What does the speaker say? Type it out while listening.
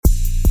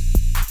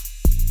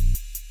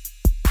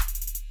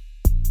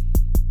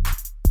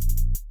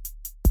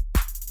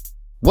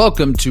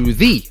Welcome to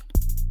the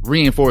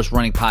Reinforced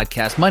Running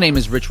Podcast. My name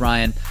is Rich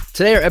Ryan.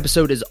 Today our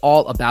episode is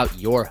all about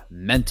your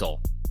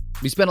mental.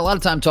 We spent a lot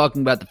of time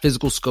talking about the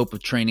physical scope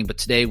of training, but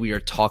today we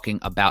are talking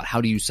about how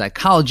to use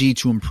psychology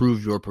to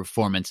improve your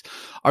performance.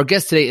 Our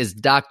guest today is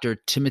Dr.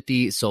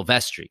 Timothy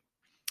Silvestri.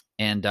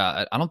 And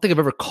I don't think I've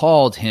ever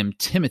called him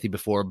Timothy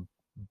before,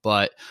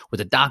 but with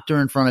a doctor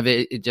in front of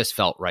it, it just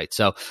felt right.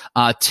 So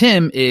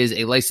Tim is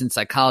a licensed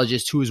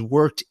psychologist who has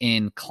worked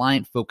in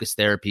client-focused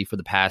therapy for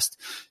the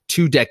past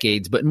 2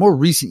 decades. But in more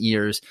recent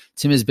years,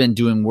 Tim has been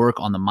doing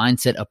work on the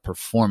mindset of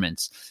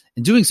performance.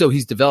 In doing so,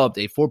 he's developed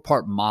a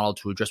 4-part model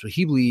to address what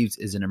he believes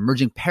is an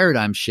emerging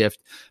paradigm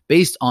shift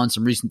based on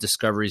some recent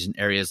discoveries in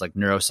areas like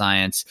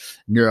neuroscience,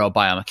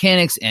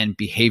 neurobiomechanics, and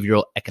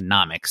behavioral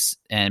economics.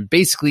 And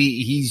basically,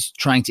 he's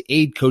trying to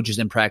aid coaches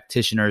and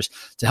practitioners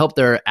to help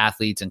their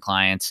athletes and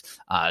clients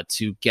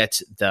to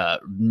get the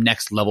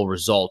next level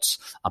results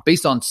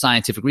based on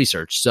scientific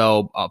research.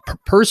 So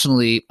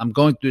personally, I'm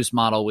going through this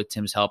model with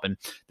Tim's help, and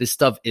this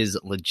stuff is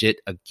legit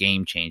a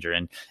game changer.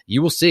 And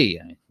you will see,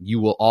 you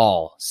will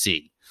all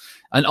see.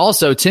 And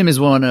also, Tim is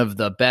one of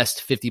the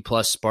best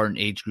 50-plus Spartan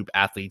age group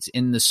athletes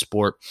in the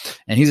sport,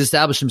 and he's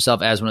established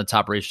himself as one of the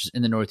top racers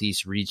in the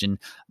Northeast region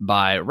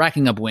by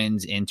racking up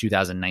wins in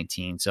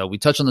 2019. So we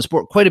touch on the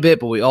sport quite a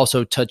bit, but we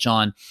also touch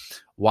on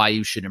why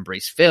you should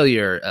embrace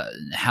failure,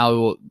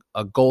 how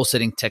a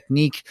goal-setting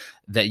technique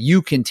that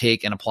you can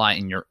take and apply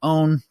in your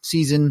own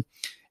season,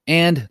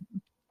 and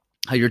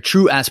how your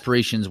true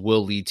aspirations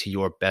will lead to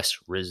your best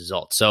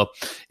results. So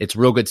it's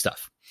real good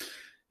stuff.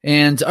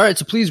 And all right,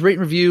 so please rate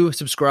and review,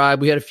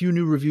 subscribe. We had a few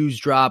new reviews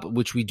drop,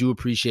 which we do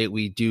appreciate.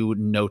 We do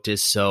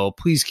notice. So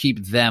please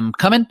keep them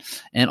coming.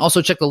 And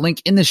also check the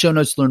link in the show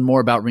notes to learn more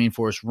about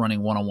Reinforced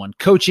Running one-on-one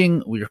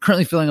coaching. We are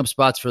currently filling up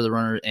spots for the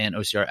runner and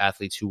OCR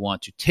athletes who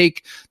want to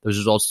take those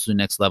results to the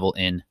next level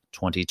in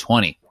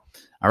 2020.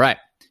 All right.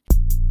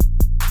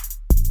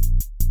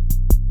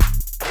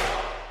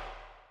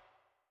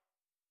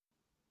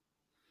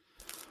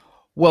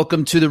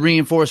 Welcome to the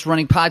Reinforced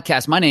Running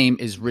Podcast. My name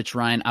is Rich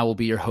Ryan. I will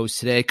be your host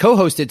today,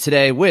 co-hosted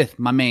today with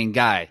my main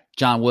guy,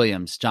 John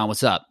Williams. John,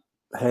 what's up?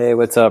 Hey,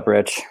 what's up,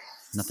 Rich?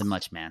 Nothing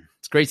much, man.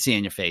 It's great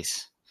seeing your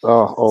face.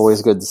 Oh,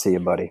 always good to see you,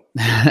 buddy.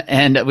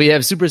 And we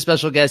have super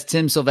special guest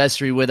Tim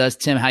Silvestri with us.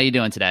 Tim, how you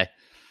doing today?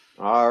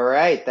 All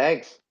right,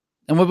 thanks.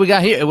 And what we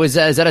got here, is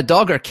that a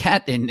dog or a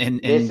cat? This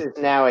is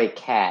now a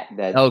cat.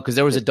 Because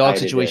there was a dog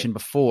situation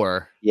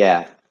before.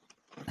 Yeah.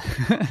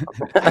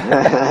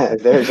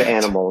 There's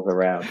animals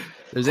around.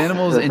 There's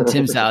animals in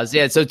Tim's house.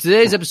 Yeah. So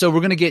today's episode, we're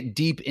going to get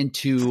deep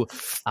into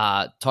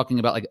talking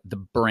about like the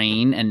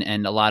brain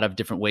and a lot of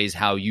different ways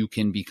how you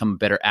can become a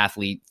better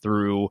athlete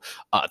through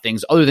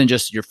things other than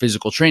just your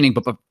physical training.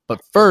 But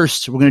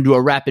first, we're going to do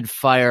a rapid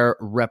fire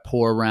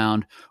rapport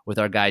round with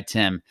our guy,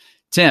 Tim.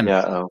 Tim,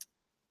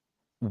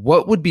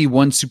 what would be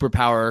one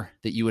superpower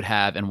that you would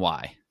have and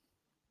why?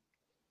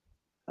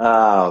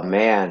 Oh,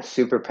 man.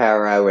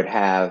 Superpower I would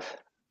have.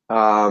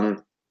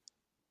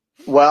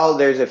 Well,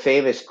 there's a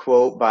famous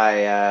quote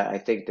by, I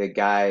think the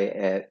guy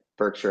at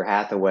Berkshire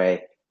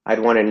Hathaway. I'd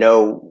want to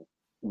know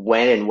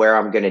when and where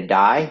I'm going to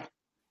die,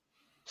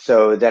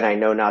 so then I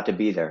know not to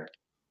be there.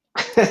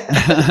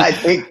 I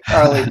think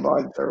Charlie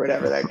Muntz or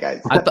whatever that guy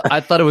said.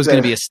 I thought it was going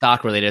to be a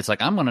stock related. It's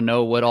like, I'm going to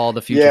know what all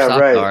the future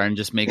stocks are and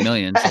just make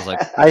millions. I was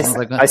like,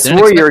 I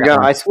swore you were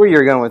going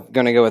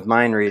to go with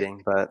mind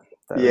reading, but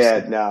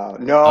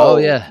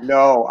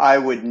no, I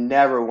would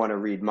never want to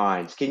read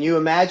minds. Can you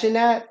imagine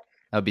that?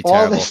 That'd be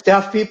terrible. All the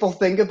stuff people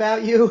think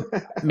about you.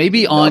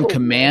 Maybe on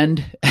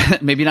command,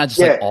 maybe not just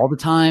like all the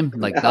time,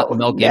 like not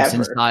Mel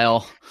Gibson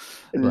style.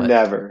 But,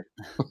 never.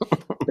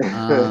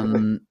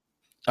 All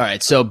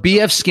right. So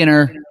B.F.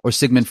 Skinner or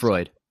Sigmund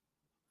Freud?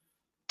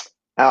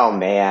 Oh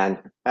man.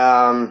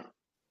 I'd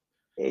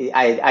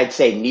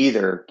say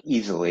neither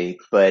easily,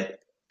 but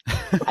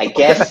I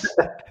guess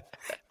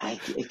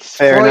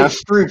Freud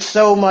screwed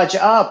so much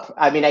up.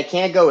 I mean, I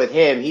can't go with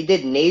him. He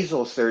did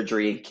nasal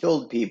surgery and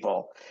killed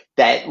people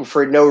that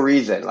for no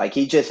reason. Like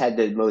he just had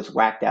the most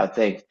whacked out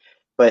things,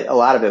 but a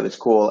lot of it was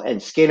cool.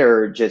 And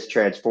Skinner just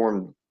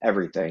transformed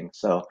everything.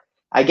 So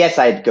I guess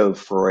I'd go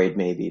Freud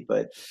maybe,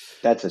 but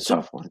that's a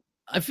tough one.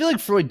 I feel like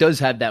Freud does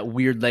have that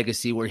weird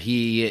legacy where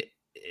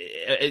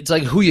it's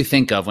like who you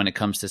think of when it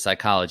comes to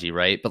psychology,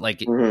 right? But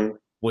like,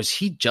 was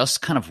he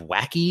just kind of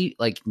wacky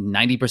like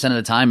 90% of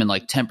the time and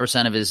like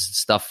 10% of his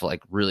stuff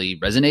like really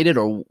resonated,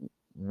 or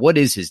what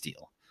is his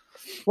deal?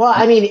 Well,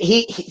 I mean,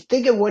 he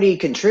think of what he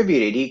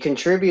contributed. He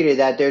contributed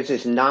that there's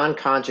this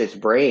non-conscious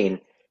brain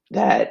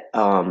that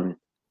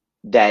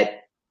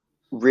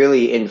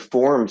really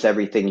informs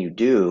everything you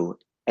do,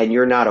 and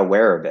you're not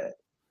aware of it.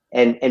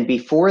 And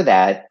before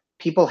that,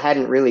 people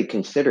hadn't really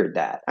considered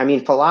that. I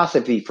mean,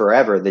 philosophy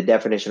forever, the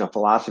definition of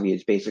philosophy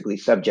is basically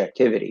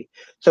subjectivity.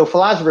 So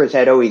philosophers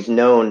had always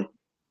known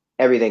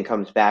everything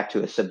comes back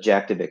to a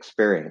subjective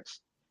experience.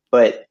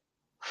 But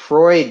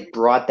Freud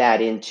brought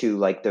that into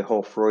like the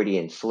whole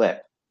Freudian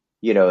slip,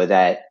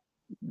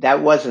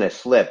 that wasn't a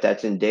slip.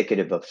 That's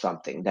indicative of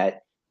something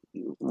that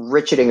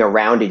richeting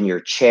around in your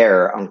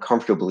chair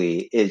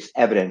uncomfortably is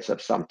evidence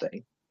of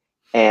something.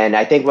 And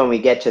I think when we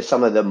get to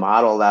some of the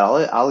model that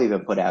I'll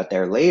even put out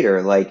there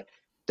later, like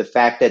the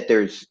fact that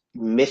there's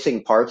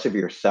missing parts of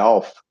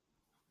yourself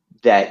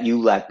that you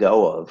let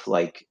go of,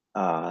 like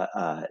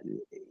that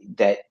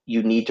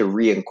you need to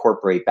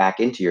reincorporate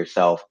back into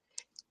yourself.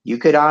 You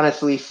could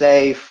honestly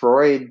say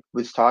Freud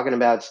was talking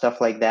about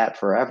stuff like that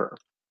forever.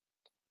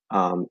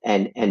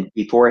 And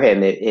before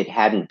him, it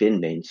hadn't been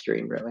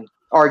mainstream, really.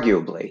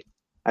 Arguably,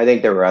 I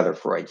think there were other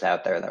Freuds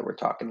out there that were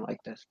talking like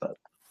this, but.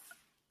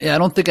 Yeah, I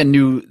don't think I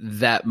knew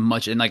that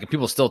much. And like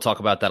people still talk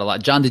about that a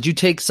lot. John, did you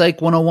take Psych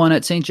 101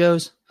 at St.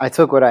 Joe's? I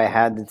took what I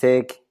had to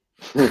take.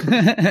 No.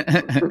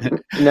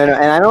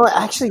 And I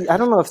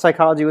don't know if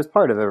psychology was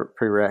part of a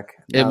prereq.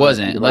 It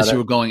wasn't, unless you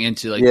were going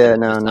into like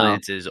the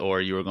sciences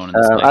or you were going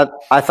into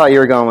I thought you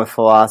were going with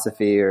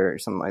philosophy or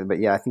something like that. But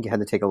yeah, I think you had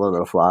to take a little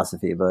bit of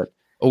philosophy, but.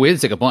 Oh, we had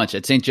to take a bunch.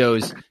 At St.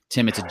 Joe's,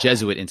 Tim, it's a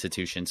Jesuit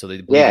institution, so they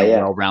believe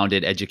in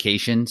well-rounded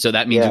education. So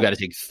that means you got to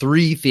take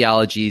 3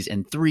 theologies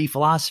and 3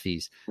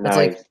 philosophies. That's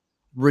like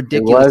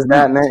ridiculous.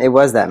 It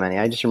was that many.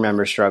 I just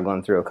remember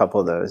struggling through a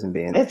couple of those and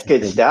being. It's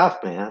good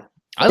stuff, man.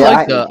 I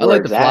like the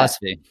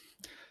philosophy.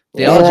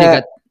 Theology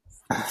got.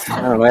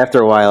 I don't know. After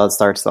a while, it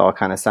starts to all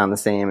kind of sound the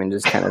same and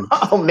just kind of.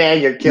 Oh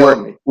man, you're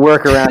killing me.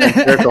 Work around in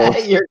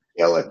circles. You're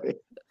killing me.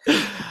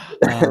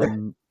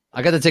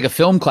 I got to take a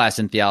film class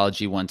in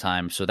theology one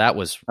time, so that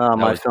was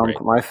my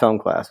film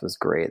class was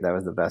great. That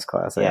was the best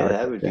class I ever. Yeah,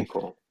 that would be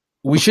cool.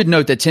 We should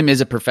note that Tim is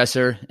a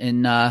professor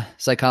in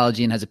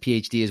psychology and has a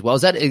PhD as well.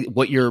 Is that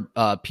what your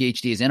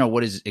PhD is in, or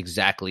what is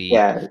exactly?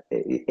 Yeah,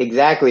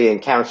 exactly, in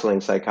counseling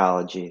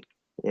psychology.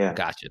 Yeah,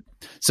 gotcha.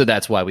 So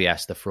that's why we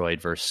asked the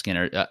Freud versus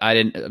Skinner. I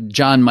didn't.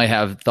 John might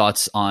have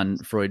thoughts on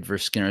Freud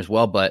versus Skinner as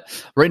well, but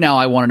right now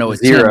I want to know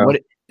Zero.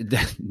 Tim,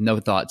 no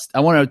thoughts. I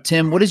want to know,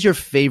 Tim, what is your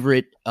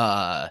favorite?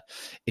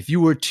 If you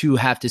were to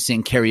have to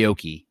sing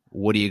karaoke,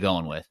 what are you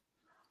going with?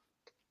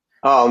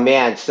 Oh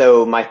man,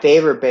 so my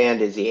favorite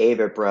band is the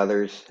Avett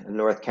Brothers in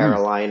North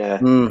Carolina.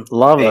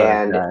 Love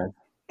that.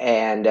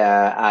 And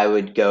I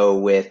would go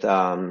with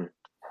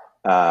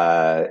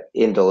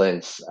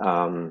Indolence.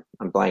 I'm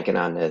blanking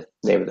on the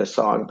name of the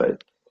song,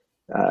 but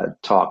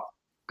Talk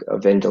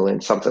of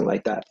Indolence, something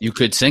like that. You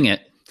could sing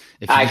it.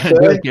 If I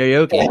could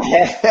karaoke.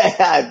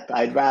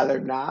 I'd rather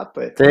not,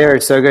 but they are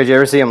so good. Did you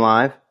ever see them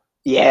live?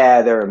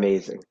 Yeah, they're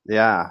amazing.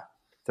 Yeah,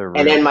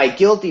 and then my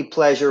guilty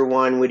pleasure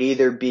one would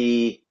either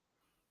be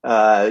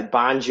Bon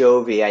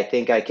Jovi. I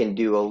think I can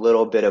do a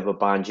little bit of a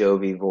Bon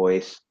Jovi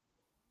voice.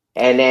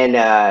 And then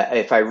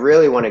if I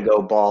really want to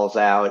go balls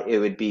out, it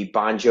would be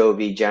Bon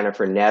Jovi,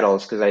 Jennifer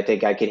Nettles, because I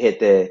think I could hit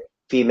the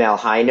female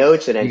high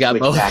notes and then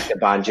switch back to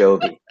Bon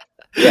Jovi.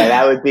 Yeah,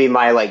 that would be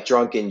my like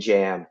drunken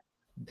jam.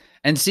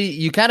 And see,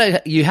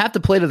 you have to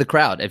play to the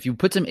crowd. If you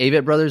put some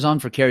Avett Brothers on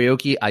for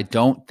karaoke, I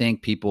don't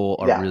think people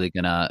are really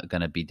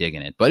gonna be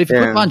digging it. But if you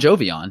put Bon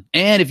Jovi on,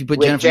 and if you put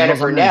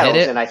Jennifer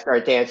Nettles and I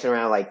start dancing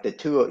around like the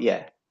two,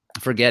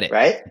 forget it.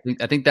 Right?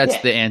 I think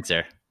that's the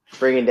answer.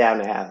 Bringing down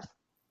the house.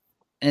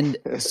 And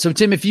so,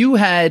 Tim, if you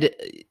had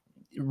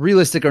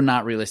realistic or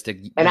not realistic,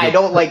 and I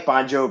don't like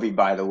Bon Jovi,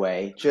 by the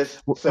way,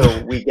 just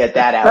so we get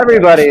that out.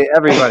 Everybody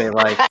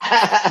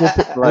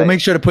like. We'll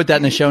make sure to put that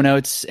in the show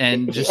notes,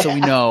 and just so we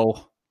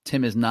know.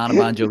 Tim is not a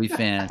Bon Jovi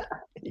fan,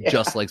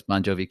 just likes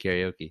Bon Jovi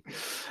karaoke.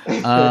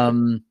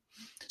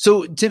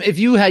 So, Tim, if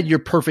you had your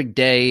perfect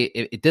day,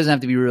 it doesn't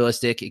have to be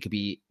realistic. It could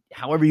be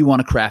however you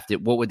want to craft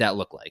it. What would that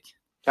look like?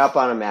 Up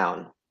on a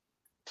mountain.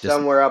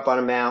 Somewhere up on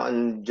a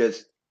mountain,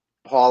 just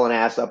hauling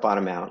ass up on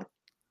a mountain.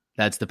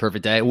 That's the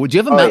perfect day. Would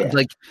you have a mountain?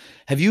 Like,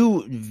 have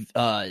you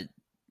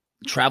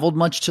traveled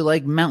much to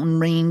like mountain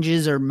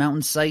ranges or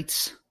mountain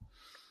sites?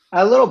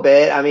 A little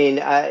bit. I mean,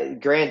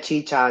 Grand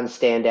Tetons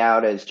stand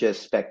out as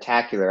just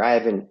spectacular. I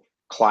haven't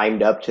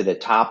climbed up to the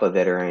top of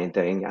it or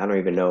anything. I don't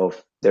even know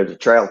if there's a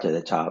trail to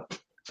the top.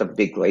 It's a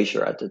big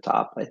glacier at the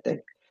top, I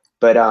think.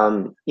 But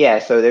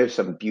so there's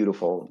some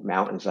beautiful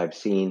mountains I've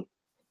seen.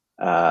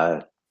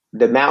 The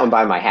mountain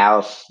by my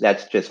house,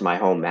 that's just my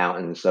home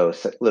mountain. So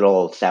little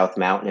old South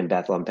Mountain in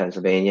Bethlehem,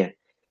 Pennsylvania.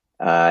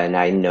 And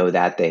I know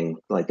that thing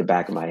like the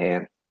back of my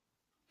hand.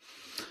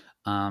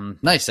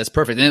 Nice. That's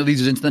perfect. And it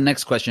leads us into the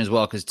next question as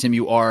well, because Tim,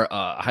 you are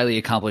a highly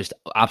accomplished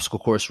obstacle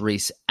course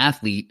race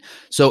athlete.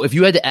 So if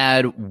you had to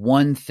add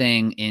one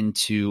thing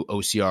into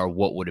OCR,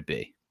 what would it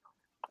be?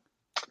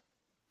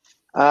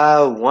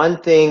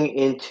 One thing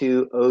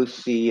into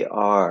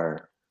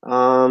OCR.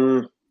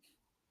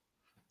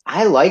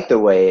 I like the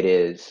way it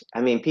is.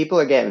 I mean, people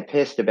are getting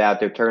pissed about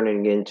they're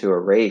turning it into a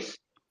race,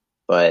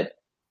 but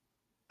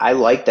I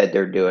like that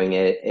they're doing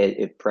it.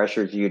 It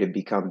pressures you to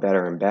become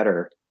better and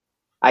better.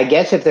 I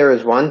guess if there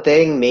was one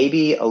thing,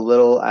 maybe a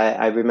little,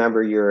 I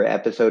remember your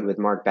episode with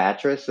Mark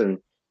Batras and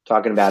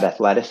talking about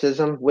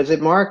athleticism. Was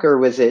it Mark or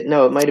was it,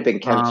 no, it might've been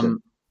Kempson.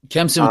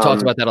 Kempson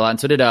talked about that a lot. And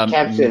so did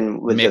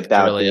Kempson was Mick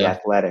about earlier. the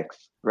athletics,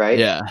 right?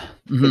 Yeah.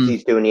 Because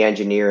he's doing the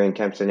engineering,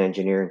 Kempson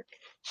engineering.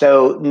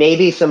 So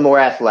maybe some more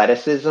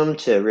athleticism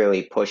to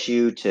really push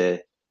you to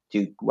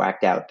do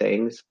whacked out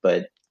things.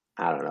 But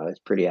I don't know. It's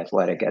pretty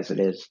athletic as it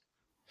is.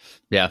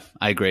 Yeah,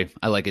 I agree.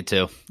 I like it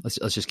too. Let's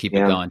just keep it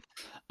going.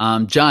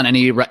 John,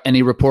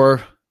 any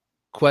rapport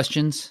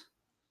questions?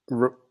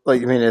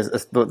 Like, I mean, is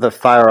the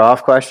fire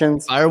off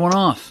questions? Fire one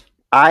off.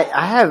 I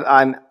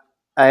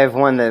have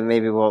one that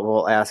maybe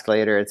we'll ask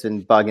later. It's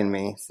been bugging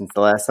me since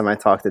the last time I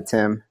talked to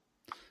Tim.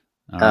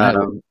 All right.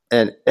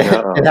 And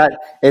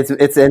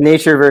it's a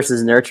nature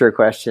versus nurture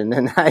question,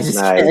 and I just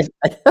can't.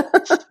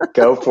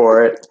 Go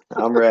for it.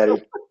 I'm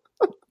ready.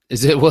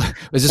 Is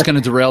this going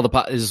to derail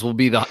this will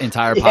be the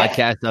entire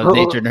podcast of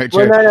nature nurture?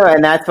 Well, no,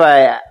 and that's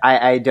why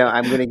I don't.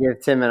 I'm going to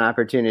give Tim an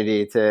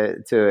opportunity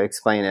to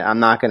explain it.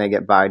 I'm not going to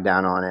get bogged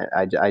down on it.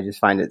 I just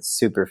find it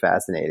super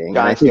fascinating.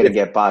 John's going to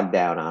get bogged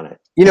down on it.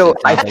 You know,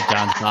 I think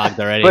John's bogged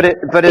already.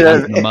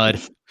 But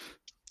mud.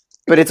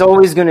 But it's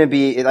always going to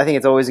be. I think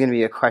it's always going to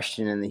be a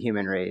question in the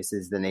human race: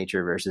 is the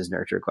nature versus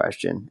nurture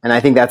question. And I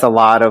think that's a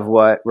lot of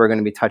what we're going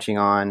to be touching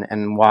on,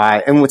 and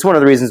why. And it's one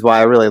of the reasons why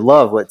I really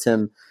love what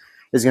Tim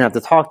is going to have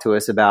to talk to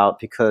us about,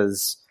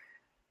 because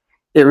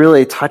it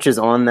really touches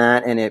on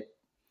that, and it,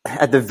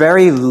 at the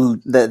very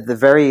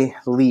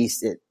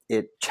least,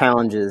 it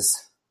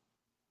challenges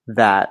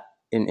that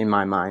in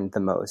my mind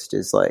the most.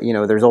 Is like, you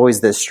know, there's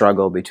always this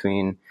struggle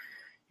between,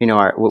 you know,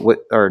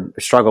 our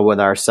struggle with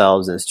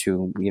ourselves as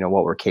to, you know,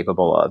 what we're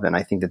capable of, and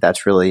I think that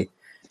that's really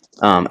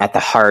at the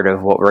heart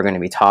of what we're going to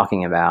be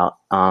talking about.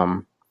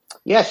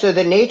 Yeah, so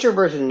the nature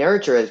versus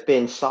nurture has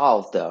been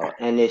solved, though.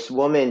 And this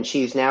woman,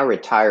 she's now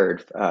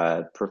retired,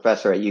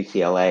 professor at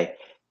UCLA,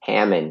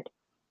 Hammond.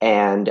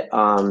 And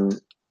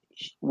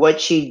what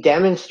she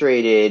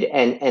demonstrated,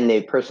 and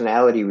the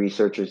personality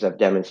researchers have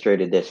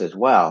demonstrated this as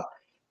well,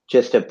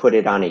 just to put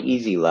it on an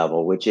easy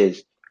level, which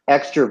is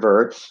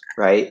extroverts,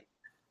 right,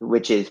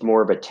 which is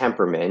more of a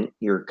temperament.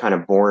 You're kind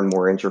of born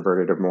more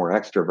introverted or more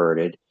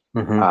extroverted.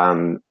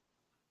 Mm-hmm.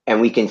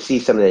 And we can see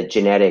some of the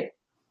genetic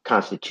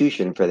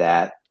constitution for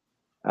that.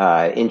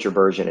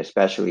 Introversion,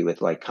 especially with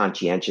like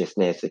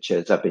conscientiousness, it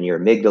shows up in your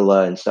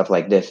amygdala and stuff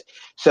like this.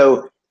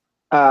 So,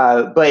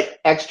 but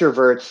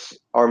extroverts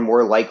are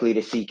more likely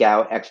to seek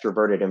out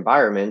extroverted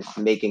environments,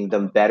 making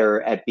them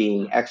better at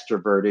being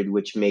extroverted,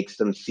 which makes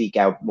them seek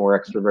out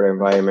more extroverted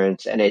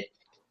environments. And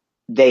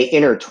they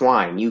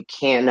intertwine. You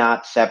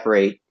cannot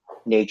separate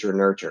nature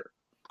nurture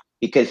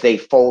because they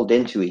fold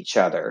into each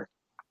other.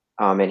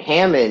 And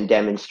Hammond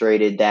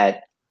demonstrated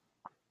that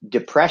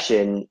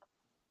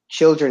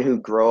children who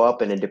grow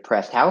up in a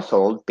depressed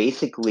household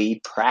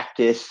basically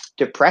practice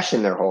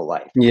depression their whole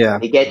life. Yeah.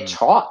 They get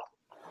taught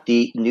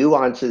the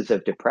nuances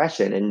of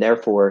depression, and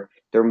therefore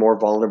they're more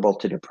vulnerable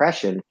to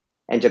depression.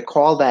 And to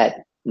call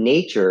that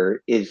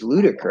nature is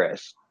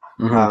ludicrous.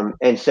 Mm-hmm.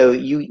 And so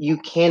you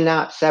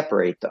cannot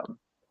separate them.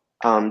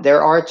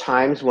 There are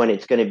times when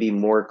it's going to be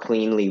more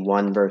cleanly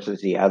one versus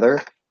the other,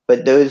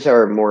 but those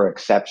are more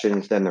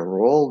exceptions than the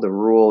rule. The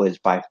rule is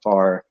by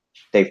far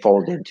they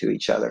fold into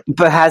each other.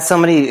 But has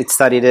somebody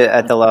studied it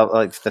at the level,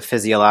 like the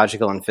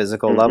physiological and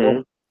physical mm-hmm.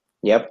 level?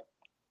 Yep.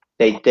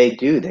 They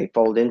do. They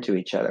fold into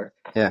each other.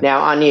 Yeah.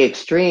 Now, on the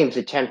extremes,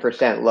 a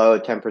 10% low,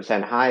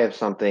 10% high of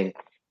something,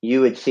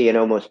 you would see an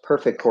almost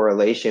perfect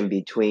correlation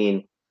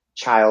between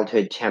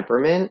childhood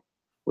temperament,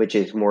 which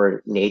is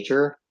more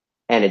nature,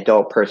 and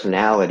adult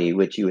personality,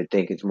 which you would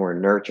think is more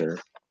nurture.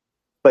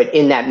 But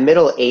in that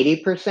middle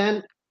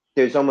 80%,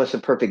 there's almost a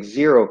perfect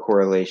zero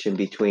correlation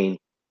between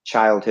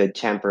childhood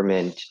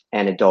temperament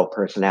and adult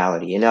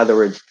personality. In other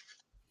words,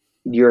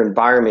 your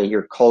environment,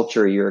 your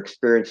culture, your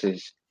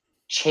experiences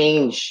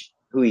change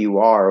who you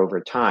are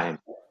over time.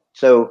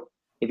 So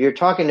if you're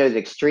talking those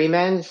extreme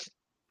ends,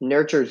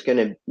 nature is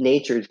going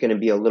to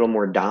be a little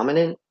more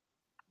dominant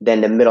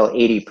than the middle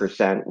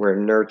 80%, where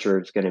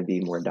nurture is going to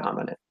be more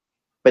dominant.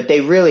 But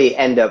they really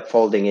end up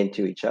folding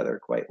into each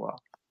other quite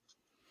well.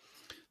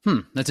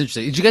 That's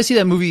interesting. Did you guys see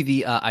that movie,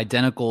 The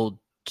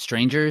Identical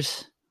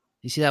Strangers?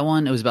 You see that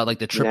one? It was about like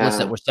the triplets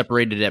that were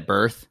separated at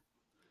birth.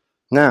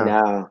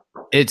 No.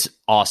 It's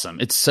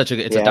awesome. It's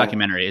a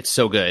documentary. It's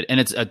so good.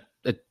 And it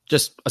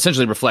just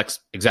essentially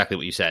reflects exactly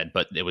what you said,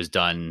 but it was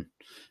done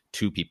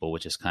to people,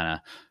 which is kind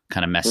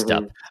of messed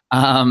mm-hmm.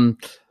 up.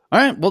 All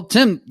right. Well,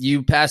 Tim,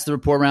 you passed the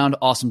report round.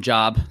 Awesome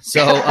job.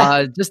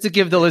 So just to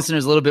give the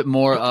listeners a little bit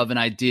more of an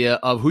idea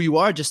of who you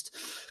are, just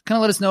kind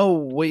of let us know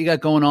what you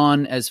got going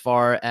on as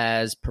far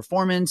as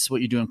performance, what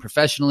you're doing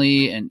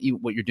professionally, and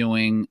what you're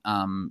doing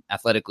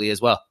athletically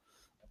as well.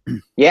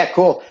 Yeah,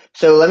 cool.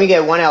 So let me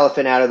get one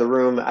elephant out of the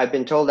room. I've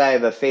been told I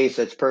have a face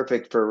that's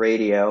perfect for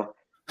radio,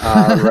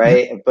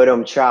 right? But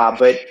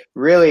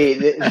really,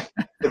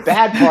 the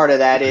bad part of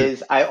that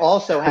is I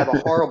also have a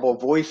horrible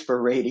voice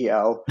for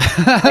radio,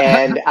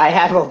 and I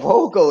have a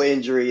vocal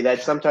injury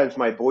that sometimes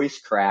my voice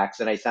cracks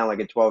and I sound like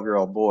a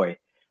 12-year-old boy.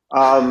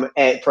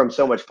 And from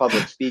so much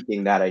public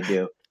speaking that I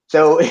do.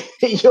 So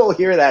you'll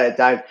hear that at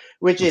times,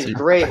 which is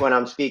great when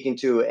I'm speaking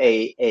to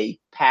a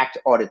packed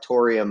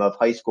auditorium of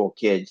high school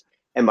kids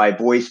and my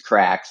voice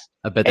cracks.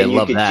 I bet they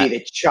love that. And you can see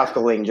the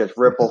chuckling just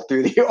ripple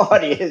through the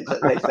audience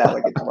as I sound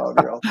like a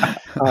 12-year-old.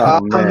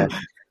 Oh, man.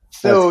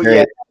 So,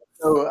 yeah,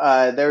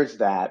 so there's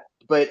that.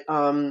 But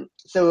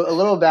so a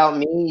little about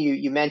me.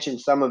 You mentioned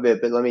some of it,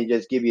 but let me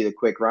just give you the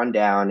quick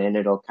rundown, and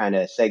it'll kind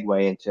of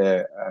segue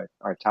into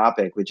our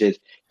topic, which is,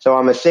 so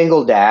I'm a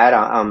single dad.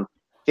 I'm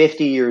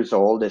 50 years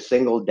old, a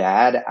single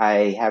dad.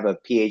 I have a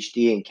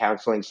PhD in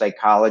counseling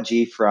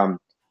psychology from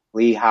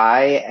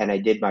Lehigh, and I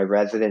did my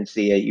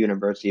residency at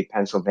University of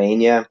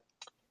Pennsylvania.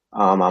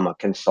 I'm a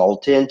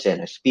consultant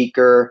and a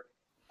speaker.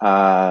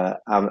 I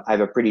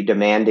have a pretty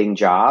demanding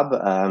job.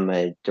 I'm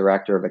a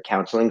director of a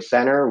counseling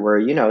center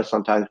where,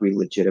 sometimes we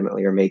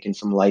legitimately are making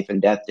some life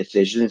and death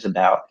decisions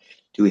about,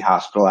 do we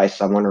hospitalize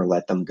someone or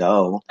let them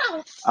go?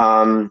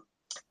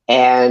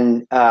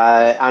 And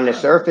on the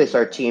surface,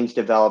 our team's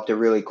developed a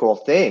really cool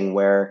thing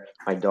where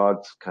my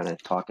dog's kind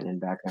of talking in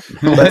background.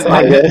 But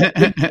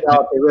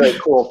developed a really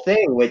cool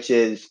thing, which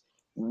is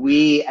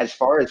we, as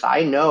far as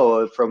I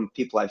know from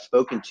people I've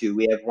spoken to,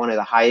 we have one of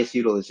the highest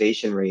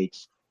utilization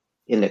rates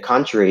in the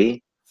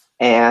country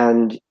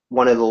and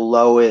one of the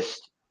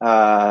lowest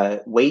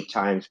wait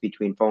times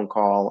between phone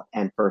call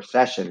and first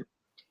session.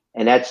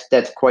 And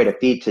that's quite a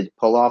feat to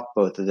pull off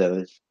both of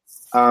those.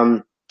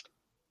 And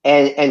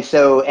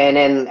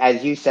then,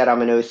 as you said,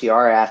 I'm an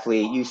OCR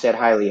athlete. You said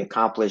highly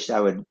accomplished. I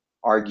would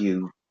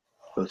argue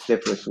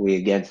vociferously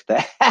against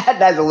that.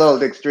 That's a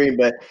little extreme,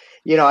 but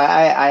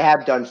I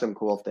have done some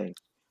cool things.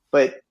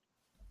 But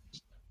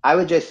I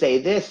would just say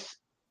this.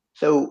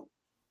 So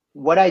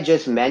what I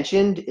just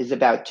mentioned is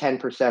about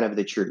 10% of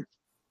the truth.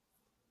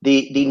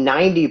 The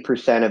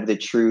 90% of the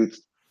truth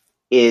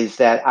is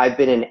that I've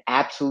been an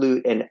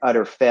absolute and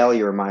utter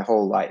failure my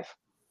whole life.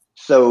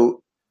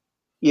 So,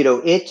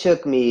 it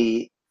took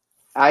me,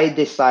 I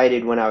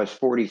decided when I was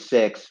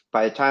 46,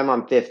 by the time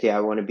I'm 50, I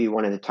want to be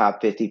one of the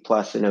top 50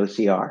 plus in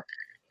OCR.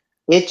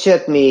 It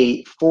took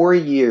me 4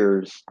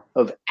 years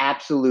of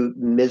absolute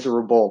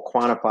miserable,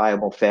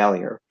 quantifiable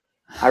failure.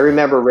 I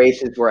remember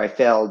races where I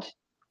failed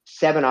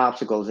 7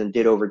 obstacles and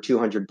did over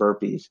 200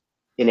 burpees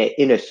in an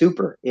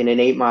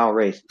 8-mile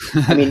race.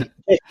 I mean,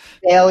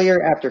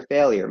 failure after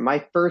failure.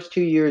 My first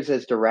 2 years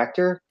as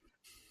director,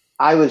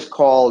 I was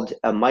called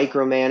a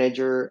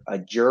micromanager, a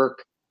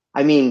jerk.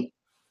 I mean,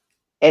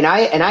 and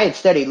I had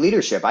studied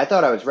leadership. I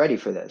thought I was ready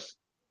for this.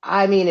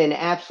 I mean, an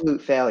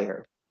absolute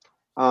failure.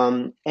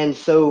 And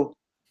so,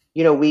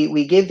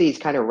 we give these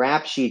kind of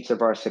rap sheets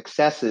of our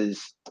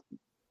successes.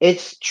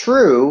 It's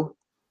true,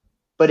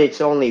 but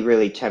it's only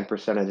really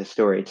 10% of the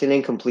story. It's an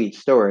incomplete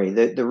story.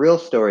 The real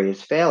story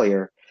is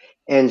failure.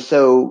 And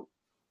so,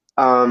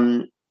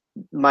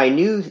 my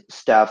new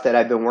stuff that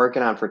I've been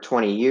working on for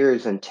 20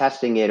 years and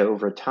testing it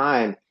over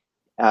time,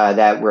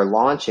 that we're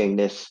launching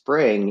this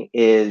spring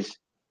is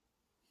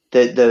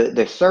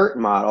the CERT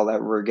model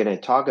that we're going to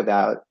talk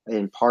about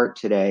in part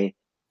today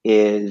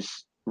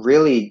is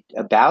really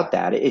about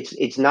that.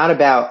 It's not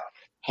about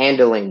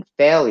handling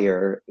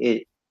failure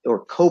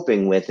or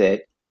coping with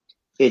it.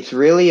 It's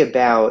really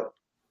about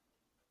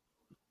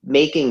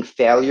making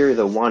failure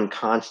the one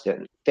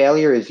constant.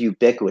 Failure is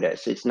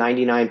ubiquitous. It's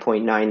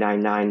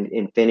 99.999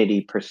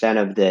 infinity percent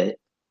of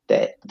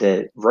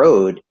the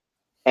road.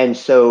 And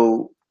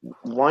so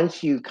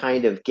once you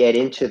kind of get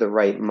into the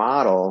right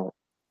model,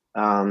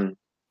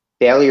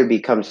 failure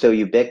becomes so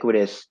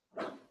ubiquitous.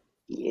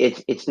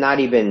 It's not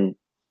even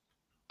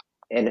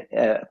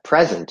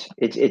present.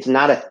 It's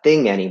not a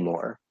thing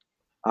anymore.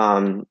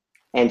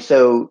 And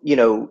so,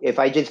 if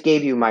I just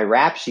gave you my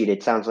rap sheet,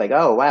 it sounds like,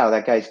 oh, wow,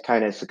 that guy's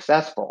kind of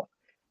successful.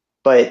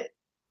 But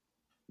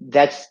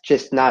that's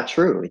just not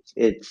true.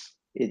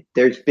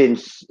 There's been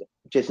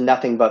just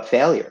nothing but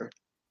failure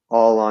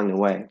all along the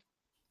way.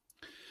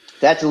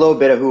 That's a little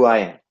bit of who I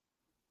am.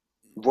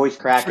 Voice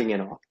cracking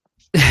and all.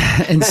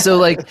 And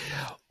so,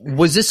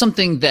 was this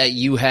something that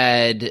you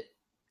had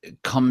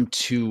come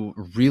to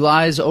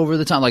realize over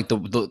the time? Like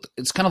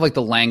it's kind of like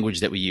the language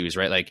that we use,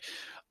 right?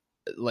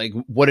 Like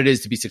what it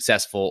is to be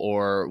successful,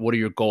 or what are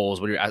your goals,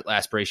 what are your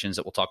aspirations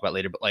that we'll talk about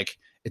later. But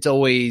it's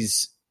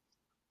always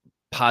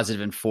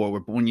positive and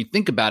forward. But when you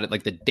think about it,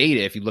 like the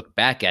data, if you look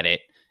back at it,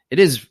 it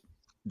is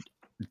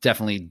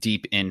definitely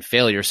deep in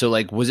failure. So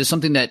was it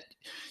something that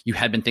you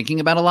had been thinking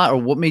about a lot, or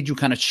what made you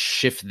kind of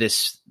shift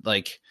this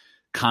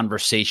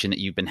conversation that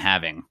you've been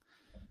having?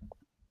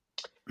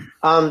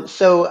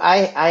 So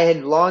I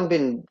had long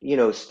been,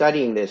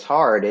 studying this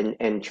hard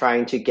and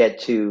trying to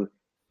get to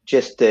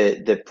just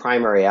the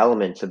primary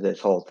elements of this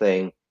whole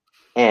thing.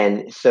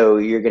 And so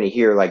you're going to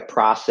hear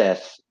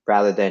process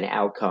rather than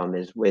outcome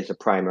is a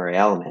primary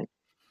element.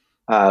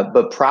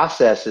 But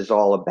process is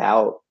all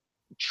about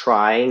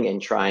trying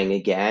and trying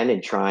again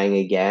and trying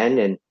again.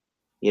 And,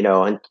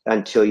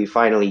 until you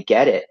finally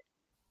get it.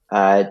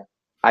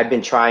 I've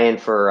been trying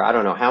for, I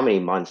don't know how many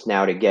months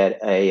now to get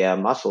a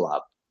muscle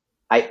up.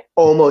 I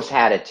almost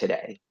had it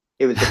today.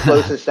 It was the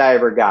closest I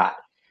ever got.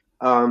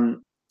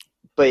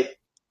 But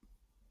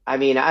I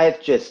mean,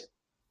 I've just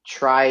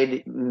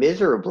tried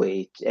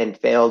miserably and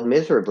failed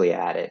miserably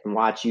at it and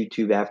watched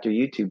YouTube after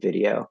YouTube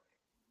video.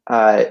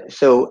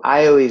 So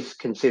I always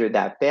considered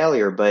that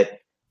failure, but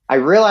I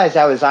realized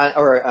I was on,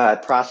 or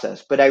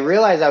process, but I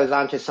realized I was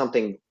onto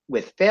something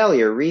with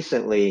failure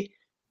recently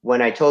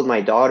when I told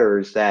my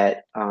daughters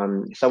that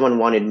someone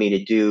wanted me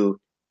to do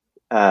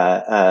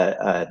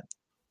a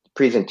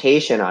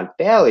presentation on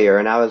failure,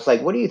 and I was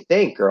like, "What do you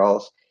think,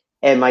 girls?"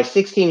 And my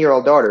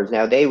 16-year-old daughters,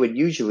 now they would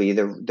usually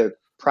the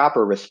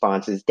proper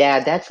response is,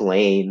 "Dad, that's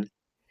lame."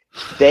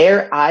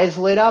 Their eyes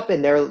lit up,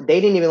 and they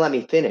didn't even let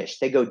me finish.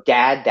 They go,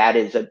 "Dad,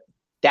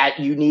 that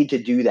you need to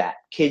do that.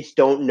 Kids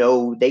don't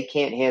know, they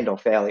can't handle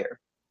failure."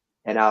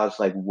 And I was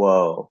like,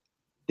 "Whoa,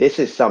 this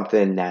is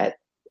something that,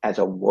 as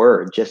a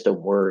word, just a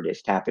word,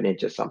 is tapping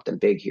into something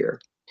big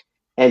here."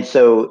 And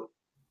so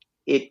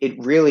it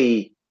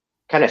really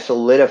kind of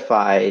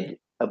solidified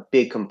a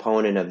big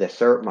component of the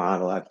CERT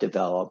model I've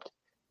developed,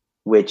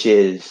 which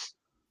is,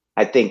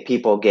 I think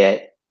people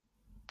get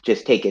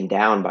just taken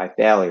down by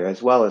failure,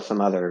 as well as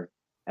some other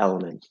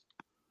elements.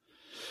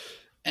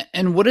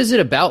 And what is it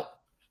about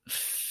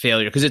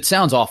failure? Because it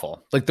sounds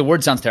awful. Like, the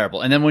word sounds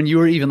terrible. And then when you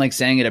were even like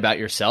saying it about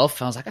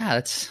yourself, I was like,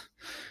 that's,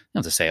 you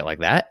don't have to say it like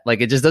that.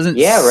 Like, it just doesn't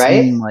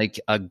seem like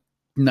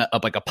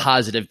a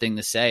positive thing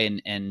to say.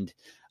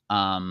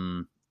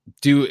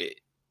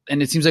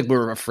 And it seems like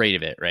we're afraid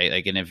of it, right?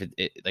 Like, and if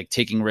it like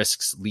taking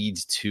risks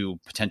leads to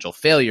potential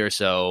failure,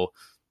 so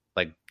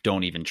like,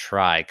 don't even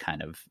try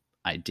kind of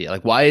idea.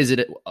 Like, why is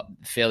it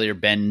failure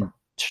been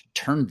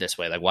turned this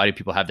way? Like, why do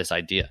people have this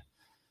idea?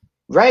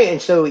 Right.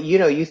 And so,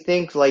 you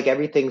think like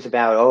everything's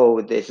about,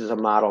 oh, this is a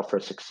model for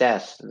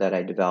success that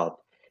I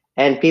developed.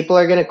 And people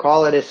are going to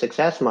call it a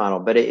success model,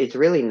 but it's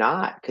really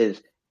not,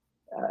 because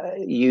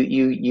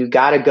you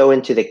got to go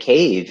into the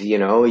cave,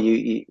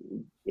 you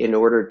in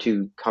order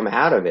to come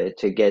out of it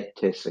to get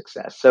to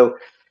success. So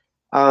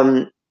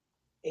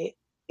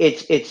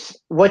it's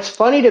what's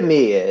funny to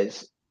me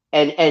is,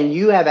 and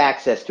you have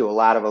access to a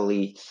lot of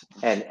elites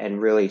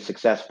and really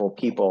successful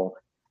people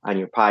on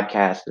your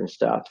podcast and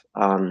stuff.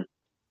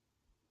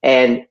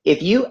 And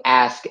if you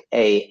ask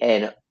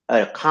an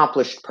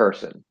accomplished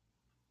person,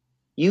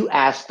 you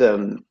ask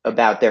them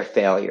about their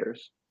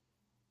failures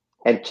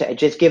and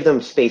just give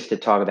them space to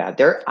talk about it,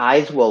 their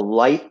eyes will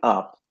light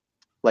up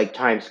like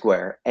Times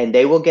Square, and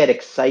they will get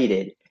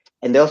excited,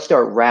 and they'll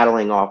start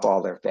rattling off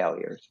all their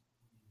failures.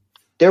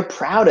 They're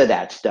proud of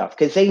that stuff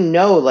because they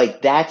know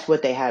like that's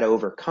what they had to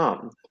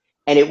overcome.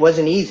 And it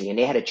wasn't easy, and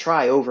they had to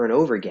try over and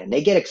over again.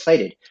 They get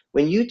excited.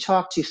 When you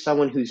talk to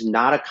someone who's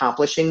not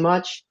accomplishing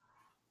much,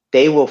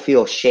 they will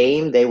feel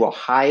shame. They will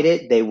hide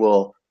it. They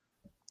will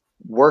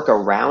work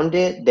around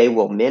it. They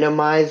will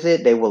minimize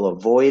it. They will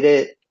avoid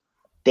it.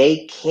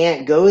 They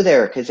can't go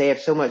there because they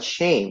have so much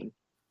shame.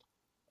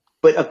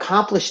 But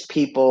accomplished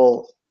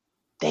people,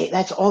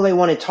 that's all they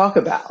want to talk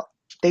about.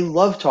 They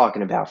love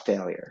talking about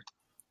failure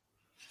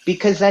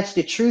because that's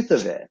the truth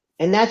of it.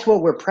 And that's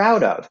what we're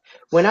proud of.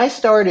 When I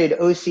started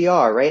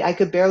OCR, right, I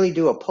could barely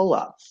do a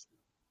pull-up.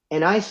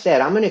 And I said,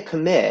 I'm going to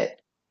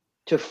commit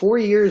to 4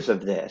 years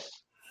of this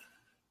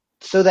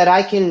so that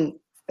I can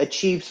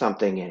achieve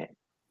something in it.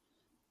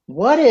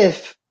 What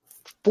if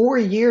 4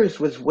 years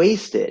was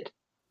wasted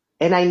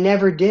and I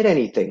never did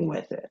anything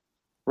with it?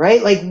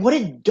 Right? Like, what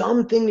a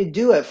dumb thing to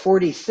do at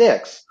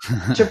 46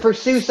 to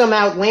pursue some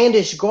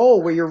outlandish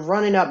goal where you're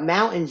running up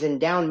mountains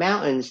and down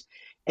mountains,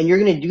 and you're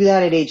going to do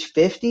that at age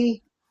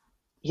 50?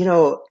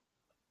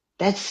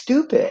 That's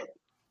stupid.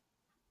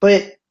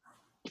 But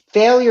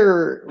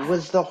failure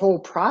was the whole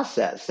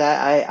process.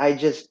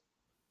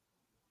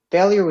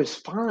 Failure was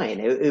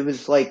fine. It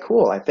was like,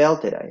 cool, I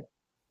failed today.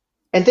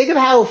 And think of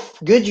how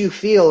good you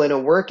feel in a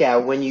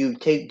workout when you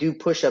do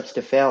push-ups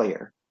to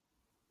failure.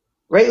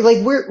 Right?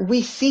 Like,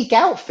 we seek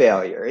out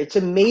failure. It's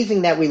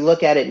amazing that we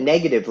look at it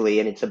negatively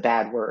and it's a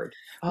bad word.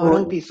 Oh,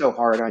 don't be so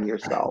hard on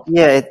yourself.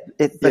 Yeah,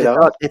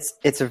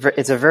 it's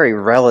a very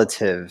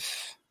relative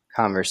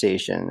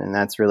conversation, and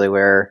that's really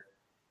where,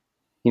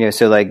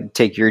 so like,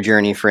 take your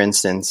journey for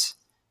instance.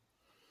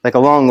 Like,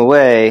 along the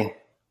way,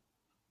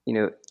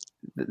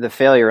 the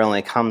failure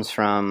only comes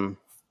from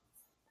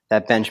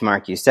that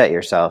benchmark you set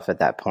yourself at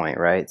that point,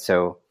 right?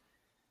 So,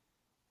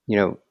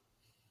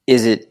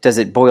 does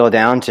it boil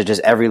down to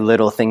just every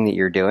little thing that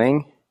you're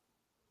doing?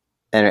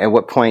 And at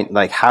what point,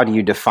 like, how do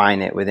you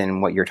define it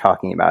within what you're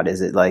talking about?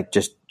 Is it like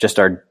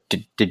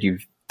did you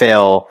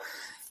fail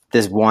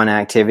this one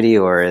activity,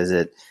 or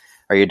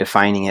are you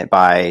defining it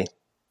by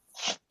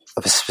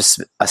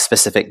a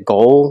specific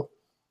goal?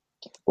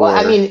 Well,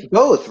 I mean,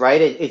 both,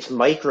 right? It's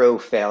micro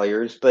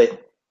failures,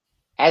 but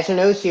as an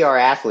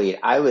OCR athlete,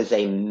 I was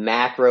a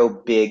macro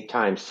big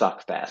time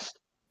suck fest.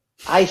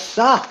 I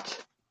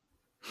sucked.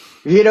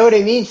 You know what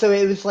I mean? So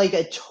it was like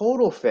a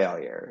total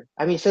failure.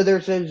 I mean, so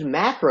there's those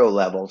macro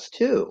levels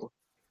too,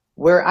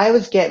 where I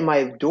was getting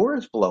my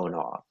doors blown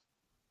off.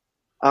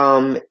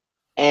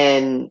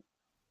 And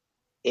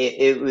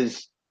it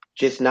was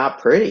just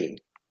not pretty,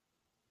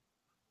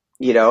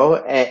 and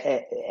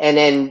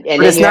then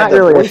it's not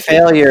really a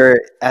failure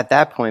at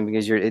that point,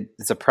 because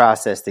it's a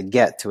process to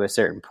get to a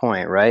certain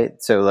point, right?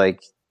 So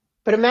like,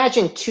 but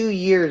imagine 2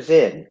 years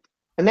in,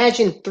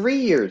 imagine 3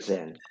 years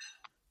in.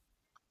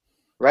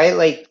 Right?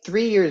 Like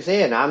 3 years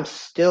in, I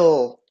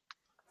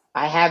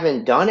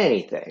haven't done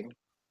anything.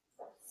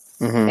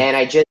 Mm-hmm. And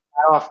I just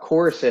got off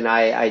course and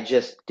I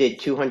just did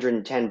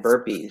 210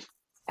 burpees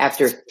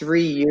after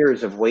 3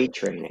 years of weight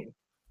training.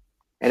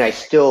 And I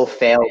still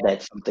failed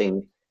at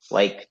something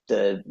like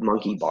the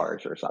monkey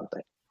bars or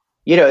something,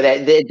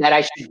 that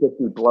I should just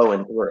be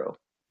blowing through.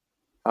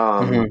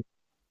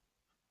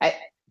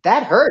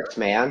 That hurts,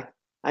 man.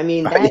 I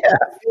mean, that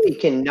really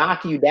can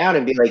knock you down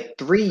and be like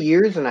 3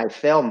 years and I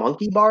fail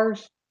monkey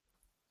bars.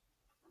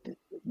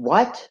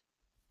 What?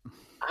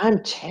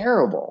 I'm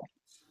terrible.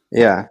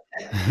 Yeah.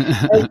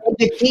 and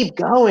to keep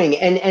going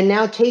and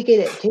now take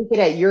it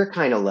at your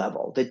kind of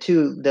level,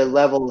 the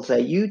levels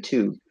that you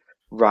two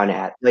run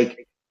at.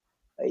 Like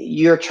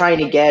you're trying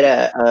to get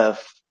a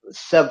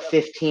sub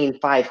 15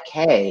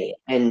 5K,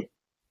 and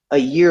a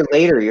year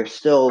later you're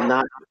still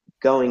not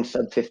going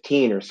sub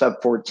 15 or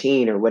sub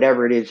 14 or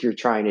whatever it is you're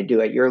trying to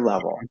do at your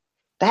level.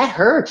 That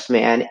hurts,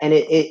 man, and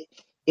it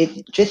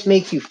just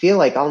makes you feel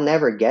like I'll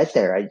never get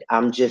there.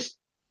 I'm just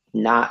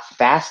not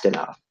fast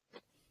enough.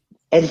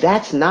 And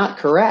that's not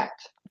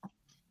correct.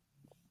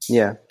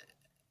 Yeah.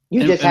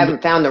 You just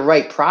haven't found the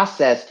right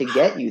process to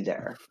get you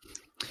there.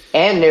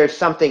 And there's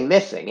something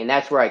missing. And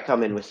that's where I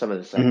come in with some of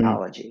the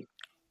psychology.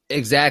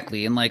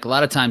 Exactly. And like a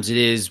lot of times it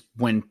is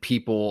when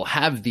people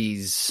have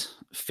these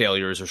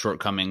failures or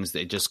shortcomings,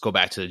 they just go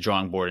back to the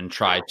drawing board and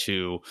try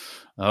to,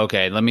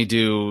 okay, let me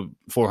do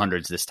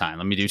 400s this time.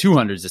 Let me do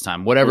 200s this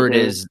time. Whatever it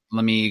is,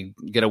 let me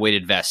get a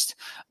weighted vest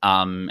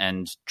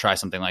and try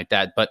something like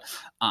that. But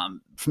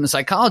from the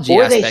psychology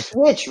aspect. They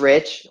switch,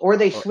 Rich, or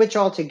they switch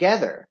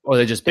altogether. Or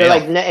they just They're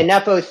like,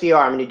 enough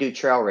OCR, I'm going to do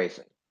trail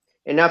racing.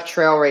 Enough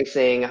trail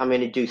racing, I'm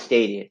going to do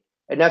stadium.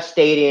 Enough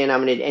stadium,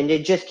 and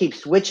they just keep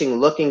switching,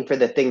 looking for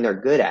the thing they're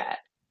good at,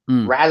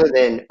 rather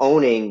than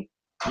owning,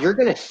 you're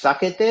going to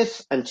suck at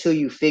this until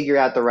you figure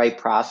out the right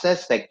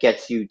process that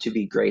gets you to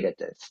be great at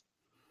this.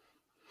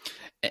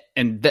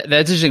 And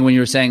that's interesting when you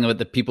were saying about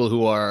the people who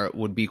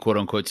would be quote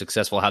unquote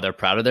successful, how they're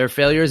proud of their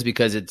failures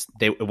because it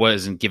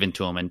wasn't given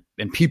to them.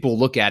 And people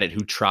look at it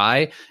who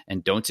try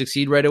and don't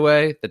succeed right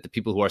away, that the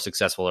people who are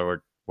successful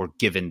were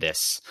given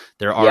this.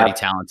 They're already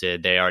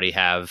talented. They already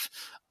have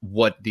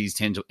what these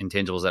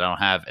intangibles that I don't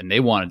have. And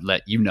they want to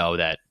let you know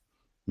that,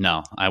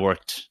 no, I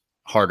worked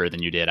harder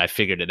than you did. I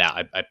figured it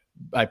out.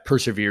 I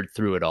persevered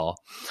through it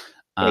all.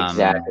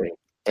 Exactly.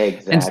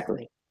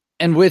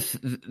 And with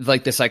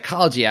like the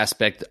psychology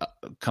aspect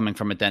coming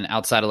from it, then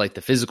outside of like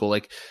the physical,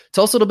 like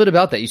tell us a little bit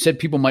about that. You said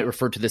people might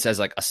refer to this as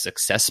like a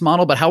success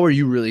model, but how are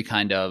you really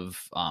kind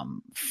of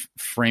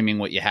framing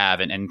what you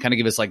have and kind of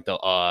give us like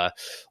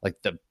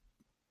the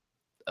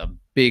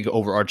big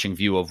overarching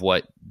view of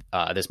what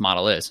this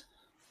model is?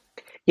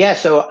 Yeah.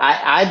 So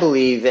I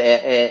believe,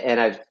 and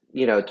I've,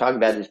 talked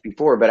about this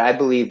before, but I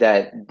believe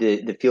that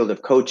the field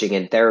of coaching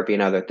and therapy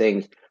and other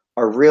things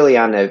are really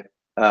on the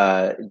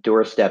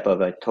doorstep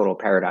of a total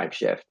paradigm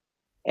shift.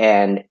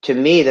 And to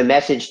me, the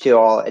message to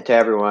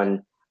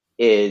everyone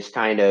is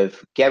kind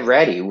of get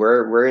ready.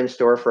 We're in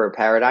store for a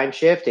paradigm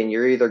shift, and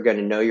you're either going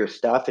to know your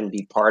stuff and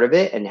be part of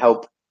it and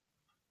help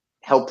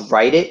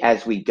write it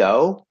as we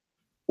go,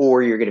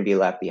 or you're going to be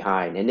left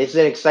behind. And this is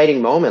an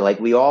exciting moment.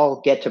 Like we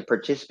all get to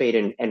participate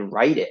and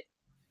write it.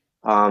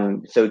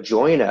 So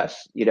join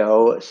us,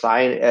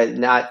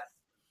 not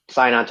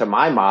sign on to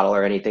my model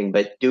or anything,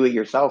 but do it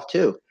yourself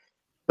too.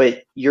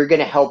 But you're going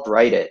to help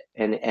write it.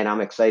 And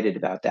I'm excited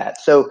about that.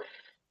 So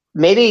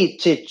maybe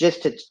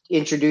to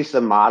introduce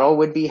the model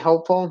would be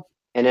helpful.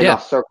 And then I'll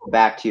circle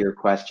back to your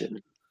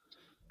question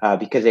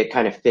because it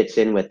kind of fits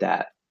in with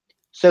that.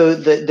 So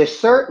the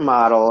CERT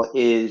model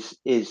is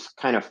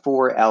kind of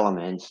 4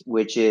 elements,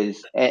 which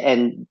is,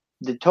 and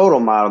the total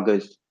model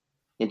goes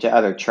into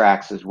other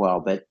tracks as well,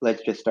 but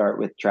let's just start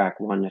with track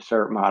 1, the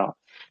CERT model.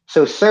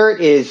 So CERT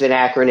is an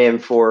acronym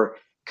for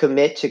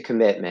commit to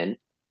commitment.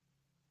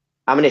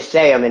 I'm going to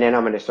say them and then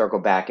I'm going to circle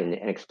back and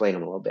explain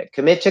them a little bit.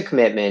 Commit to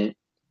commitment.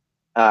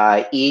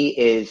 E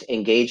is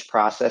engage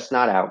process,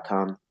 not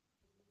outcome.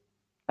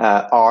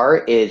 R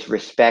is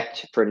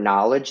respect for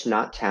knowledge,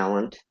 not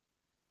talent.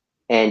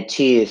 And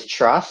T is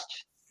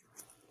trust.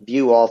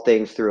 View all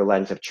things through a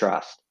lens of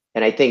trust.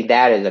 And I think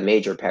that is a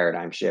major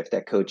paradigm shift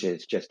that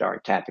coaches just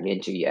aren't tapping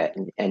into yet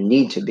and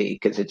need to be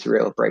because it's a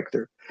real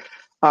breakthrough.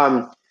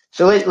 So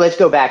let's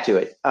go back to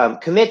it.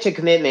 Commit to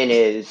commitment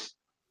is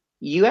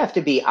you have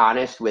to be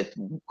honest with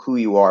who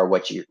you are,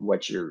 what you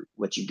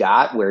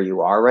got, where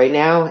you are right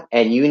now,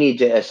 and you need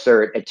to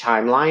assert a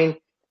timeline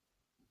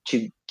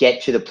to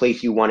get to the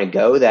place you want to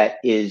go that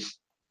is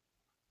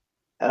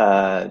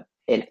an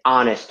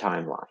honest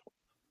timeline.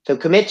 So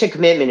commit to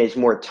commitment is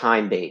more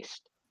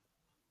time-based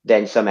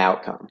than some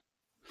outcome.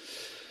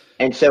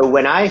 And so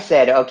when I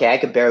said, okay, I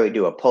could barely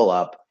do a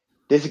pull-up,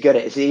 this is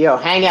going to,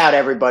 hang out,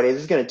 everybody.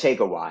 This is going to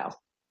take a while.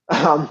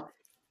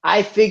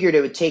 I figured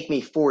it would take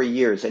me 4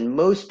 years. And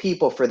most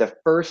people, for the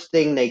first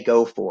thing they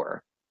go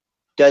for,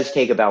 does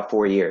take about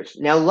 4 years.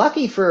 Now,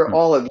 lucky for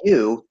all of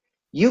you,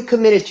 you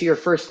committed to your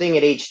first thing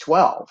at age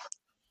 12.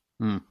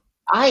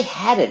 I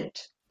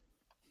hadn't.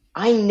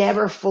 I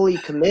never fully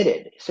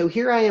committed. So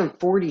here I am,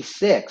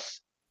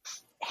 46,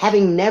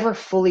 having never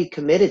fully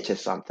committed to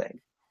something.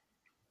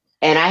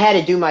 And I had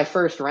to do my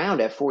first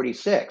round at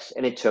 46,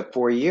 and it took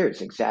 4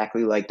 years,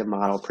 exactly like the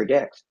model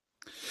predicts.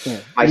 Yeah.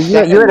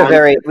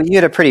 You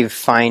had a pretty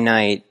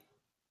finite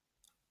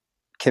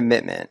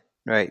commitment,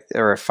 right?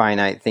 Or a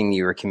finite thing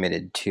you were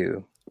committed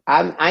to.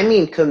 I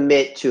mean,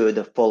 commit to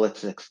the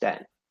fullest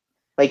extent.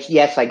 Like,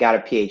 yes, I got a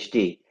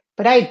PhD,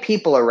 but I had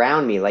people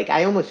around me. Like,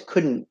 I almost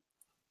couldn't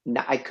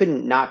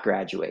not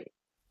graduate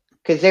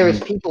because there was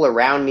people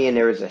around me and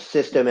there was a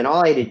system, and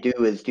all I had to do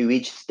was do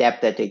each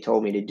step that they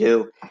told me to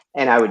do,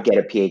 and I would get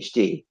a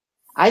PhD.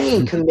 I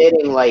mean,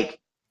 committing, like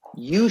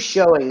you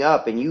showing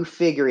up and you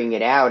figuring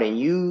it out and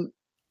you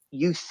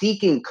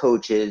seeking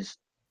coaches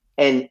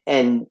and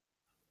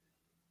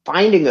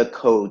finding a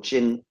coach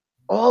and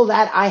all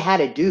that I had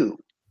to do.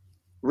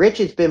 Rich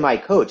has been my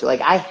coach. Like,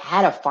 I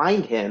had to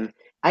find him.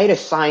 I had to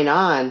sign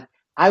on.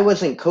 I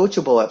wasn't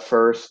coachable at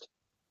first.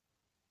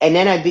 And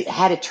then I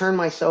had to turn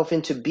myself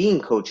into being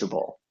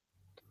coachable.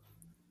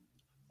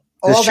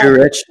 This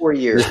true, Rich? 4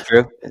 years. This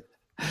true?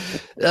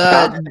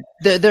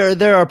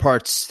 There are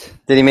parts.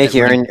 Did he make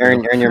you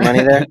earn your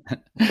money there?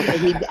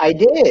 I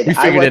did. You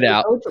figured it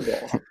out.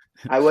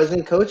 I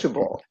wasn't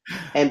coachable.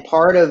 And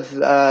part of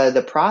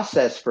the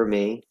process for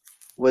me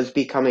was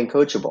becoming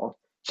coachable.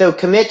 So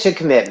commit to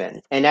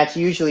commitment. And that's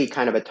usually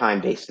kind of a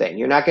time-based thing.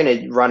 You're not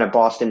going to run a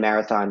Boston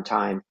Marathon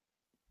time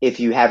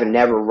if you haven't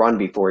never run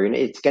before.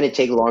 It's going to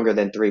take longer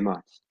than 3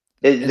 months.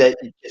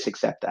 Just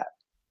accept that.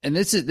 And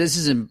this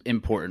is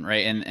important,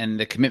 right? And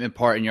the commitment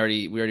part, and we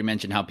already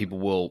mentioned how people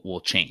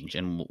will change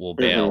and will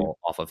bail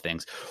off of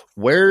things.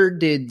 Where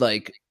did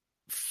like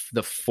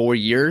the 4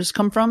 years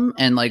come from?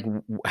 And like,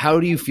 how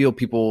do you feel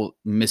people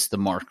miss the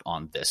mark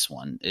on this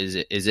one? Is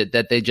it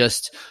that they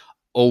just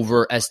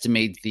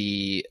overestimate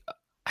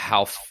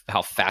how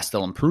fast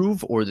they'll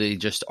improve, or they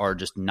just are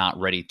just not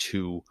ready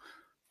to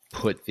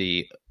put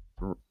the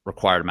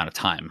required amount of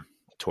time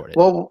toward it?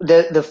 Well,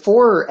 the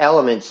 4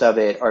 elements of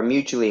it are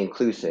mutually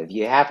inclusive.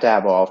 You have to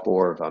have all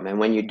 4 of them. And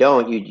when you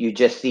don't, you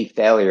just see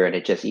failure and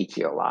it just eats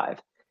you alive.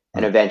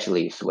 And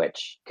eventually you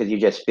switch because you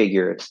just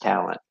figure it's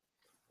talent.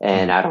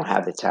 And I don't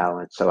have the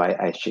talent, so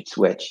I should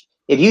switch.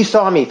 If you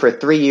saw me for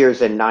 3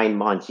 years and 9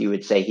 months, you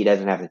would say he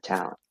doesn't have the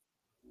talent.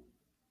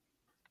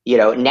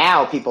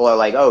 Now people are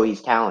like, oh,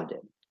 he's talented.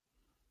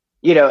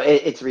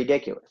 It's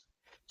ridiculous.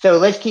 So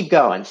let's keep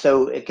going.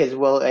 So, because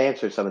we'll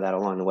answer some of that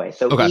along the way.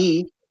 So okay.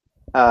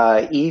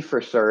 E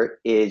for CERT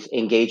is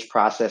engage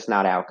process,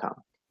 not outcome.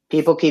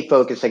 People keep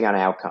focusing on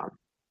outcome.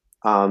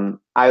 I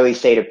always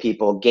say to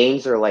people,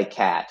 gains are like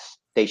cats.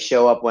 They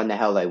show up when the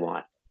hell they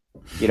want.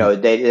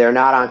 They're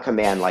not on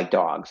command like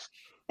dogs.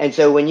 And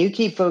so when you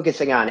keep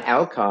focusing on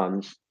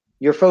outcomes,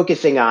 you're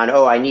focusing on,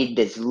 oh, I need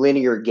this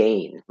linear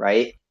gain,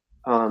 right?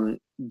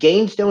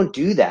 Gains don't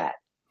do that.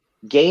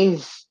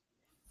 Gains,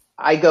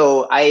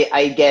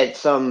 I get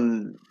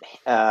some,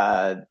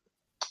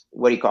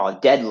 what do you call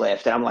it,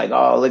 deadlift, and I'm like,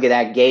 oh, look at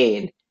that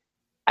gain.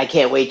 I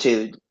can't wait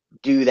to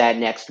do that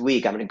next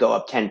week. I'm going to go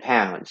up 10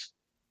 pounds.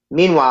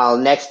 Meanwhile,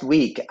 next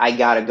week, I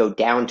got to go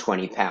down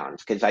 20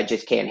 pounds because I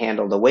just can't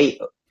handle the weight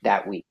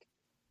that week.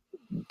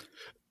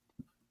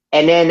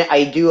 And then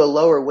I do a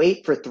lower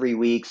weight for 3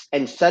 weeks,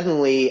 and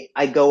suddenly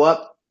I go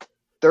up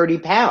 30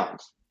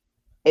 pounds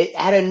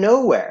out of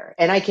nowhere,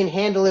 and I can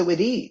handle it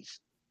with ease.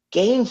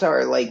 Gains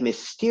are like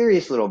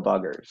mysterious little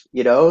buggers,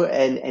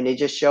 and they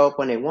just show up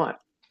when they want.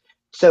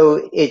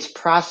 So it's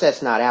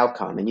process, not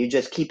outcome. And you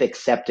just keep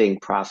accepting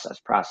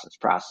process.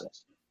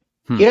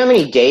 You know how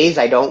many days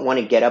I don't want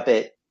to get up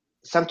at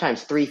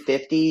sometimes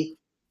 3:50,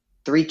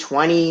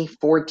 3:20,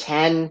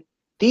 4:10.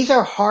 These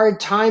are hard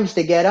times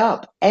to get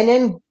up and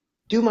then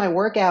do my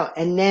workout.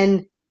 And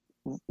then,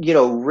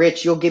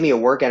 Rich, you'll give me a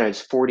workout and it's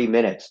 40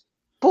 minutes.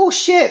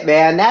 Bullshit,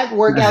 man. That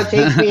workout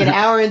takes me an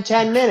hour and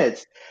 10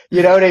 minutes.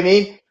 You know what I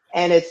mean?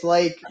 And it's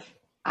like,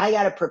 I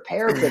got to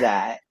prepare for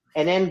that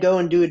and then go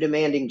and do a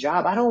demanding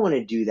job. I don't want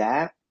to do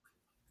that.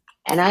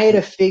 And I had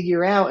to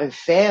figure out and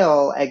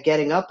fail at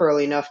getting up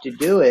early enough to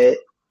do it.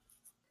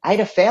 I had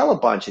to fail a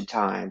bunch of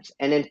times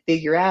and then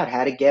figure out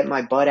how to get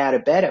my butt out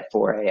of bed at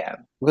 4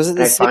 a.m. Was it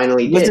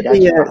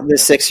the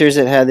Sixers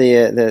that had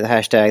the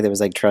hashtag that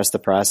was like trust the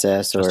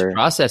process? Trust the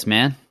process,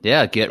 man.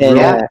 Yeah, get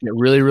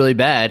really, really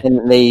bad.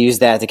 And they used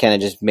that to kind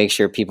of just make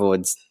sure people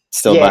would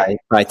still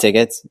buy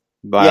tickets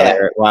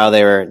while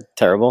they were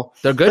terrible.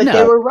 They're good now.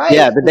 They were right.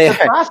 Yeah, but it's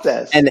a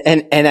process.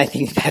 And I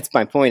think that's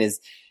my point is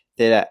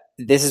that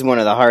this is one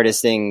of the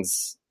hardest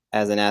things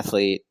as an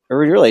athlete, or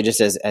really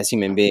just as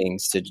human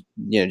beings, to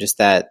just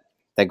that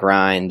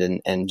grind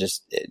and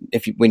just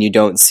when you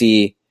don't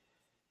see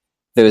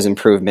those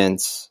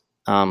improvements,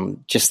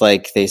 just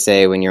like they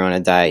say when you're on a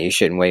diet, you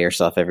shouldn't weigh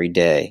yourself every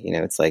day.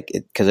 It's like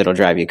because it'll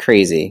drive you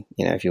crazy.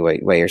 If you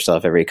weigh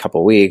yourself every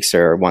couple of weeks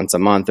or once a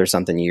month or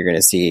something, you're going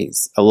to see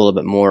a little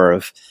bit more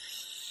of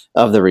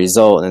the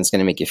result, and it's going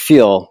to make you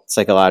feel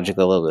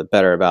psychologically a little bit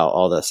better about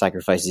all the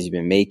sacrifices you've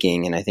been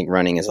making. And I think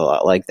running is a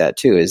lot like that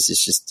too. It's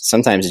just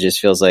sometimes it just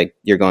feels like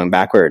you're going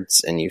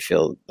backwards and you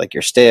feel like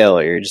you're stale,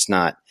 or you're just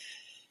not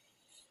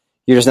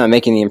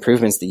making the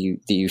improvements that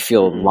you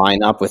feel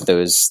line up with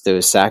those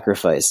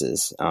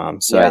sacrifices.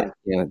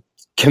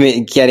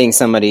 getting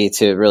somebody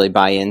to really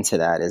buy into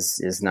that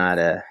is not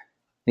an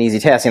easy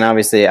task. And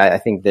obviously, I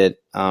think that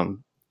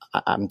I'm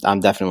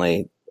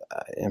definitely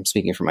I'm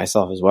speaking for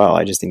myself as well.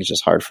 I just think it's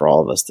just hard for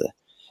all of us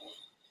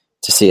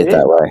to see it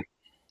that way.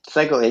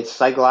 It's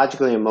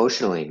psychologically,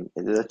 emotionally.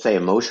 Let's say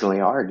emotionally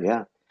hard.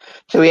 Yeah.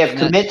 So we have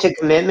commit to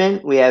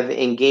commitment. We have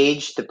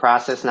engage the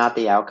process, not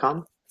the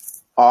outcome.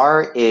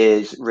 R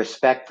is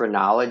respect for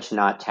knowledge,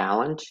 not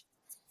talent.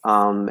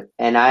 And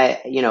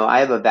I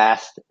have a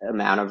vast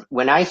amount of,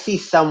 when I see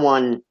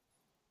someone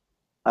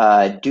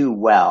do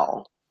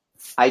well,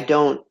 I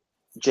don't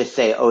just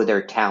say, oh,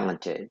 they're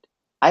talented.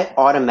 I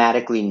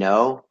automatically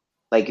know,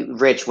 like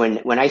Rich, when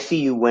I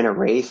see you win a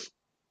race,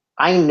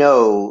 I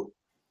know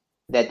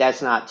that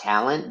that's not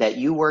talent, that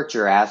you worked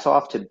your ass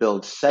off to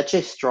build such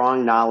a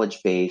strong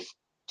knowledge base,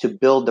 to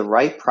build the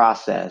right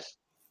process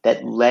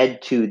that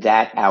led to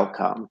that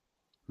outcome.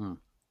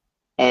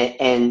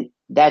 And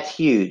that's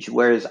huge.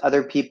 Whereas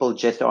other people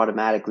just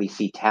automatically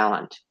see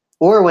talent.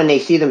 Or when they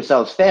see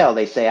themselves fail,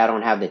 they say, I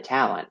don't have the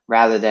talent,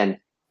 rather than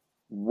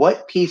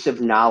what piece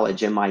of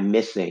knowledge am I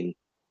missing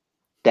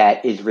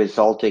that is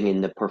resulting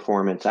in the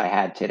performance I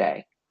had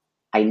today?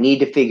 I need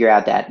to figure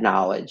out that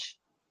knowledge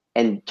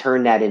and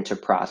turn that into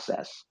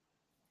process,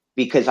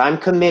 because I'm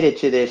committed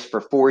to this for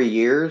 4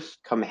 years,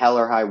 come hell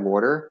or high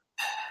water.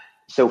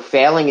 So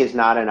failing is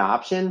not an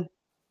option.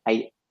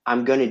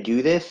 I'm going to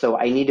do this. So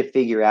I need to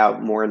figure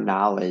out more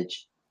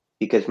knowledge,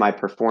 because my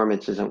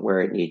performance isn't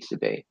where it needs to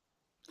be.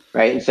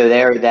 Right. And so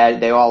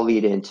they all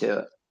lead into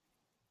it.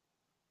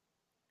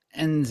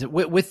 And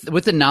with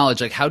the knowledge,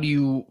 like, how do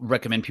you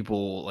recommend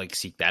people like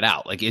seek that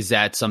out? Like, is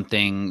that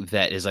something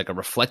that is like a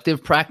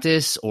reflective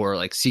practice, or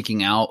like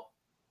seeking out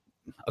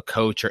a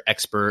coach or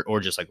expert, or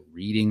just like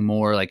reading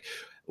more? Like,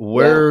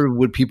 where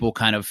would people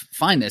kind of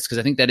find this? Because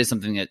I think that is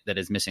something that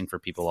is missing for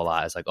people a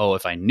lot. It's like, oh,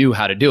 if I knew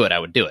how to do it, I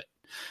would do it.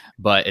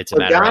 But it's a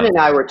matter John of... and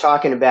I were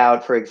talking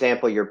about, for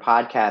example, your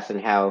podcast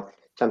and how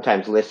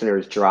sometimes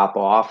listeners drop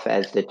off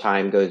as the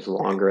time goes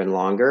longer and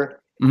longer.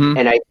 Mm-hmm.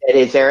 And I said,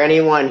 is there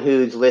anyone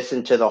who's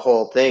listened to the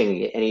whole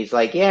thing? And he's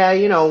like, yeah,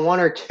 1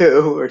 or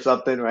 2 or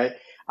something, right?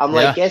 I'm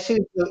like, guess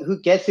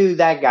who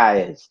that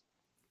guy is?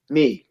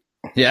 Me.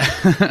 Yeah.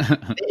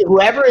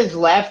 Whoever is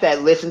left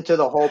that listened to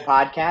the whole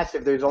podcast,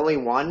 if there's only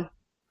one,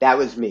 that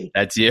was me.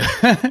 That's you.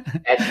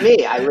 That's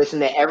me. I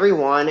listened to every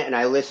one, and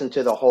I listened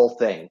to the whole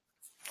thing.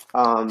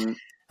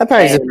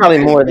 That probably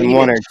more than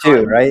 1 or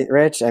 2, right,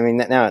 Rich? I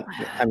mean, I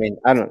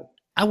don't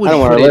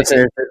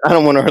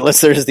want our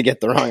listeners to get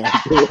the wrong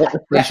idea.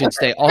 We should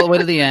stay all the way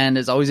to the end.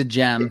 There's always a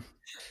gem.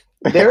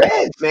 There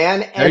is,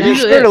 man. And you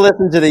sure to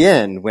listen to the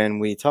end when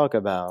we talk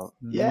about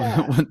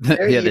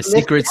the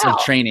secrets of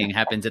training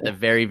happens at the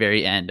very,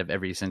 very end of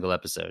every single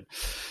episode.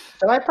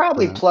 So I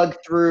probably plug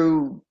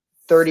through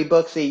 30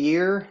 books a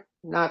year,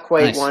 not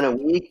quite one a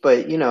week,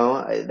 but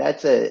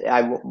that's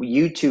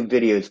YouTube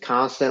videos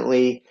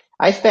constantly.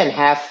 I spend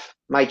half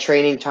my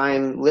training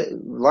time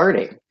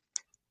learning.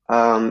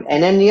 And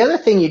then the other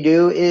thing you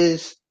do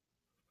is,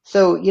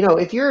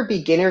 if you're a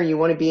beginner and you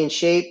want to be in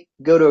shape,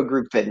 go to a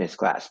group fitness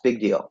class.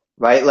 Big deal,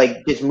 right? Like,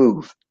 just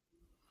move.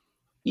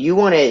 You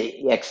want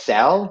to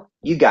excel,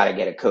 you got to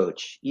get a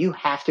coach. You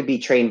have to be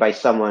trained by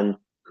someone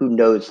who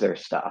knows their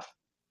stuff.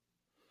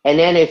 And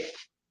then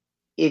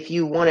if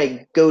you want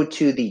to go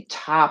to the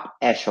top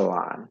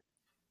echelon,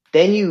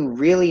 then you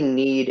really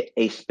need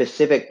a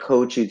specific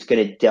coach who's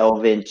going to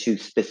delve into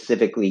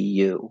specifically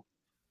you.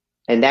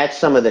 And that's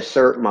some of the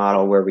CERT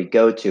model where we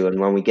go to. And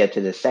when we get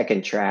to the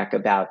second track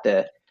about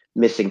the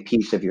missing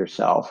piece of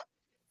yourself,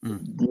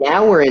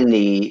 now we're in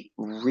the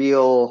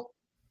real,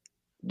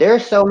 there are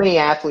so many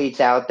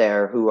athletes out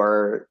there who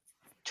are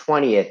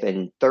 20th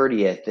and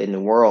 30th in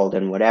the world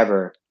and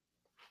whatever,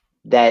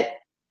 that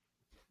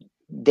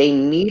they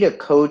need a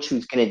coach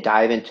who's going to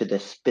dive into the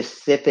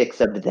specifics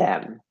of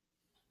them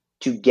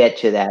to get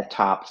to that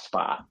top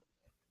spot.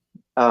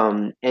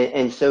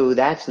 And so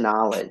that's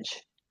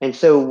knowledge. And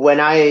so when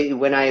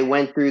I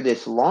went through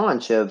this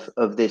launch of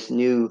this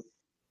new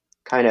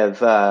kind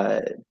of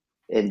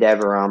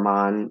endeavor I'm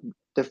on,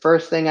 the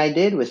first thing I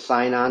did was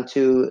sign on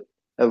to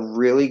a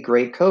really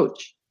great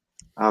coach.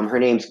 Her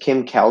name's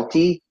Kim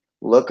Kelty.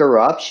 Look her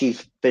up.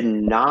 She's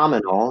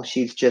phenomenal.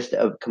 She's just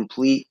a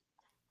complete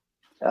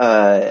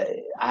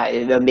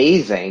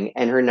amazing,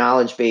 and her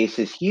knowledge base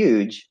is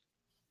huge.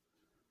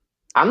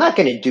 I'm not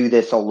going to do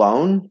this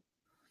alone.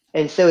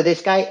 And so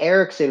this guy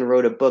Erickson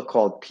wrote a book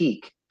called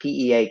Peak,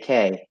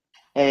 P-E-A-K,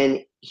 and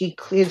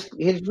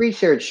his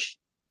research,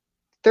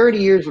 30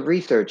 years of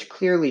research,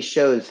 clearly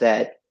shows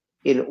that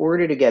in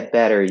order to get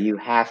better, you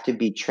have to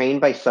be trained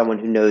by someone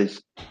who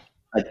knows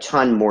a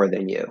ton more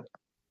than you,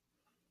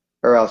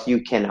 or else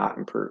you cannot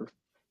improve.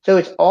 So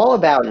it's all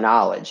about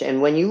knowledge.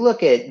 And when you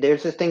look at,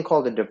 there's this thing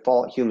called the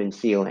default human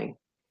ceiling.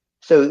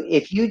 So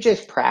if you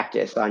just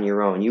practice on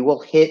your own, you will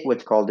hit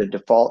what's called the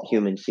default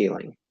human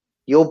ceiling.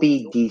 You'll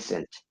be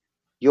decent.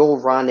 You'll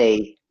run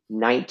a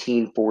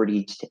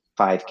 1940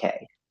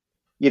 5K,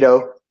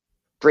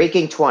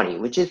 breaking 20,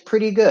 which is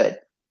pretty good.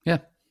 Yeah.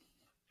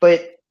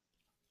 But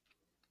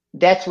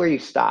that's where you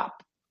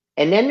stop.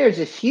 And then there's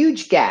this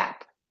huge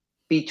gap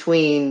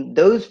between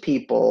those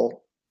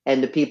people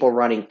and the people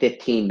running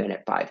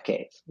 15-minute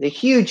 5Ks. The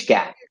huge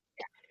gap.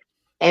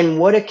 And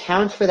what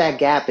accounts for that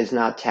gap is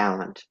not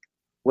talent.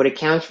 What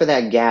accounts for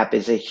that gap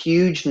is a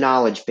huge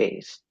knowledge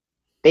base.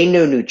 They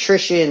know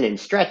nutrition and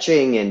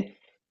stretching, and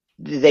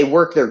they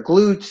work their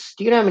glutes.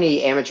 Do you know how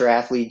many amateur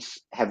athletes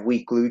have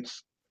weak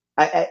glutes?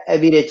 I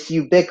mean, it's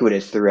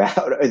ubiquitous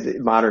throughout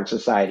modern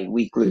society,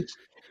 weak glutes,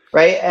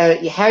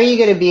 right? How are you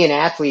going to be an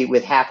athlete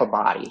with half a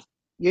body?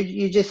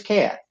 You just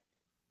can't.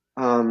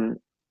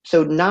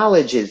 So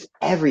knowledge is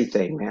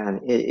everything,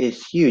 man.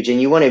 It's huge,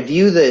 and you want to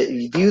view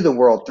the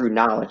world through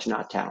knowledge,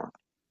 not talent.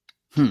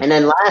 And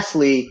then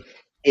lastly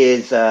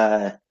is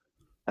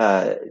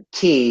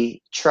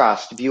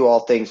trust. View all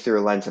things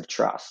through a lens of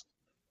trust,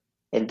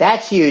 and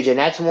that's huge. And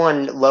that's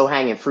one low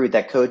hanging fruit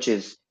that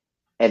coaches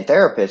and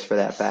therapists, for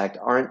that fact,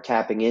 aren't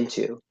tapping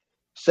into.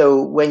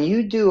 So when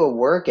I do a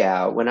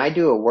workout,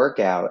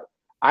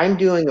 I'm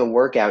doing a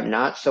workout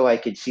not so I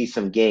could see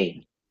some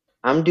gain.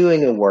 I'm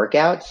doing a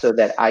workout so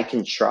that I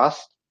can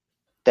trust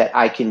that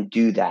I can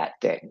do that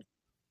thing.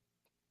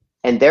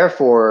 And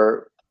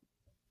therefore,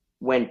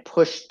 when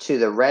pushed to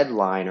the red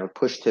line or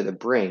pushed to the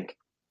brink,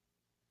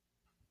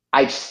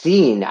 I've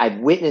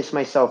witnessed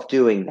myself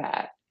doing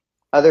that.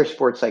 Other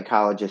sports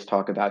psychologists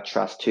talk about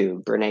trust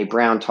too. Brene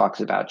Brown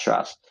talks about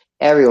trust.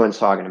 Everyone's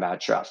talking about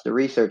trust. The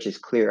research is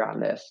clear on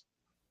this.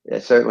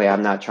 Certainly,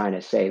 I'm not trying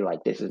to say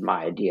like this is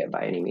my idea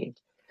by any means.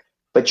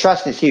 But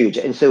trust is huge.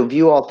 And so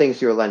view all things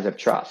through a lens of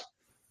trust.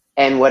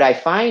 And what I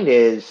find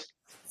is,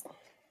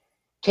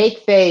 take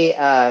Faye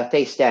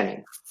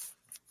Stenning.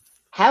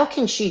 How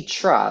can she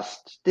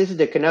trust, this is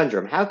the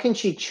conundrum, how can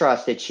she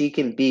trust that she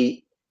can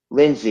beat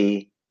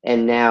Lindsay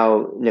and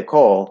now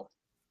Nicole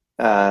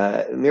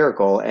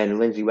Miracle and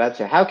Lindsay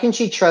Webster? How can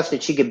she trust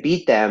that she could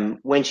beat them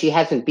when she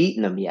hasn't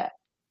beaten them yet?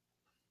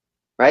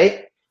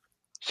 Right?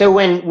 So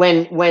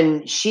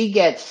when she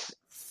gets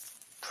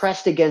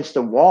pressed against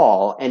the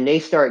wall and they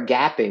start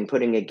gapping,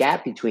 putting a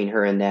gap between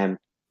her and them,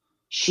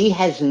 she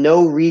has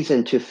no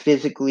reason to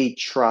physically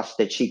trust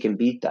that she can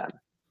beat them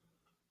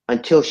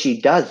until she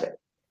does it.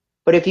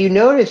 But if you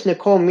notice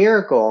Nicole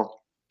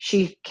Miracle,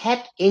 she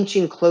kept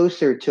inching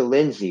closer to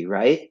Lindsay,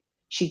 right?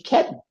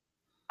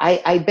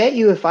 I bet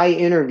you if I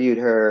interviewed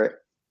her,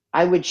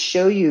 I would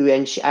show you,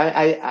 and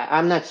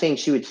I'm not saying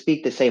she would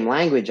speak the same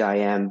language I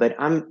am, but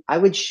I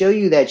would show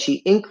you that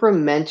she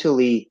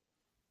incrementally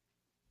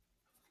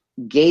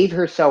gave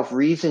herself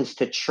reasons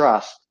to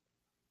trust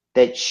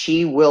that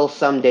she will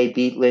someday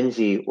beat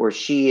Lindsay, or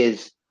she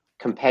is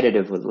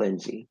competitive with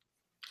Lindsay.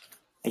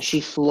 And she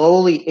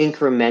slowly,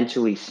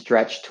 incrementally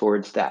stretched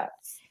towards that.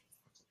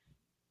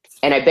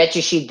 And I bet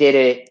you she did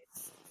it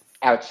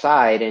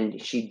outside,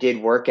 and she did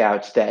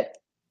workouts that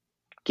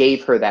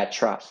gave her that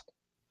trust.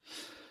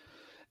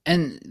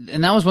 And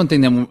that was one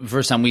thing that the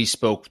first time we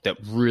spoke that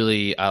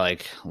really I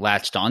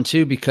latched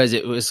onto, because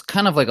it was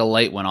kind of like a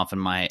light went off in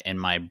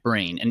my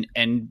brain.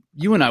 And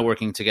you and I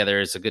working together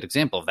is a good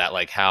example of that,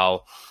 like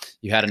how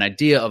you had an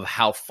idea of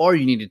how far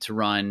you needed to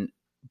run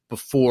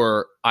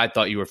before I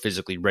thought you were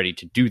physically ready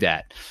to do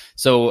that.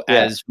 So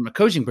as from a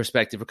coaching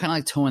perspective, we're kind of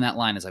like towing that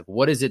line. It's like,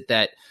 what is it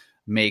that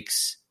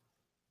makes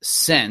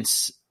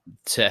sense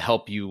to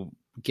help you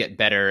get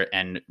better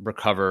and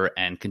recover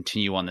and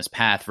continue on this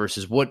path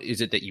versus what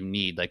is it that you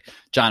need? Like,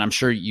 John, I'm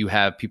sure you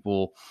have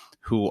people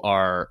who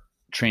are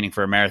training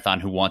for a marathon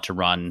who want to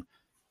run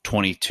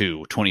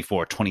 22,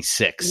 24,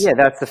 26. Yeah,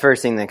 that's the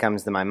first thing that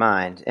comes to my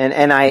mind.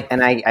 And I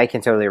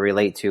can totally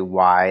relate to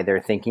why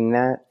they're thinking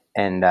that.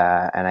 And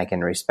I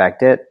can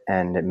respect it,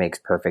 and it makes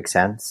perfect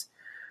sense.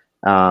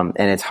 And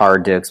it's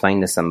hard to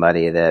explain to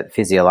somebody that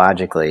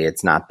physiologically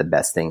it's not the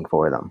best thing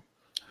for them.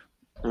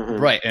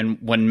 Mm-hmm. Right. And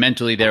when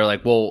mentally they're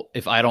like, well,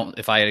 if I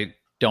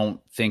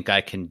don't think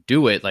I can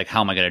do it, like, how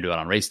am I going to do it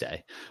on race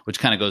day? Which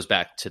kind of goes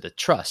back to the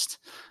trust.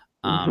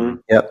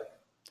 Yep.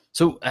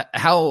 So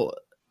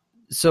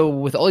so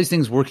with all these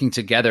things working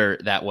together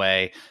that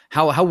way,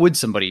 how would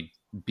somebody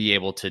be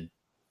able to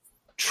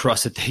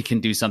trust that they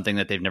can do something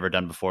that they've never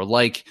done before?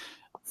 Like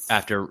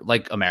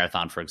a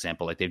marathon, for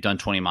example, like they've done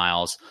 20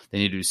 miles, they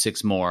need to do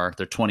 6 more.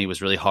 Their 20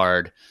 was really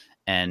hard,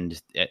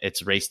 and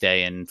it's race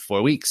day in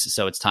 4 weeks.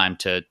 So it's time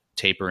to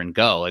taper and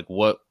go.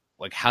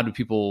 How do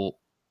people,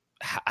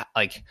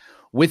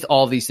 with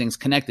all these things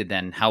connected,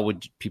 then how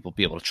would people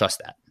be able to trust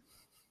that?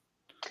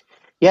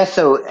 Yeah.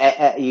 So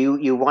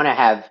you want to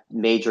have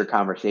major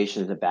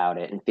conversations about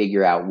it and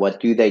figure out what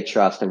do they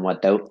trust and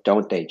what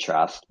don't they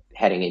trust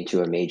heading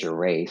into a major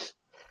race.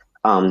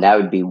 That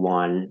would be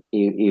one.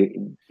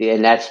 And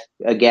that's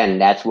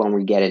when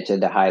we get into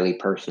the highly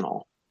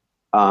personal.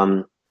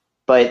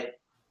 But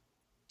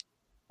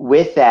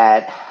with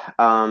that,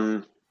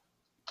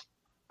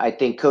 I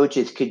think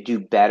coaches could do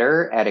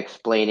better at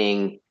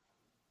explaining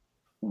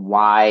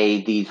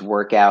why these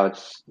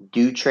workouts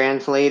do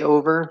translate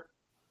over,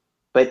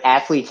 but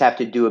athletes have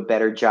to do a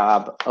better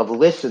job of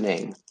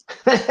listening,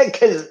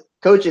 because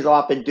coaches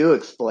often do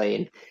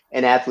explain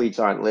and athletes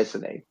aren't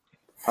listening,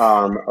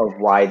 of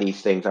why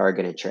these things are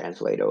going to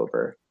translate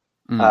over.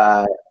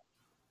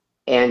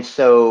 And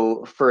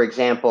so, for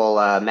example,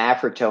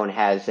 Maffetone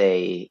has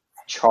a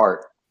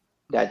chart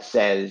that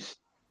says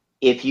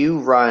if you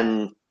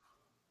run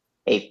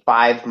a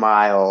 5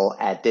 mile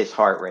at this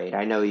heart rate,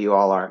 I know you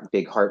all aren't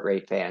big heart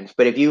rate fans,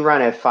 but if you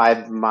run a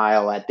 5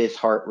 mile at this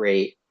heart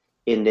rate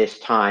in this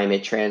time,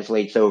 it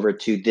translates over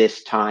to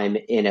this time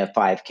in a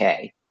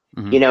 5K.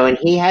 Mm-hmm. And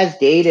he has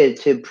data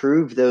to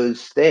prove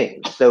those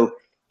things. So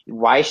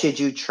why should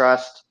you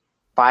trust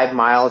 5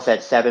 miles at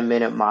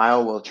 7-minute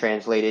mile will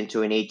translate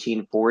into an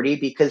 1840?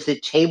 Because the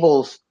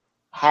tables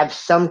have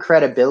some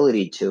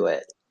credibility to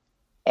it.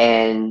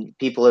 And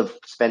people have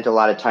spent a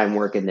lot of time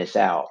working this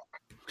out.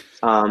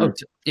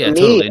 Yeah,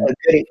 totally.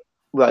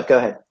 Well, go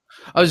ahead.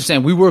 I was just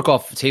saying we work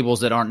off tables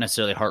that aren't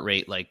necessarily heart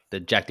rate, like the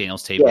Jack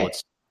Daniels table. Yeah.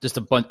 It's just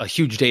a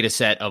huge data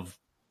set of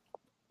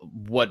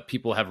what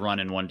people have run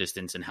in one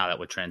distance and how that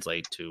would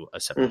translate to a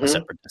separate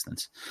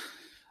distance.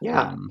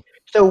 Yeah.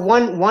 So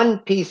one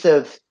piece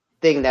of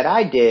thing that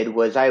I did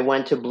was I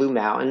went to Blue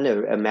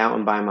Mountain, a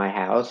mountain by my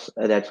house.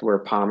 That's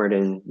where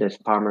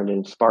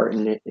Palmerton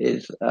Spartan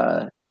is.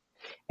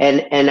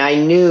 And I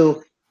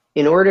knew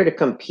in order to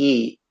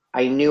compete,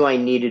 I knew I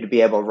needed to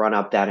be able to run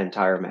up that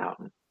entire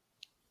mountain.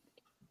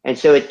 And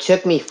so it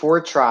took me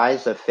 4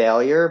 tries of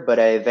failure, but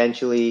I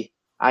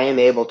am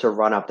able to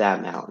run up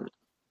that mountain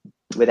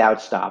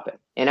without stopping.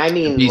 And I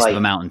mean, beast of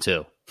a mountain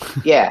too.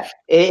 Yeah,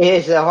 it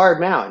is a hard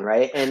mountain,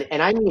 right?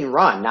 And I mean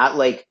run, not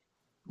like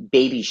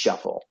baby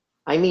shuffle.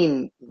 I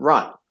mean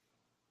run.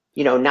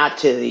 Not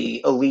to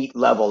the elite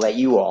level that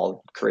you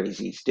all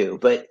crazies do,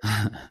 but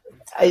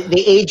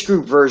the age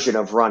group version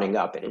of running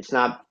up it. It's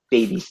not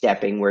baby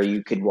stepping where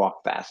you could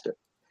walk faster.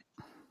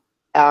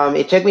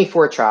 It took me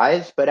 4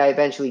 tries, but I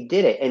eventually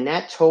did it. And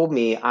that told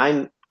me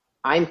I'm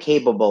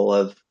capable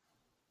of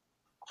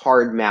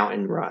hard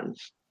mountain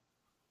runs.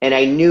 And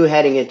I knew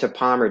heading into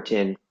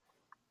Palmerton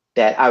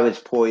that I was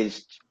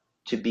poised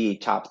to be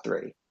top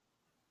 3.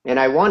 And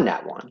I won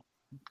that one.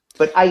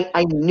 But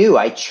I knew,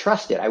 I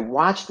trusted. I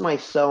watched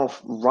myself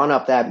run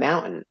up that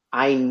mountain.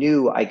 I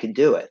knew I could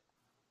do it.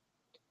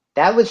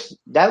 That was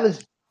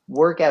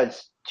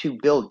workouts to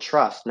build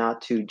trust,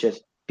 not to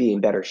just be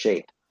in better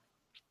shape.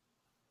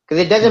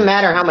 Because it doesn't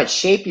matter how much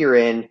shape you're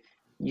in,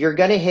 you're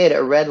going to hit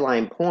a red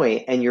line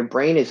point and your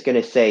brain is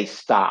going to say,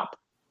 stop.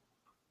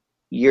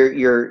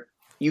 You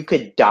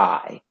could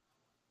die.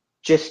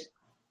 Just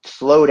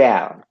slow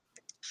down.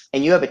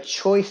 And you have a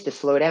choice to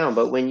slow down.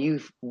 But when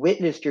you've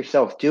witnessed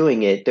yourself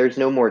doing it, there's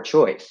no more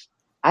choice.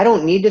 I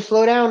don't need to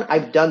slow down.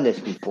 I've done this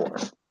before.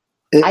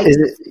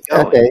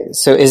 Okay,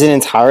 so is it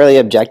entirely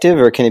objective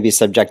or can it be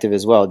subjective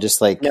as well?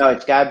 Just like no,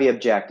 it's got to be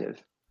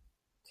objective.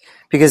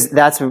 Because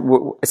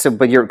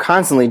but you're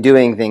constantly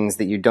doing things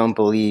that you don't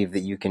believe that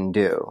you can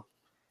do.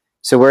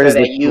 So where does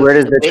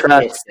the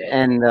trust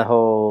and the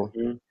whole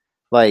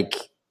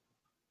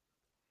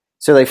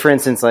so like for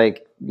instance,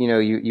 like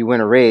you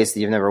win a race that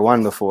you've never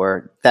won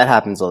before. That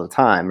happens all the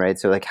time, right?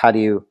 So like how do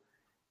you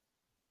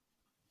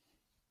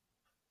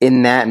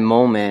in that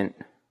moment,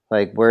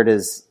 like where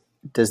does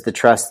the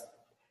trust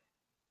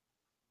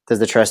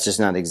just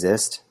not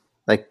exist?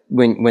 Like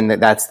when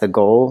that's the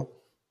goal?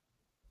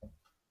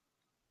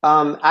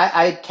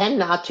 I tend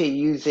not to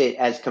use it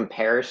as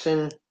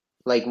comparison.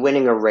 Like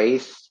winning a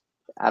race,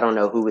 I don't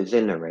know who was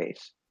in the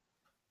race,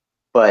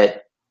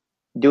 but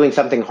doing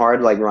something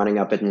hard like running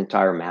up an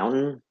entire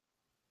mountain,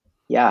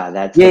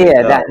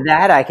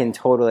 that I can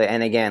totally.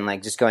 And again,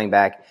 like just going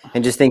back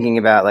and just thinking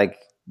about like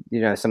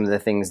some of the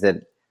things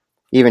that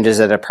even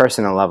just at a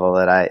personal level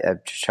that I'm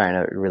just trying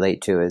to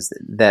relate to is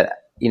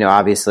that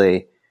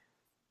obviously.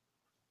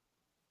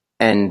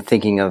 And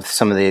thinking of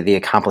some of the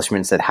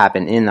accomplishments that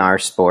happen in our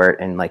sport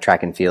and like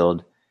track and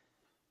field,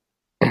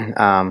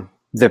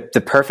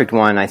 the perfect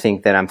one I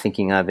think that I'm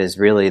thinking of is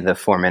really the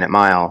 4-minute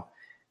mile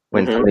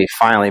when somebody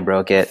finally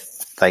broke it,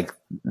 like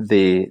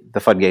the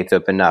floodgates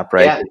opened up,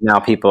 right? Yeah. Now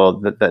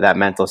people that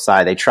mental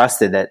side, they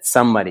trusted that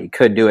somebody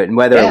could do it, and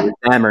whether it was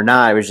them or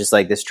not, it was just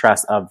like this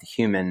trust of the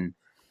human.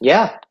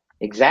 Yeah.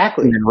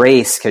 Exactly. The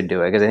race could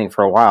do it because I think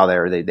for a while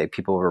there,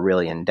 people were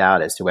really in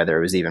doubt as to whether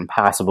it was even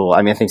possible.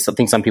 I mean, I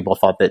think some people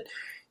thought that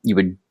you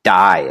would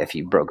die if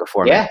you broke a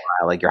 4-minute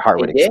mile, like your heart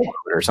would explode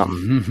or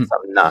something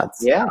nuts.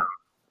 Yeah.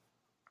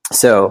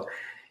 So,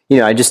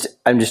 I'm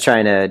just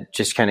trying to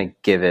just kind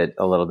of give it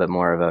a little bit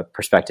more of a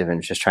perspective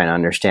and just trying to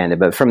understand it.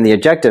 But from the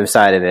objective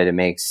side of it, it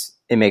makes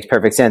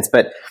perfect sense.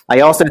 But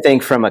I also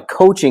think from a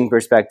coaching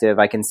perspective,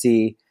 I can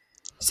see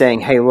saying,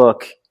 hey,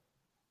 look.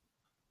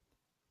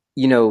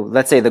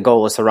 Let's say the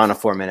goal is to run a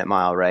 4-minute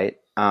mile, right?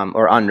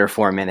 Or under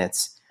 4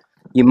 minutes.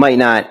 You're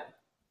not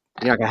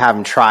going to have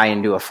them try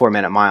and do a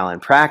 4-minute mile in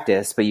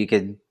practice, but you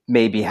could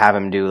maybe have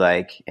them do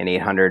like an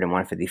 800 and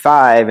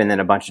 155 and then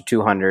a bunch of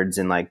 200s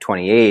in like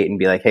 28 and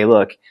be like, hey,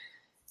 look,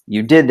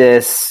 you did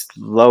this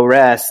low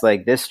rest,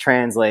 like this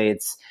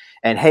translates.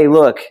 And hey,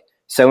 look,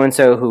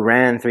 so-and-so who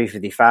ran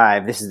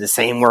 355, this is the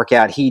same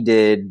workout he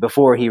did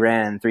before he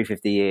ran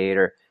 358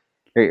 or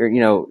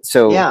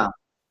so. Yeah.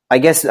 I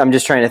guess I'm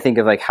just trying to think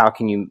of like how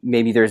can you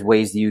maybe there's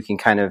ways that you can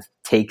kind of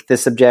take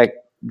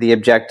the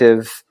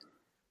objective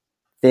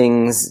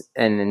things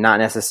and not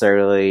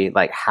necessarily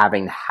like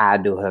having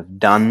had to have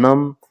done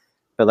them,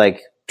 but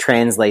like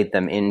translate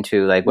them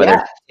into like whether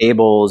it's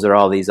tables or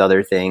all these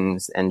other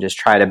things, and just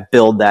try to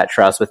build that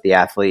trust with the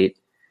athlete.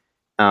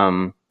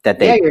 That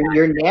they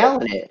you're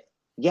nailing it.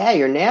 Yeah,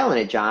 you're nailing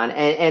it, John.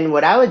 And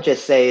what I would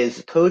just say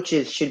is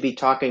coaches should be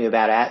talking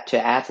about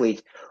to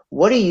athletes,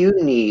 what do you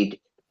need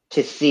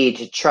to see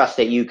to trust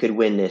that you could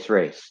win this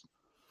race?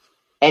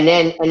 And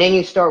then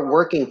you start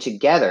working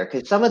together,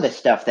 because some of the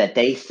stuff that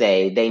they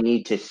say they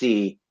need to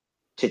see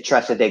to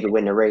trust that they could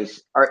win the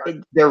race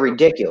they're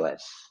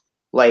ridiculous.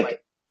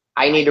 Like,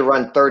 I need to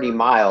run 30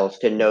 miles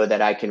to know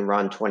that I can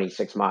run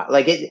 26 miles.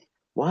 Like,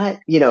 what?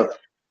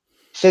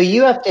 So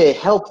you have to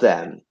help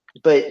them,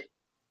 but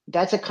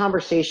that's a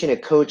conversation a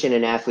coach and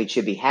an athlete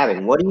should be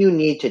having. What do you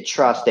need to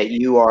trust that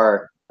you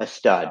are a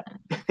stud,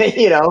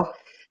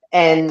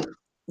 and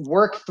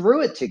work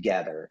through it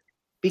together,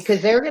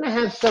 because they're going to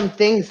have some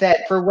things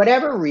that for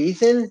whatever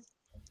reason,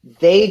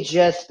 they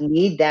just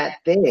need that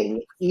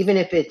thing, even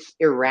if it's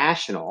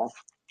irrational.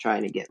 I'm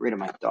trying to get rid of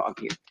my dog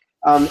here.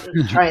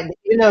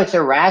 Even though it's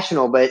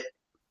irrational, but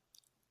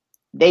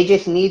they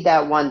just need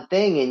that one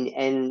thing,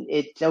 and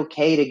it's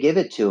okay to give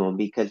it to them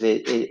because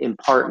it in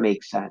part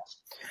makes sense.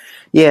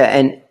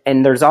 Yeah,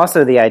 and there's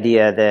also the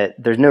idea that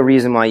there's no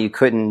reason why you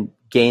couldn't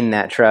gain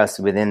that trust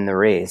within the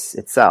race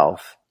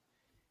itself.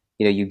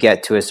 You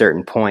get to a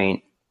certain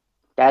point.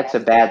 That's a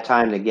bad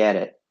time to get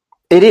it.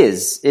 It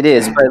is,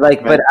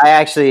 but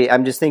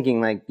I'm just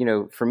thinking, like,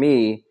 for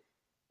me,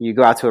 you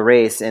go out to a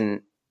race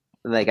and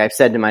like I've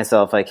said to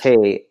myself, like,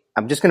 hey,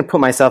 I'm just going to put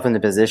myself in the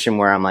position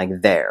where I'm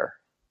like there,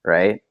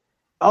 right?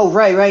 Oh,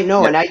 right.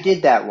 No, yeah. And I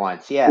did that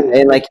once. Yeah.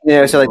 And like,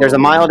 so like there's a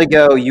mile to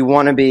go. You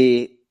want to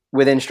be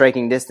within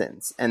striking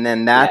distance. And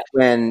then that's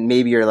when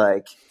maybe you're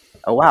like,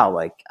 oh, wow,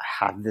 like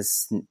I have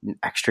this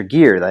extra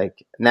gear.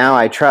 Like now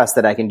I trust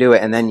that I can do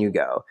it. And then you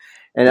go.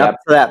 And up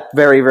to that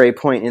very, very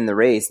point in the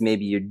race,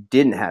 maybe you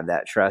didn't have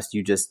that trust.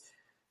 You just,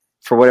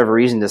 for whatever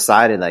reason,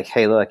 decided like,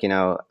 hey, look,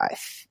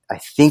 I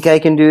think I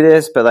can do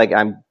this, but like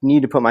I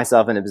need to put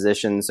myself in a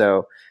position.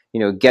 So,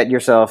 get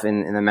yourself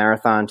in the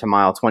marathon to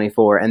mile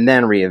 24 and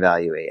then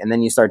reevaluate. And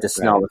then you start to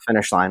smell the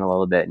finish line a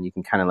little bit, and you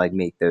can kind of like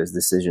make those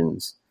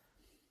decisions.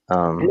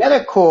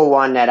 Another cool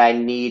one that I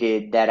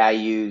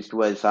used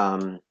was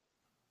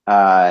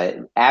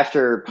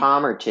after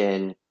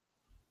Palmerton,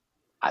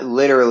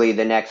 literally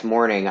the next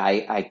morning,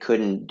 I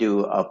couldn't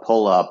do a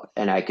pull-up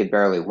and I could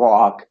barely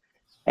walk.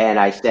 And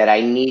I said,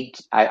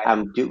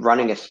 I'm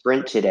running a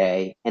sprint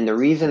today. And the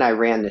reason I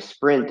ran the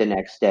sprint the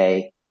next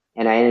day,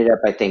 and I ended up,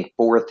 I think,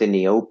 4th in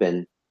the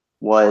open,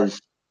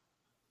 was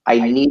I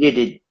needed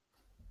to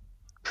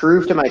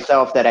prove to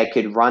myself that I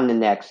could run the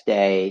next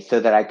day so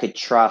that I could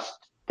trust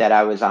that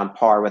I was on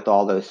par with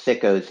all those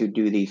sickos who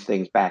do these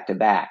things back to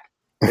back,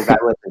 because I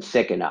wasn't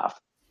sick enough.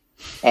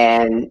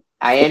 And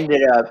I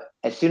ended up,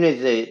 as soon as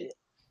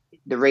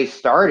the race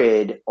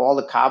started, all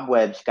the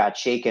cobwebs got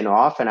shaken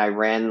off and I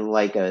ran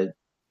like a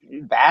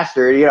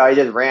bastard. I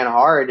just ran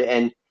hard,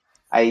 and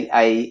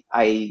I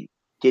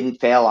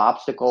didn't fail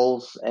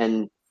obstacles,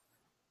 and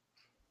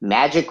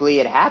magically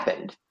it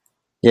happened.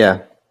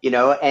 Yeah.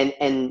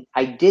 And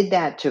I did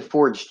that to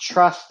forge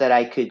trust that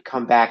I could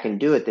come back and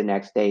do it the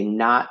next day,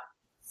 not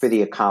for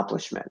the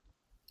accomplishment.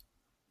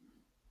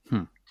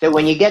 So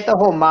when you get the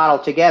whole model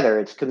together,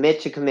 it's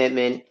commit to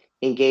commitment,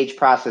 engage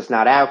process,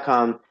 not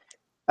outcome,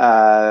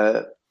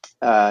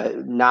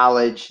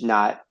 knowledge,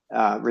 not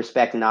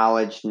respect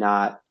knowledge,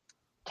 not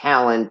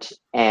talent,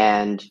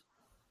 and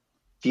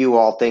view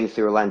all things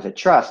through a lens of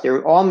trust.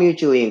 They're all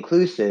mutually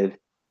inclusive.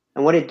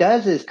 And what it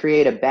does is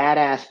create a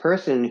badass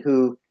person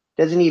who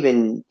doesn't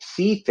even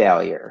see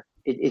failure.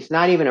 It's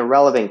not even a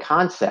relevant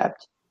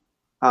concept.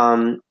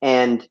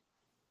 And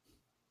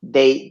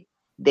they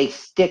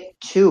stick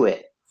to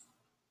it.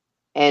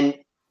 And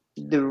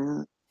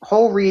the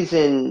whole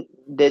reason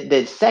that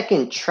the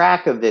second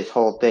track of this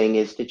whole thing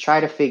is to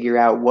try to figure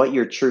out what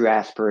your true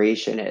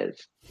aspiration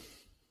is.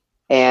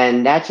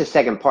 And that's the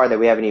second part that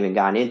we haven't even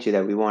gotten into,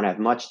 that we won't have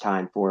much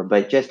time for.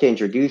 But just to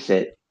introduce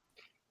it,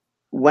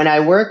 when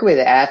I work with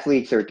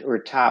athletes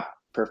or top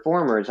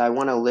performers, I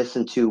want to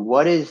listen to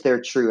what is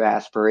their true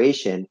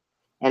aspiration.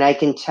 And I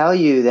can tell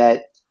you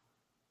that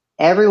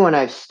everyone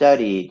I've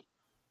studied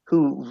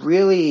who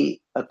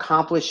really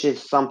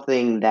accomplishes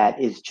something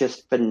that is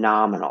just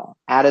phenomenal,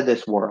 out of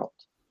this world,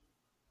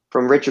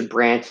 from Richard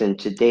Branson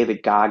to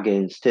David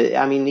Goggins to,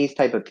 these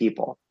type of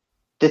people,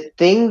 the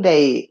thing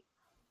they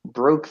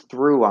broke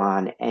through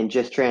on and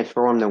just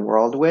transformed the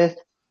world with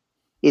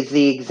is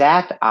the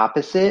exact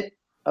opposite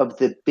of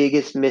the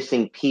biggest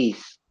missing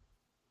piece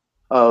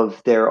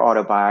of their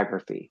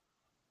autobiography.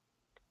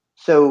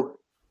 So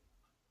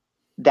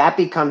that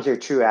becomes their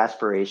true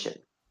aspiration.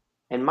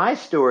 And my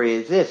story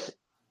is this.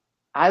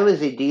 I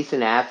was a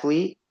decent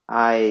athlete.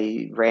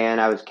 I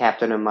was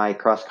captain of my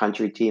cross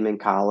country team in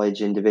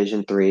college in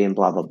Division III and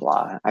blah, blah,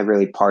 blah. I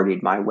really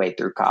partied my way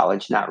through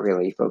college, not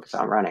really focused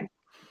on running.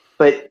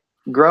 But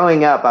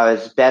growing up, I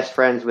was best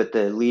friends with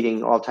the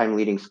all-time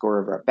leading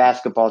scorer of our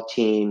basketball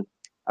team.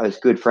 I was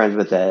good friends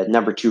with a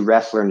number 2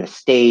 wrestler in the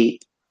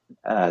state.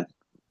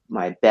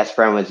 My best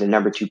friend was the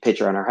number 2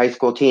 pitcher on our high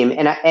school team.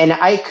 And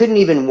I couldn't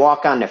even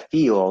walk on the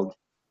field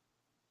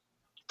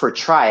for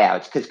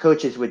tryouts because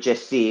coaches would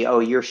just see, oh,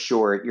 you're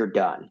short, you're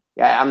done.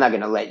 I'm not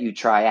going to let you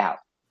try out.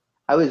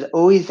 I was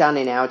always on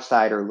an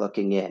outsider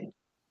looking in.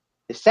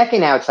 The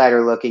second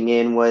outsider looking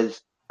in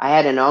was I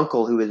had an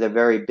uncle who was a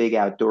very big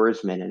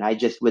outdoorsman, and I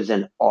just was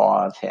in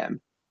awe of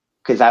him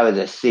because I was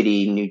a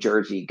city, New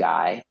Jersey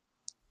guy,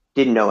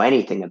 didn't know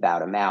anything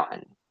about a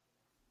mountain.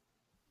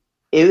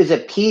 It was a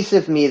piece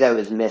of me that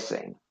was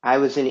missing. I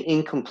was an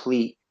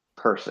incomplete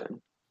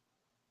person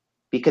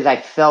because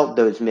I felt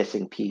those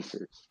missing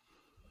pieces.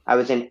 I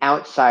was an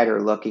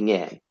outsider looking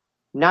in.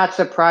 Not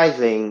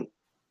surprising,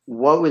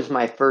 what was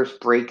my first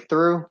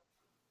breakthrough?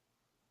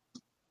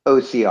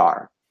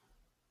 OCR,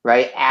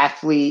 right?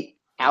 Athlete,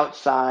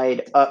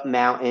 outside, up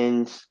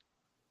mountains.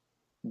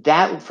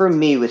 That for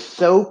me was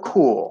so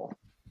cool.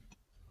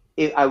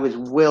 I was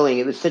willing,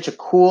 it was such a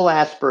cool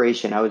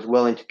aspiration. I was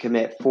willing to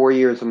commit 4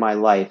 years of my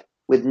life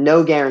with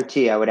no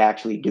guarantee I would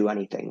actually do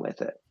anything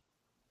with it.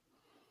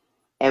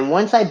 And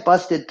once I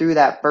busted through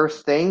that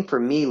first thing, for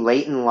me,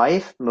 late in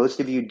life, most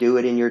of you do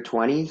it in your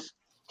 20s,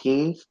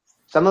 teens.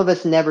 Some of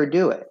us never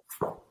do it.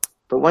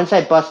 But once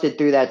I busted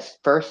through that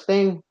first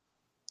thing,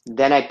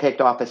 then I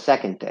picked off a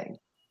second thing,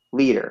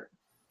 leader.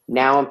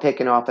 Now I'm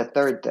picking off a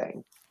third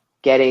thing,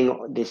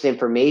 getting this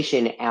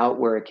information out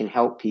where it can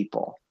help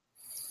people.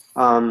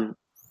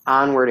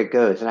 Onward it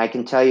goes. And I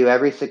can tell you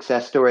every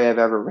success story I've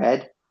ever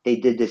read, they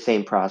did the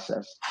same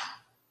process.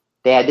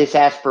 They had this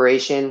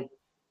aspiration.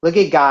 Look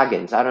at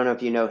Goggins. I don't know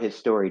if you know his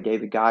story.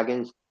 David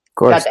Goggins. Of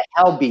course. Got the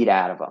hell beat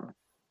out of him.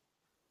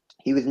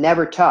 He was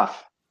never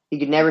tough. He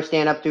could never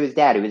stand up to his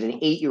dad. He was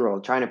an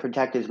 8-year-old trying to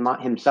protect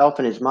himself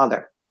and his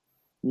mother.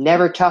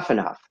 Never tough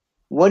enough.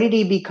 What did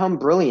he become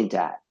brilliant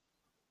at?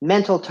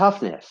 Mental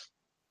toughness.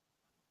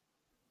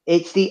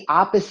 It's the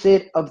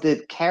opposite of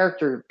the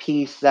character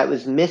piece that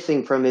was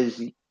missing from his,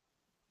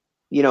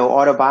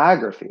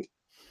 autobiography.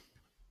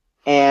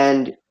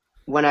 And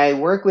when I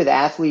work with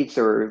athletes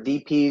or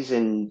VPs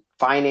in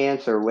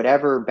finance or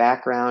whatever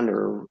background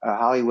or a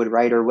Hollywood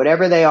writer,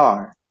 whatever they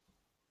are,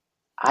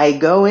 I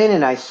go in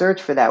and I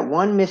search for that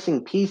one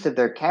missing piece of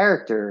their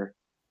character.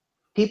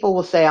 People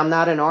will say, I'm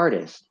not an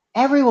artist.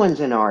 Everyone's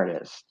an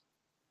artist.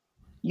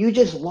 You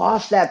just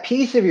lost that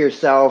piece of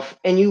yourself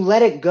and you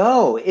let it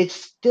go. It's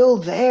still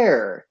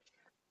there.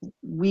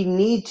 We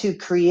need to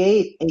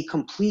create a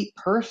complete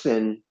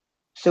person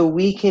so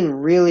we can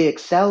really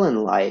excel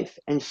in life.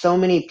 And so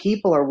many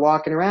people are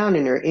walking around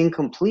and they're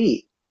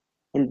incomplete.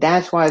 And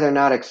that's why they're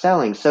not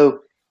excelling.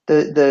 So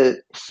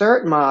the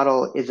CERT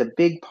model is a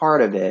big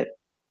part of it.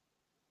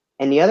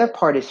 And the other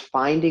part is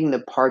finding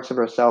the parts of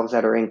ourselves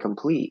that are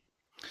incomplete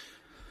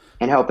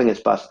and helping us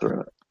bust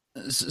through it.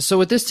 So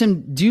with this,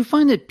 Tim, do you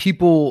find that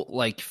people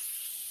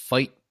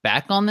fight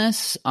back on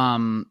this?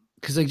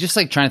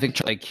 Because trying to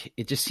think,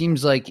 it just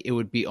seems like it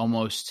would be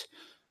almost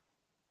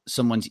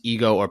someone's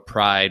ego or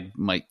pride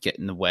might get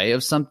in the way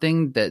of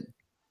something, that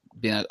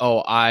being like,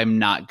 oh, I'm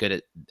not good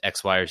at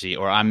X, Y, or Z,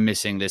 or I'm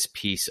missing this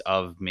piece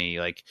of me.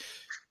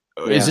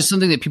 Is this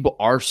something that people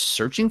are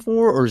searching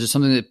for, or is it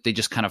something that they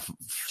just kind of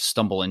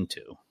stumble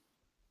into?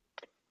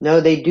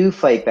 No, they do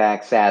fight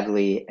back,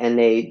 sadly, and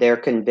they're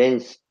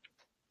convinced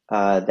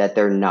that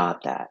they're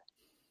not that,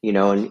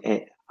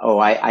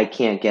 I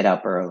can't get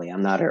up early.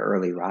 I'm not an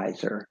early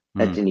riser.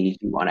 That's an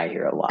easy one I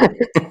hear a lot.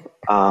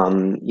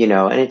 And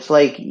it's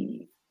like,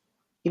 I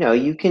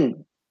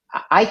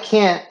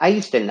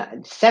used to,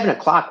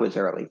 7:00 was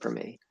early for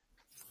me.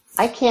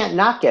 I can't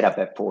not get up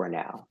at 4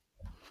 now.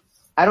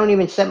 I don't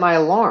even set my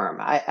alarm.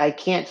 I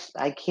can't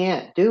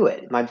do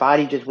it. My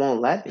body just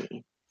won't let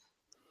me.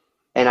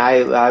 And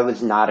I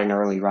was not an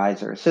early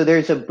riser. So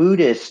there's a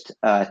Buddhist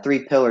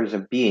 3 pillars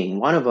of being.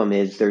 One of them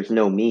is there's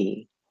no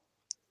me.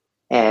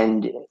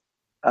 And,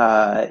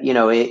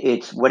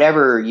 it's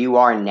whatever you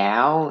are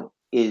now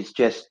is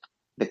just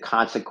the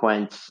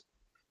consequence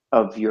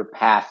of your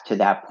path to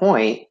that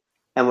point.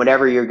 And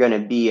whatever you're going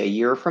to be a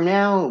year from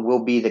now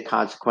will be the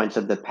consequence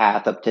of the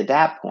path up to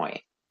that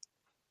point.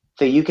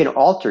 So you can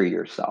alter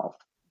yourself.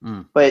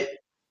 But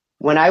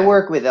when I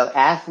work with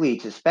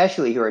athletes,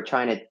 especially who are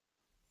trying to,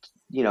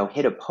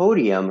 hit a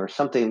podium or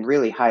something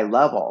really high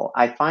level,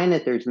 I find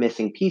that there's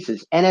missing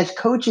pieces. And as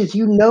coaches,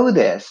 you know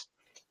this.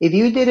 If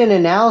you did an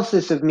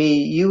analysis of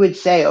me, you would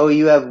say, oh,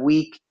 you have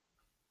weak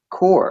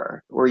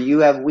core, or you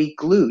have weak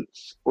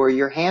glutes, or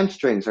your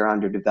hamstrings are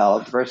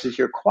underdeveloped versus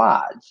your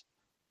quads.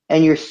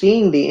 And you're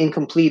seeing the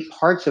incomplete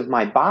parts of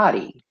my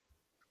body.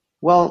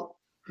 Well,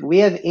 we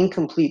have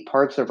incomplete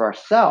parts of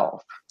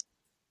ourselves.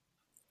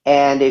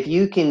 And if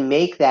you can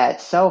make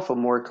that self a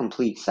more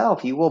complete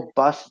self, you will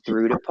bust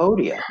through the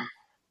podium.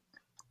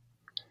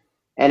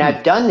 And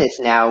I've done this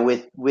now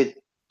with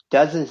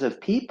dozens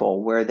of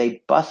people where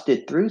they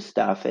busted through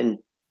stuff and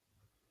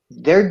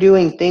they're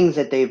doing things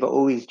that they've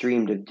always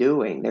dreamed of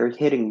doing. They're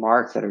hitting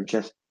marks that are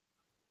just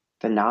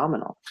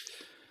phenomenal.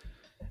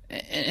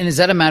 And is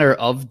that a matter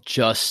of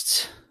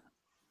just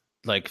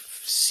like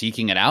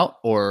seeking it out?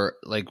 Or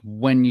like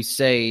when you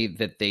say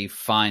that they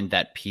find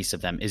that piece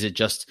of them, is it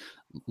just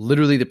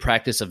literally the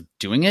practice of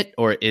doing it,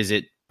 or is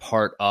it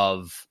part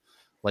of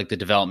like the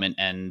development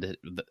and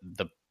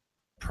the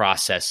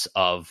process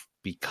of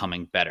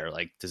becoming better?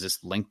 Like, does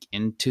this link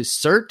into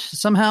CERT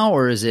somehow,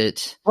 or is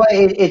it? Well,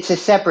 it's a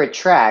separate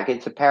track.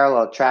 It's a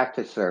parallel track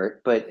to CERT.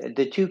 But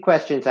the two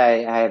questions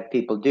I have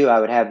people do, I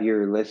would have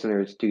your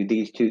listeners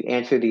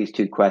answer these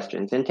two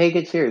questions and take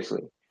it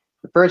seriously.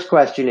 The first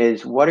question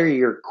is, what are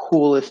your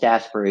coolest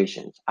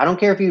aspirations? I don't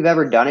care if you've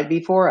ever done it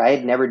before. I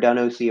had never done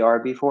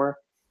OCR before.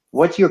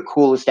 What's your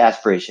coolest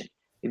aspiration?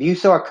 If you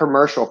saw a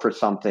commercial for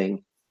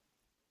something,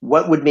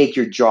 what would make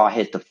your jaw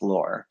hit the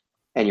floor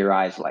and your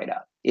eyes light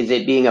up? Is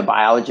it being a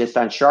biologist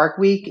on Shark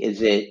Week?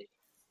 Is it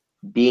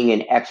being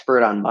an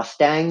expert on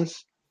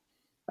Mustangs?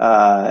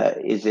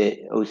 Is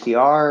it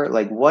OCR?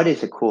 Like, what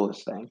is the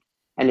coolest thing?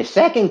 And the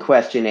second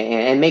question,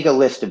 and make a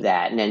list of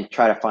that and then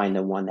try to find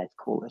the one that's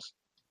coolest.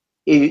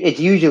 It's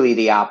usually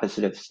the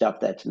opposite of stuff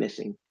that's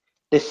missing.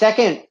 The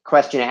second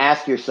question to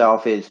ask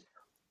yourself is,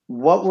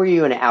 what were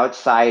you an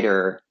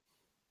outsider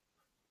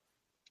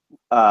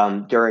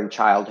during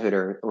childhood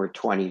or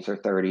 20s or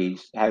 30s?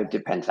 It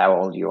depends how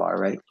old you are,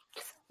 right?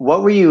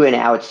 What were you an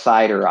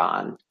outsider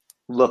on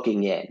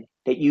looking in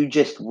that you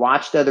just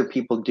watched other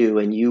people do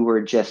and you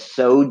were just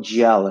so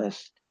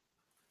jealous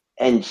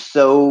and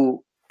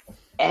so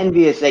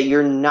envious that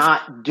you're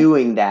not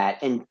doing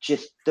that, and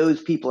just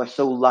those people are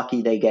so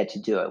lucky they get to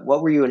do it?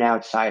 What were you an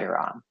outsider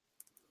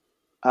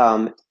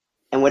on?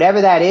 And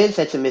whatever that is,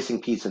 that's a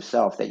missing piece of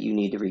self that you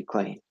need to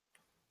reclaim.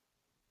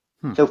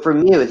 So for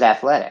me, it was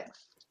athletics,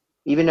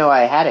 even though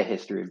I had a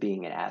history of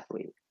being an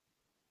athlete.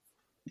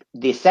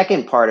 The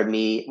second part of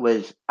me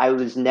was I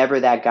was never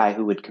that guy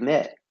who would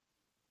commit.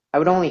 I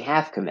would only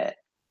half commit.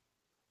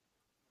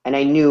 And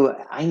I knew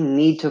I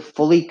need to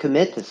fully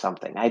commit to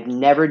something. I've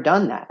never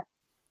done that.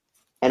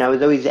 And I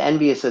was always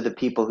envious of the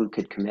people who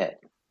could commit.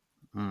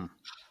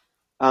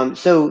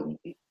 So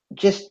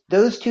just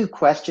those two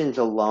questions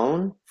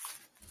alone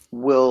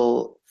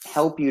will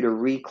help you to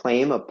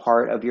reclaim a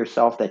part of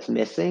yourself that's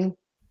missing.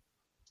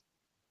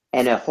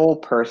 And a whole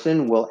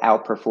person will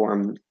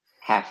outperform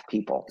half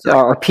people. So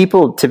are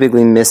people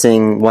typically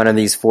missing one of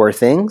these four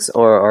things,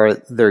 or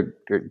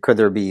could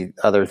there be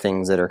other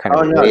things that are kind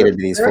of related to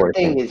these four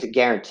things? The third thing is a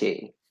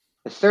guarantee.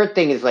 The third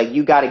thing is like,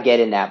 you got to get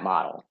in that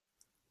model.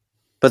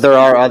 But there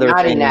are other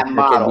not things in that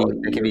model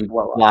that could be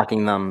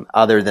blocking them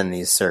other than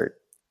these CERT.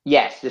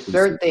 Yes, the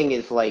third thing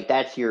is like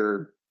that's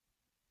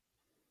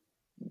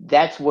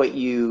what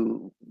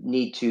you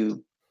need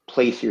to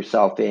place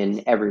yourself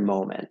in every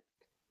moment.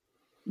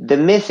 The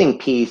missing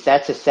piece,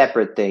 that's a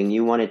separate thing.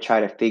 You want to try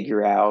to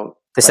figure out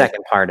the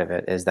second part of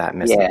it is that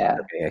missing. Yeah.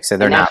 Okay. So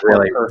they're not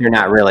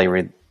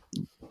really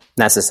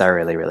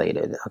necessarily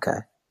related. Okay.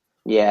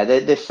 Yeah,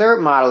 the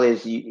CERT model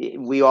is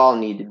we all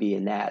need to be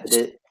in that.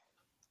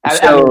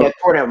 I mean,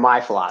 according to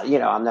my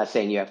philosophy, I'm not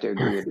saying you have to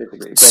agree or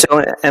disagree.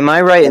 So am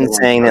I right in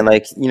saying that,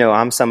 like,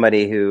 I'm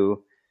somebody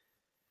who,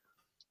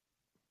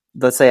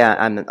 let's say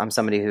I'm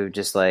somebody who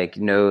just like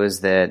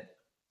knows that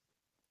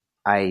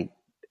I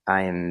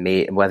am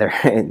made, whether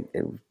I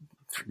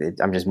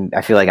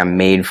feel like I'm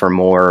made for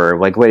more,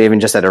 like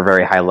even just at a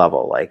very high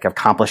level, like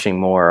accomplishing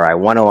more, I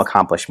want to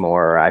accomplish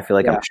more, I feel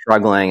like I'm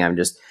struggling, I'm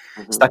just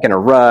stuck in a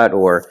rut,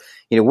 or,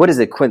 what is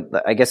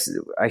the I guess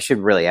I should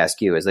really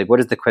ask you is like, what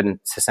is the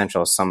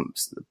quintessential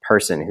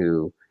person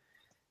who,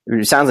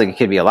 it sounds like it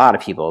could be a lot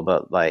of people,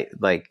 but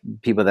like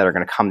people that are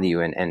going to come to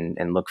you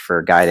and look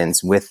for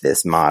guidance with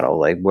this model,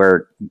 like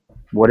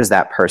what does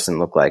that person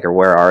look like, or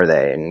where are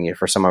they? And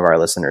for some of our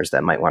listeners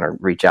that might want to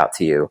reach out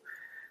to you,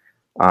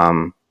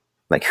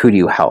 like, who do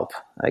you help,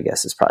 I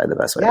guess is probably the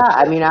best way. Yeah,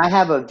 I mean, I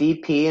have a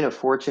VP in a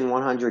Fortune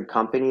 100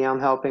 company I'm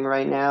helping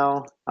right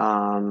now,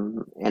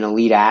 an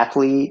elite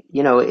athlete.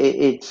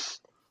 It's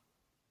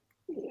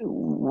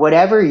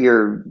whatever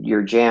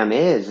your jam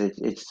is,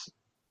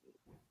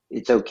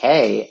 it's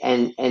okay.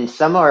 And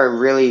some are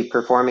really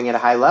performing at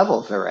high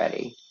levels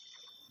already.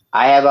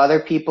 I have other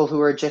people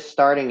who are just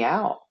starting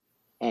out,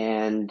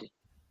 and,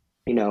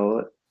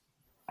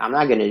 I'm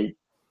not going to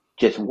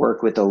just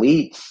work with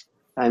elites.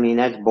 I mean,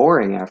 that's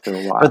boring after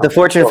a while. But the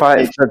Fortune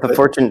 5,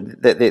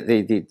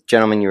 the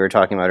gentleman you were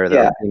talking about, or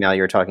the female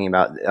you were talking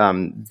about,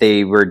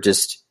 they were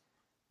just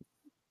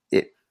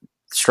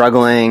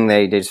struggling.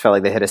 They just felt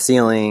like they hit a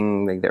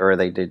ceiling,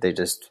 they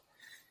just,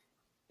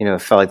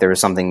 felt like there was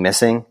something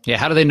missing. Yeah.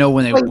 How do they know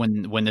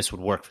when this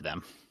would work for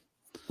them?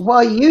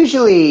 Well,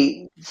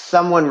 usually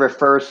someone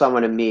refers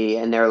someone to me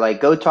and they're like,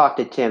 go talk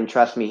to Tim.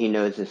 Trust me, he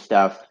knows his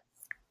stuff.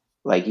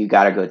 Like, you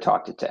got to go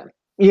talk to Tim.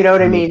 You know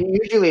what I mean?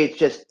 Usually it's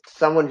just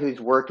someone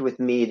who's worked with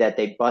me that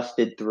they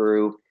busted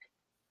through.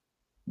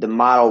 The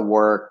model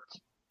worked.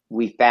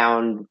 We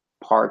found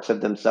parts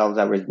of themselves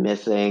that was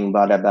missing,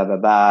 blah, blah, blah, blah,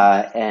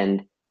 blah.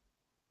 And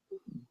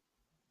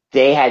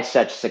they had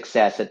such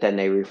success that then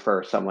they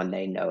refer someone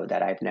they know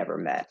that I've never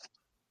met.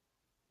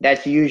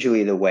 That's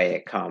usually the way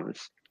it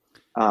comes.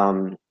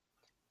 But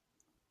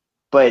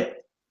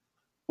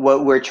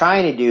what we're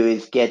trying to do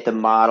is get the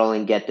model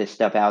and get this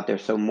stuff out there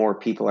so more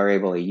people are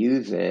able to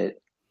use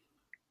it,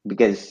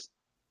 because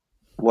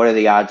what are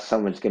the odds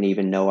someone's going to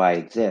even know I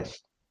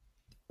exist,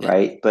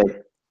 right? But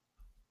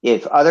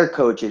if other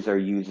coaches are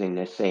using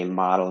this same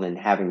model and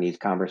having these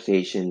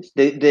conversations,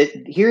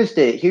 here's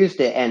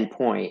the end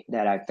point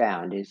that I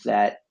found is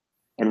that,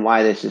 and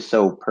why this is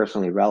so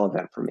personally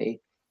relevant for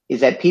me, is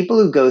that people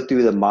who go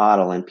through the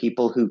model and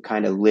people who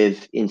kind of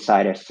live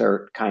inside a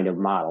certain kind of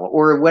model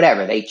or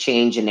whatever, they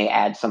change and they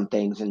add some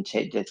things and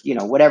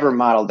whatever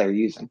model they're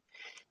using.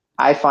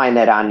 I find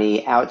that on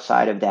the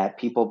outside of that,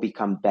 people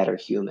become better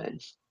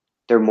humans.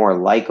 They're more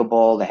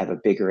likable. They have a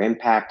bigger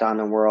impact on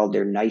the world.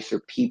 They're nicer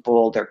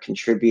people. They're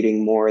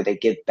contributing more. They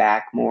give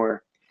back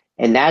more.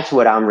 And that's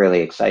what I'm really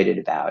excited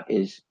about,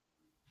 is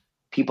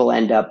people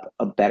end up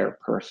a better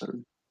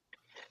person.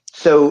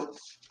 So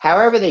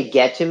however they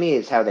get to me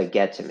is how they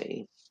get to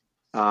me.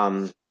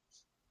 But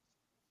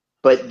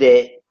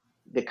the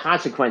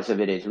consequence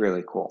of it is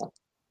really cool.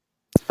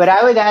 But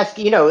I would ask,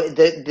 you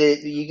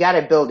got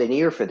to build an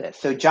ear for this.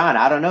 So John,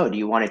 I don't know. Do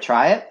you want to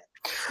try it?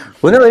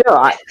 Well, no,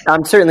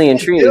 I'm certainly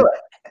intrigued.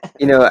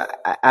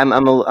 I'm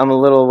a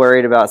little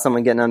worried about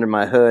someone getting under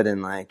my hood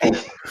and like,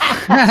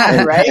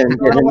 right?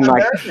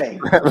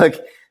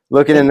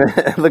 Looking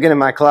in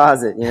my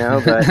closet,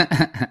 but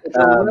it's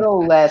a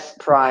little less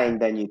prying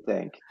than you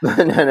think.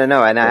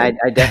 No. And I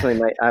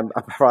definitely might, I'm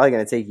probably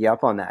going to take you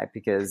up on that,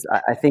 because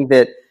I think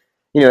that,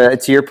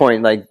 to your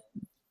point, like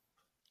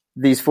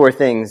these 4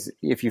 things,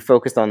 if you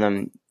focused on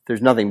them,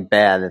 there's nothing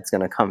bad that's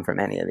going to come from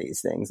any of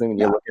these things. When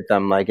you look at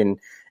them, like, and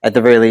at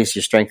the very least,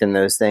 you strengthen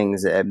those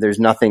things. There's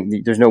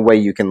no way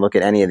you can look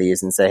at any of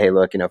these and say, hey,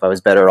 look, if I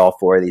was better at all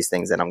 4 of these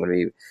things, then I'm going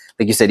to be,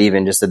 like you said,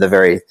 even just at the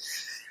very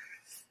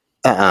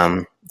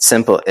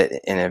simple,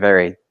 in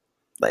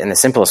the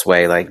simplest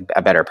way, like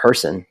a better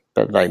person,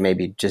 but like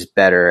maybe just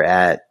better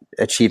at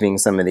achieving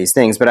some of these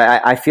things. But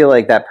I feel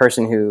like that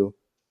person who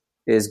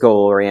is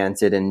goal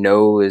oriented and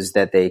knows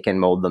that they can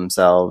mold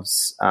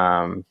themselves,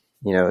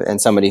 and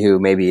somebody who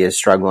maybe is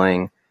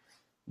struggling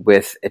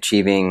with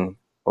achieving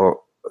or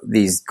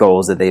these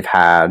goals that they've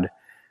had,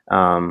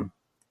 I'm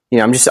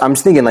just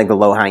thinking like the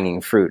low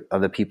hanging fruit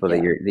of the people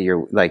that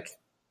you're like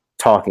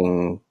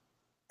talking,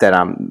 that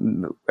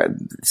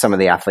some of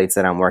the athletes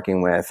that I'm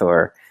working with,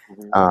 or,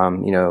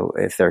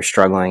 if they're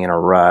struggling in a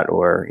rut,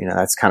 or,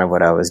 that's kind of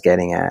what I was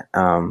getting at.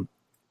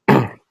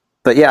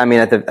 But yeah, I mean,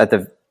 at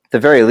the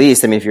very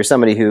least, I mean, if you're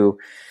somebody who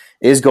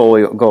is goal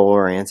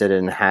oriented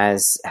and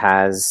has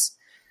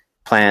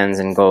plans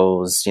and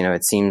goals,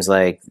 it seems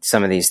like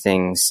some of these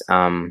things,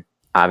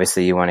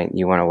 obviously you want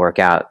to work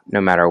out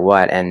no matter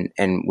what. And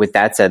with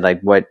that said,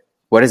 like what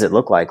does it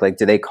look like? Like,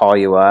 do they call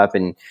you up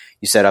and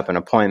you set up an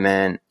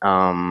appointment,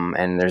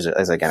 and there's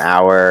like an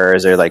hour?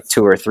 Is there like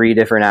 2 or 3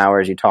 different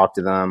hours you talk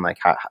to them? Like,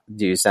 how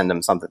do you send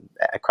them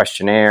a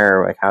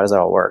questionnaire? Like, how does that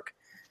all work?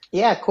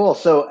 Yeah, cool.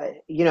 So,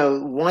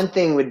 one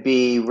thing would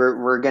be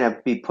we're going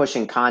to be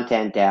pushing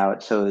content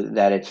out so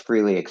that it's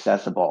freely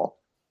accessible,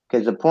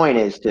 because the point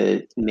is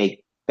to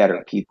make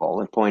better people.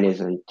 The point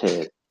isn't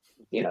to,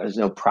 there's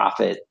no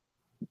profit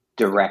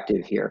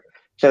directive here.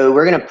 So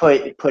we're going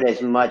to put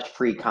as much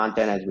free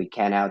content as we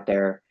can out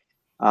there,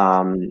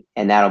 and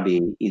that'll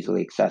be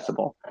easily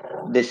accessible.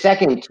 The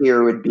second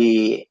tier would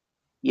be,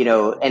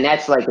 and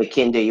that's like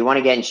akin to, you want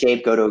to get in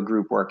shape, go to a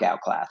group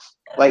workout class.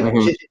 Like,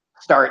 just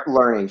start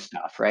learning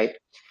stuff, right?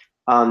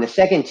 The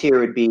second tier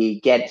would be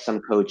get some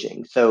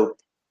coaching. So,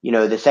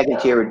 the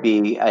second tier would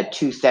be a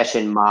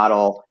 2-session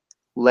model.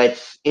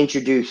 Let's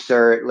introduce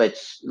CERT.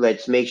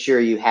 Let's make sure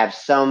you have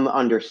some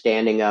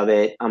understanding of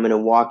it. I'm going to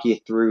walk you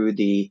through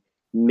the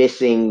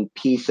missing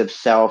piece of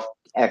self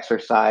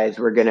exercise.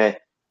 We're going to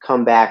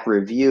come back,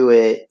 review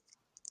it,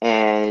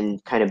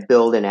 and kind of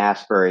build an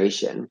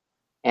aspiration.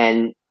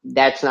 And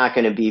that's not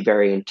going to be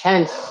very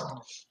intense.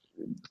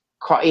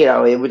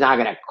 It was not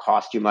going to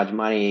cost you much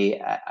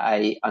money.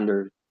 I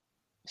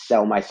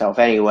undersell myself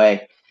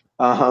anyway.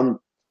 And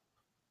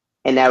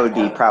that would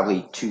be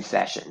probably 2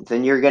 sessions.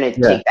 And you're going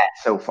to take that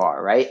so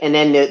far, right? And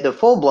then the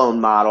full-blown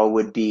model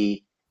would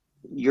be,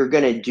 you're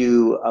going to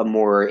do a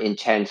more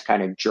intense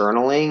kind of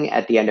journaling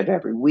at the end of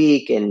every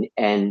week. And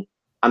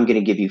I'm going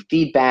to give you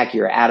feedback.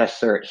 You're at a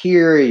cert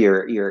here.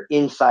 You're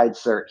inside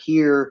cert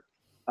here.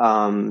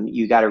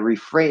 You got to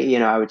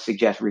reframe, I would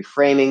suggest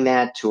reframing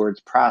that towards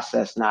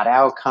process, not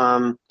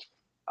outcome,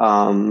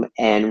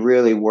 and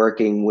really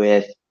working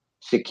with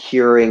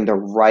securing the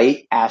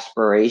right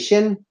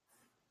aspiration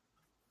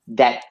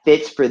that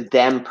fits for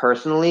them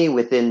personally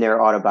within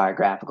their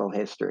autobiographical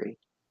history.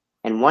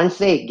 And once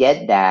they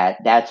get that,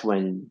 that's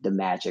when the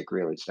magic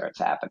really starts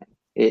happening.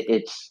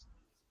 It's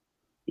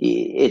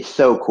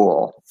so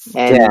cool.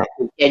 And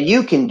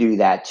you can do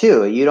that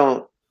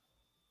too.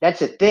 That's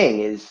the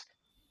thing, is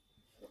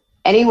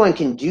anyone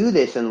can do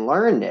this and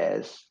learn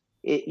this.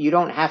 You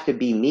don't have to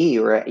be me,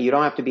 or you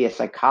don't have to be a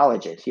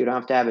psychologist. You don't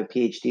have to have a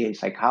PhD in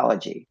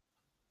psychology.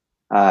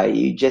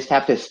 You just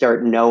have to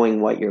start knowing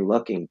what you're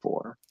looking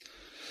for.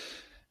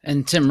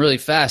 And Tim, really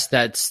fast,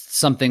 that's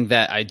something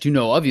that I do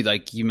know of you.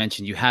 Like you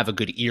mentioned, you have a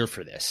good ear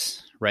for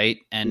this, right?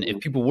 And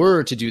if people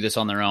were to do this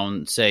on their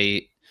own,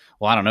 say,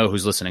 well, I don't know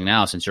who's listening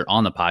now since you're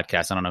on the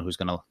podcast. I don't know who's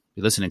going to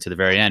be listening to the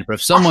very end, but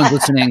if someone's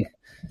listening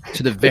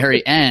to the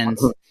very end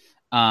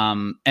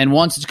and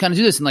wants to kind of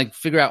do this and like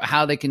figure out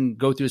how they can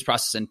go through this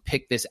process and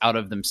pick this out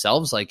of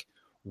themselves, like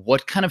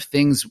what kind of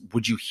things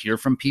would you hear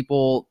from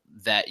people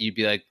that you'd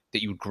be like,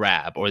 that you would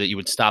grab, or that you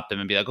would stop them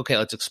and be like, okay,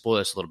 let's explore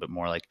this a little bit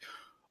more? Like,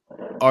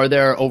 are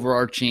there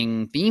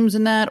overarching themes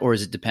in that, or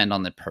does it depend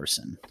on the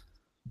person?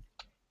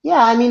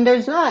 Yeah, I mean,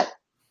 there's not,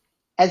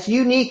 as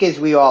unique as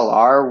we all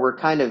are, we're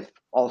kind of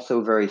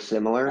also very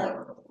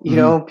similar. You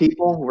know,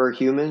 people, we're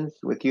humans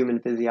with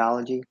human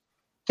physiology.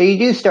 So you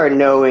do start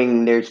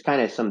knowing there's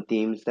kind of some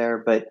themes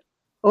there. But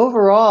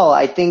overall,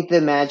 I think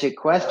the magic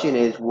question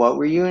is, what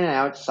were you an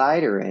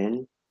outsider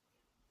in?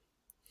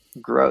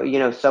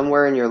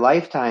 Somewhere in your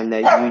lifetime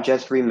that you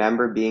just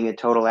remember being a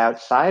total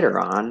outsider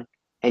on,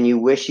 and you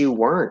wish you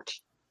weren't.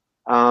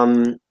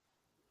 And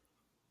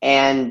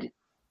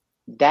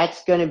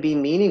that's going to be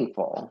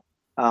meaningful.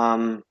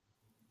 And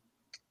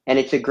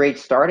it's a great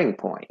starting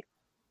point.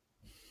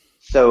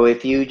 So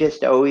if you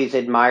just always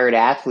admired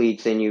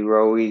athletes and you were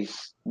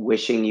always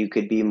wishing you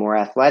could be more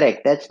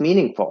athletic, that's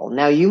meaningful.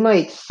 Now, you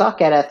might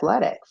suck at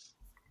athletics,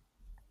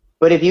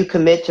 but if you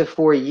commit to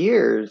 4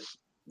 years,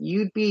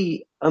 you'd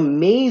be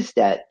amazed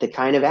at the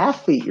kind of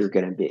athlete you're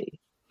going to be,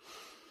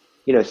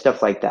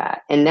 stuff like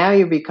that. And now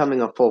you're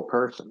becoming a full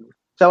person.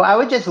 So I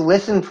would just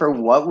listen for,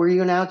 what were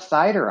you an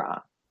outsider on?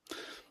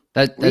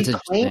 That's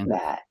reclaim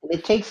that. And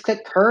it takes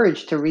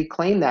courage to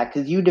reclaim that,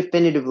 because you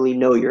definitively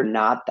know you're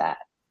not that.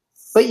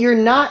 But you're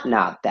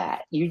not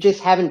that. You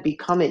just haven't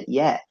become it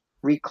yet.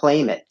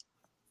 Reclaim it.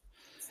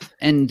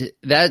 And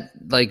that,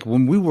 like,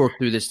 when we worked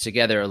through this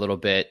together a little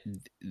bit,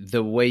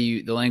 the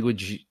way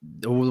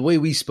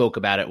we spoke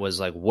about it was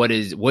like, what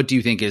do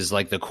you think is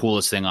like the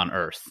coolest thing on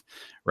earth?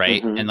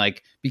 Right. And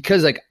like,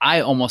 because like,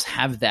 I almost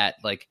have that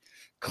like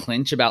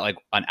clinch about like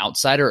an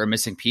outsider or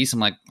missing piece. I'm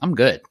like, I'm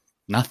good.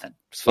 Nothing.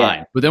 It's fine.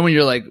 Yeah. But then when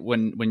you're like,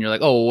 when you're like,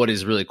 oh, what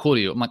is really cool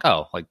to you? I'm like,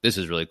 oh, like this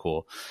is really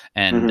cool.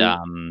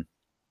 And,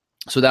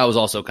 so that was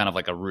also kind of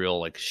like a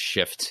real like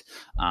shift,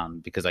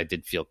 because I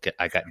did feel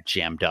I got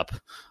jammed up.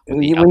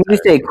 When you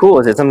say cool,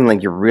 is it something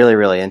like you're really,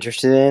 really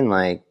interested in?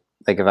 Like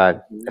if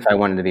I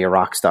wanted to be a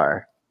rock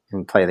star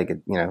and play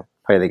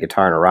the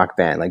guitar in a rock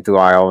band, like do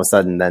I all of a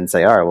sudden then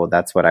say, all right, well,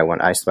 that's what I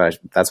want.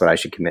 That's what I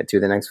should commit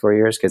to the next 4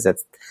 years, because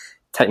that's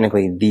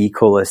technically the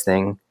coolest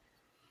thing.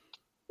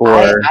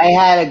 Or I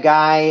had a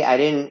guy,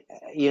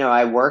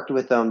 I worked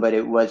with him, but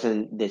it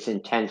wasn't this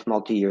intense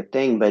multi-year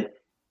thing, but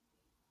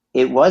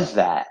it was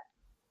that.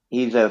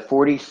 He's a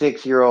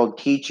 46-year-old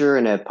teacher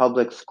in a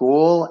public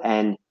school,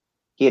 and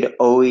he had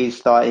always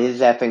thought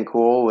his effing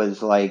cool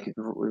was like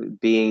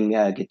being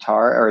a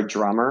guitar or a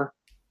drummer.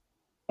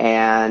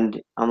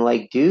 And I'm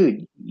like,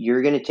 dude,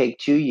 you're going to take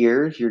 2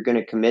 years. You're going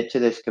to commit to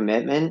this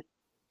commitment.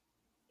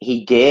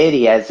 He did.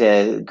 He has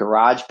a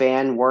garage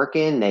band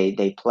working.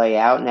 They play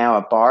out now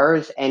at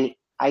bars. And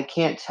I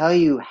can't tell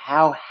you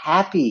how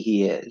happy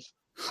he is,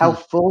 how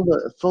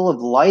full of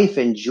life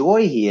and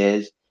joy he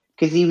is.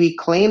 Because he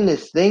reclaimed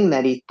this thing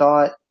that he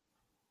thought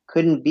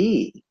couldn't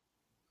be.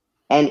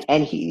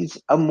 And he's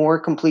a more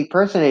complete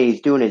person, and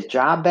he's doing his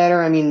job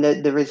better. I mean,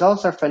 the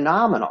results are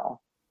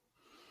phenomenal.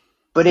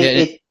 But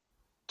it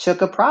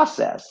took a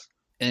process.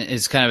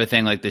 It's kind of a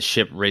thing like the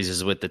ship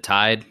raises with the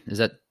tide. Is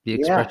that the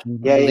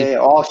expression? Yeah.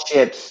 All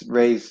ships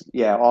raise.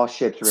 Yeah, all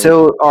ships raise.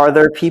 So are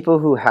there people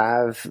who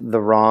have the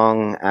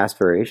wrong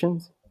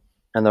aspirations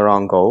and the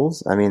wrong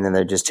goals? I mean, and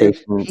they're just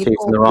chasing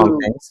the wrong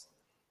things?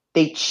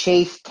 They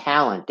chase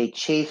talent. They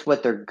chase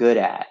what they're good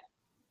at.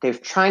 They're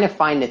trying to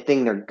find the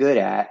thing they're good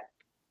at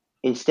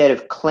instead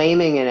of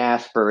claiming an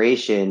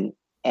aspiration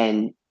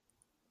and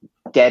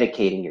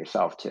dedicating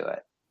yourself to it.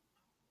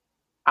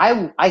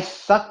 I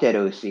sucked at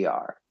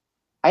OCR.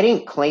 I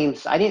didn't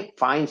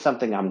find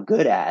something I'm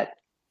good at.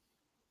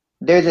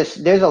 There's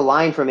a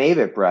line from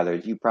Avett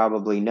Brothers, you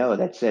probably know,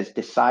 that says,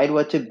 decide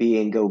what to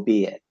be and go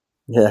be it.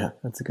 Yeah,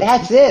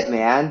 that's it,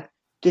 man.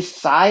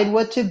 Decide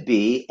what to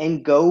be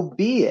and go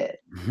be it.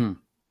 Mm-hmm.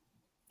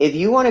 If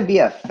you want to be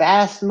a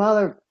fast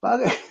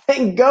motherfucker,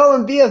 then go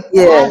and be a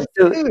fast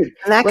dude.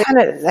 And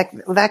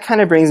that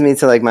kind of brings me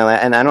to like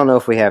and I don't know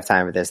if we have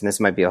time for this, and this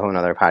might be a whole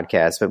nother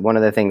podcast, but one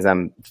of the things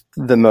I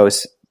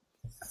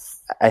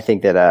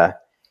think that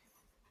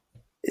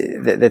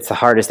that's the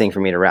hardest thing for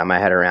me to wrap my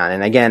head around.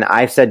 And again,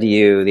 I've said to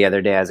you the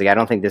other day, I was like, I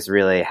don't think this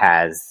really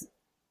has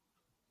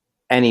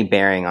any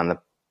bearing on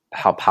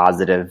how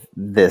positive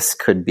this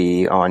could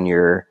be on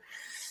your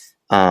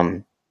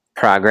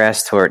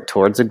progress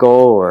towards a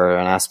goal or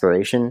an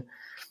aspiration.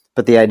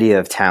 But the idea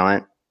of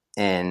talent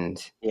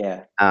and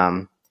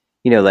and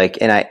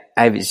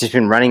I've just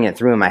been running it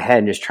through in my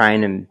head, just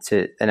trying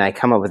to and I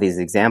come up with these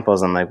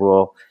examples. I'm like,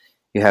 well,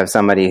 you have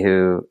somebody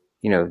who,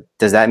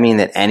 does that mean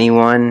that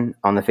anyone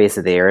on the face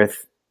of the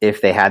earth,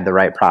 if they had the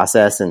right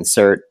process and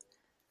cert,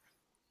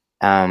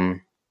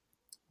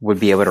 would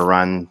be able to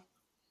run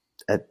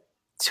a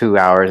 2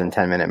 hours and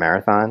 10-minute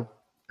marathon?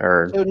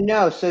 What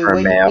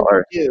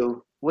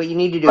you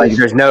need to do like,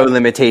 there's no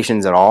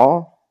limitations at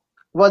all?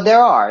 Well,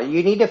 there are.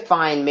 You need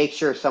to make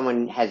sure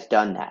someone has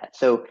done that.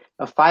 So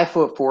a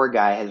 5'4"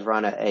 guy has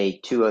run a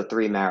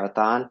 2:03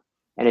 marathon,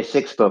 and a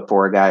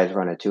 6'4" guy has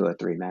run a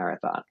 2:03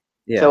 marathon.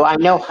 Yeah. So I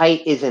know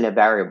height isn't a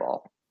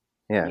variable.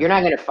 Yeah. You're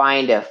not going to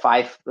find a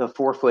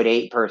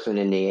 4'8" person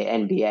in the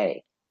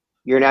NBA.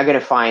 You're not going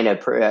to find a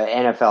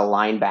NFL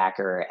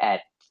linebacker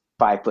at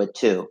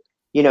 5'2".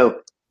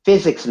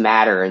 Physics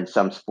matter in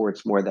some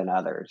sports more than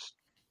others.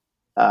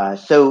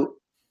 So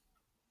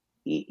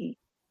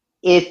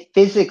if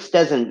physics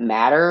doesn't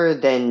matter,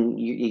 then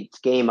it's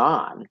game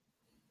on.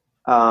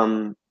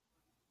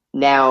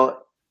 Now,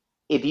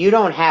 if you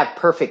don't have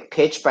perfect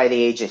pitch by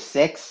the age of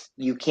 6,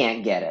 you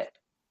can't get it.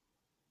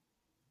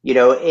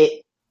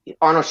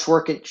 Arnold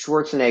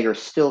Schwarzenegger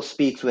still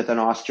speaks with an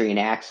Austrian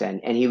accent,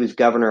 and he was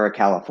governor of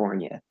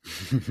California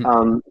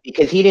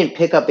because he didn't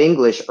pick up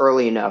English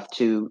early enough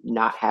to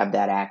not have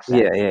that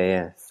accent.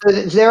 Yeah. So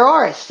there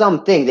are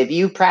some things. If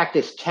you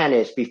practice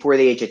tennis before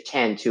the age of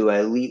 10 to an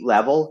elite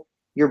level,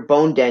 your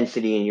bone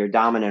density in your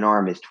dominant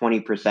arm is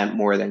 20%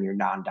 more than your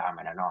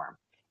non-dominant arm.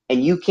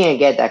 And you can't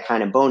get that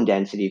kind of bone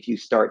density if you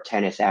start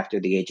tennis after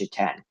the age of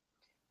 10.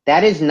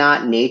 That is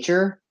not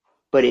nature,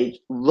 but it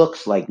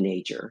looks like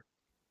nature.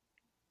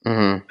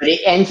 Mm-hmm. But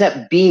it ends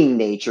up being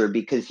nature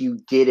because you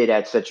did it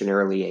at such an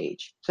early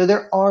age. So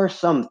there are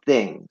some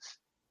things.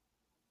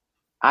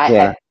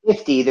 At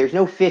 50, there's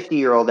no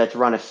 50-year-old that's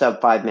run a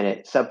sub 4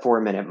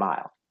 minute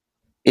mile.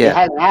 Yeah. It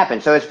hasn't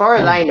happened. So as far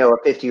as I know,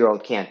 a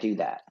 50-year-old can't do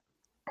that.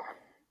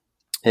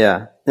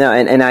 Yeah. No,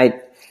 and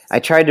I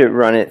tried to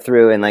run it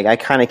through, and like I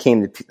kind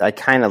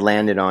of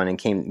landed on and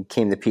came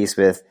to peace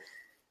with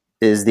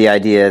is the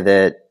idea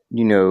that,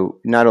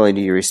 not only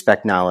do you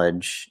respect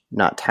knowledge,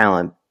 not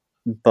talent,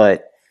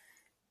 but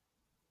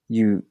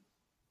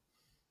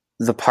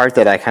the part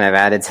that I kind of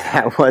added to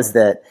that was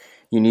that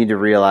you need to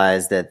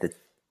realize that the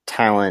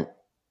talent,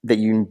 that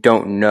you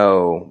don't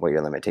know what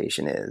your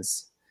limitation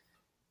is,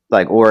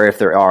 or if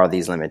there are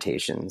these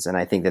limitations. And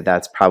I think that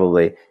that's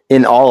probably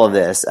in all of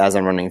this, as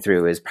I'm running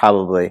through, is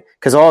probably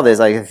because all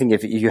this, I think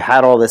if you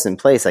had all this in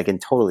place, I can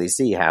totally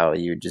see how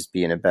you'd just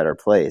be in a better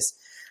place.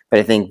 But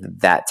I think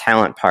that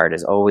talent part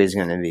is always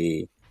going to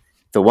be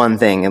the one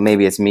thing, and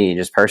maybe it's me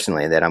just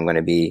personally, that I'm going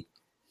to be,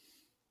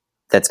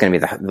 that's going to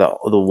be the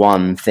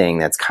one thing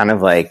that's kind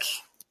of like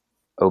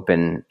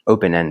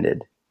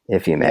open-ended,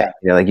 if you may.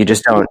 Yeah. You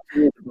just don't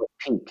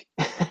pink.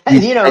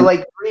 Breathe a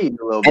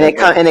little bit.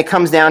 And it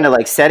comes down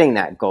to setting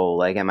that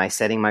goal. Am I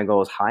setting my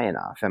goals high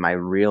enough? Am I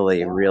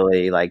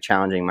really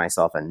challenging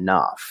myself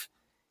enough?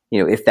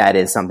 If that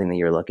is something that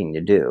you're looking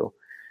to do.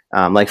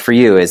 For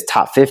you, is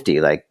top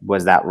 50,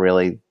 was that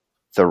really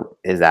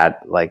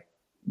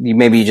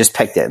maybe you just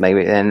picked it,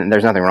 maybe, and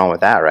there's nothing wrong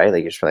with that, right?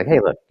 You're just hey,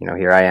 look,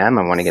 here I am.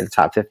 I want to get the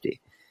top 50.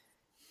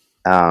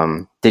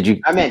 Did you?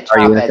 I meant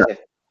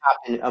top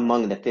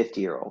among the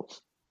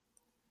 50-year-olds.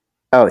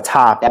 Oh,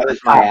 top. That was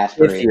my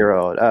aspiration.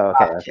 50-year-old. Oh,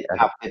 okay.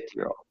 Top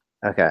 50-year-old.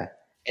 Okay.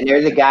 And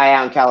there's a guy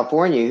out in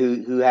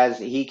California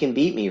he can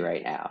beat me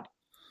right now.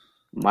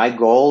 My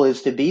goal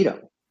is to beat him.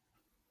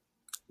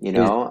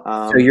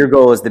 So your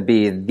goal is to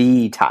be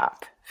the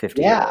top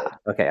 50. Yeah.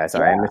 Okay.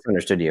 I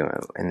misunderstood you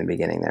in the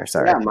beginning there.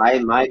 Sorry. Yeah.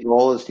 My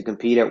goal is to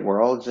compete at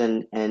Worlds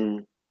and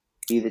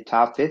be the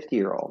top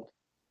 50-year-old.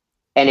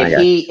 And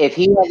if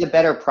he has a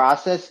better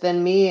process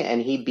than me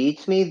and he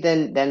beats me,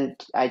 then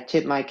I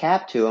tip my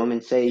cap to him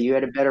and say, you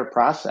had a better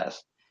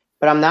process.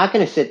 But I'm not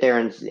going to sit there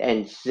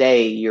and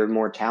say you're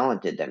more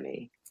talented than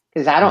me,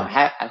 because I don't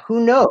have.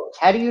 Who knows?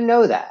 How do you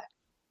know that?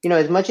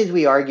 As much as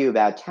we argue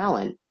about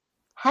talent,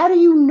 how do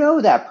you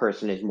know that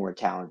person is more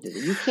talented?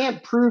 You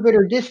can't prove it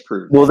or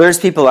disprove it. Well, there's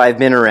people I've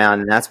been around,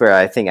 and that's where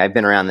I think I've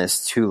been around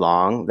this too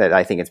long, that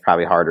I think it's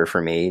probably harder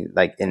for me,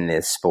 in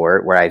this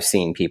sport, where I've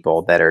seen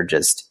people that are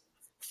just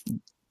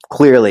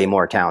clearly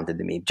more talented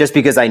than me, just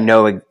because I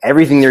know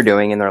everything they're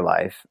doing in their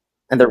life,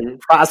 and their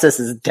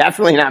process is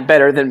definitely not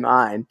better than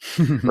mine,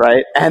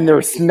 right? And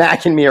they're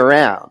smacking me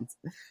around.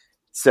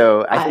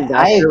 So I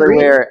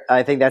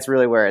think that's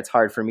really where it's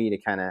hard for me to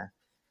kind of,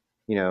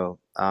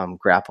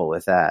 grapple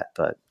with that.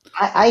 But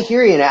I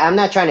hear you. I'm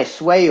not trying to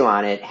sway you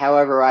on it.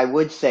 However, I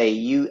would say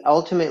you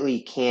ultimately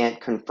can't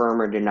confirm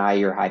or deny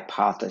your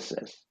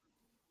hypothesis.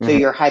 So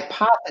your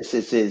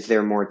hypothesis is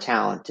they're more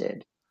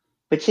talented.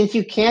 But since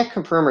you can't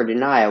confirm or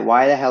deny it,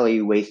 why the hell are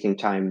you wasting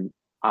time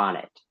on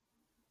it?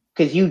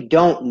 Because you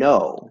don't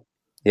know.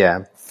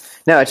 Yeah.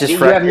 No, it's just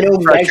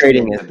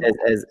frustrating.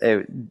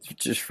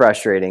 It's just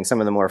frustrating. Some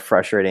of the more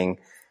frustrating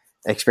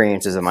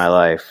experiences of my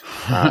life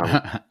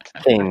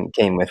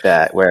came with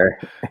that. Where,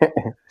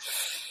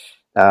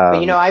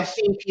 I've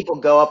seen people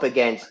go up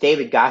against.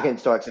 David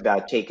Goggins talks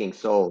about taking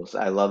souls.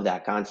 I love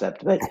that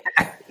concept. But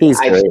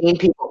I've seen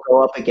people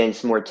go up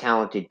against more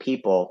talented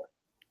people,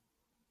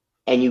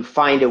 and you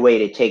find a way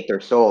to take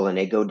their soul, and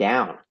they go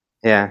down.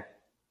 Yeah.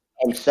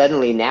 And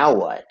suddenly, now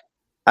what?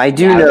 I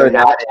do know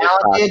that.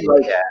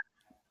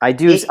 I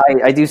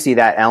do see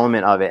that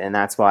element of it, and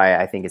that's why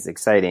I think it's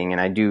exciting.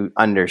 And I do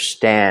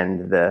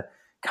understand the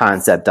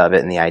concept of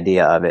it and the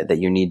idea of it, that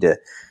you need to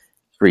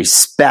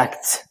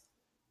respect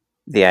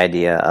the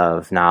idea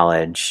of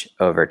knowledge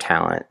over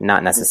talent,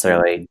 not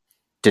necessarily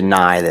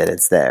deny that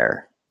it's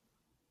there.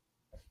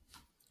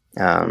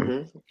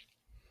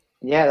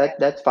 Yeah,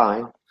 that's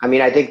fine. I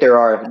mean, I think there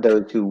are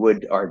those who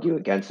would argue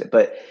against it,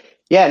 but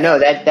yeah, no,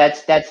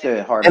 that's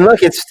the hard. And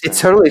look, it's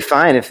totally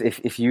fine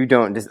if you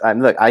don't.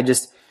 Look, I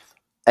just,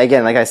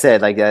 again, like I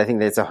said, like I think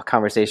that's a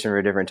conversation for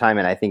a different time,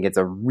 and I think it's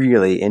a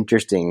really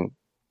interesting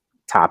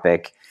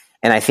topic,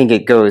 and I think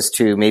it goes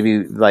to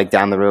maybe like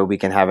down the road we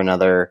could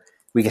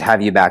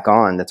have you back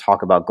on to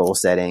talk about goal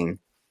setting,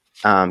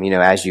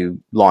 as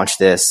you launch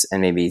this,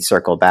 and maybe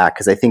circle back,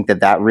 because I think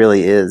that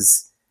really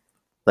is.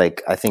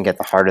 Like, I think at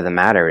the heart of the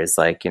matter is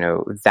like,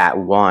 that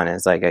one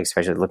is like,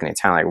 especially looking at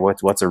talent,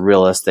 like what's a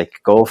realistic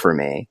goal for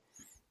me?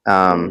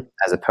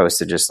 As opposed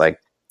to just like,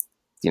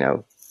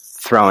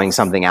 throwing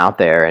something out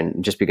there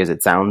and just because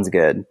it sounds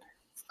good.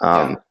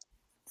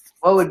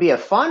 What would be a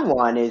fun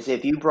one is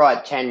if you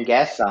brought 10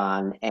 guests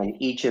on and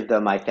each of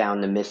them I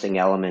found the missing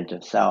element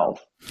of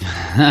self.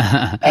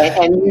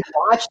 and you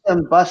watch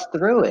them bust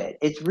through it.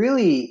 It's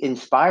really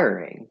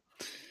inspiring.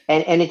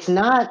 And it's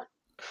not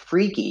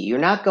freaky. You're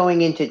not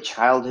going into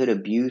childhood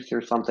abuse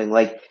or something.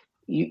 Like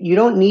you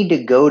don't need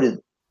to go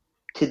to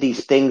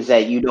these things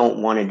that you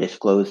don't want to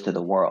disclose to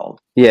the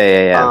world.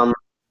 Yeah.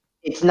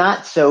 It's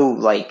not so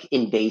like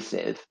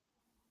invasive,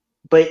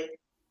 but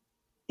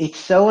it's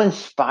so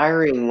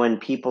inspiring when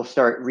people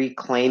start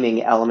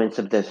reclaiming elements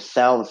of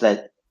themselves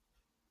that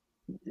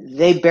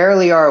they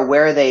barely are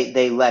aware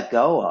they let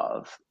go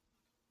of,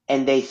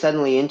 and they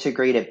suddenly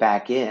integrate it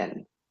back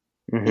in.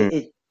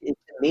 It's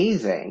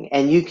amazing,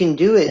 and you can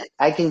do it.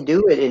 I can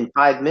do it in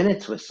 5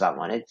 minutes with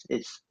someone.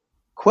 It's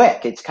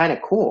quick. It's kind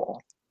of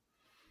cool.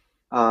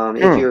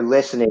 If you're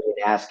listening and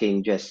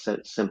asking just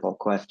simple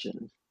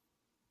questions,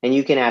 and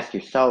you can ask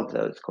yourself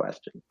those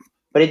questions.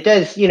 But it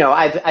does,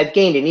 I've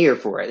gained an ear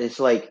for it. It's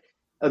like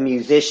a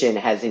musician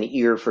has an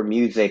ear for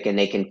music, and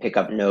they can pick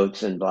up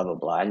notes and blah blah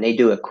blah, and they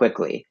do it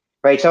quickly,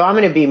 right? So I'm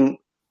going to be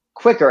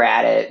quicker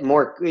at it,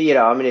 more.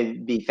 I'm going to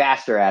be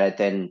faster at it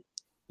than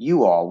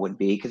you all would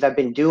be, because I've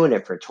been doing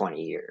it for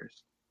 20 years.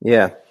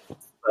 Yeah.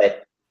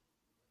 But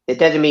it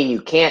doesn't mean you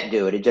can't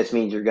do it. It just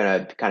means you're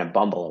going to kind of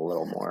bumble a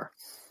little more.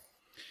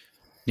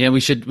 Yeah,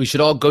 we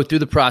should all go through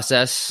the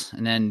process,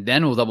 and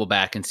then we'll double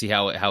back and see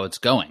how it's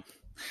going.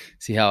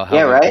 See how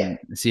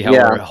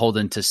we're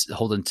holding to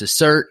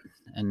cert,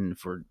 and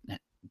for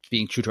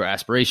being true to our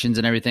aspirations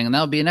and everything. And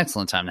that would be an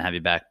excellent time to have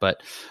you back.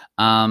 But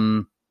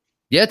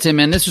yeah, Tim,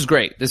 man, this was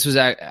great. This was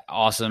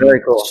awesome.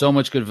 Very cool. So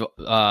much good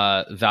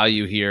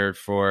value here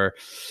for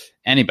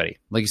anybody.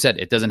 Like you said,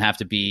 it doesn't have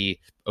to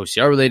be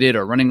OCR related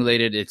or running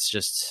related. It's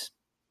just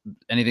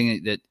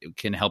anything that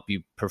can help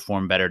you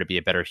perform better, to be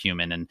a better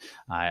human. And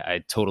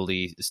I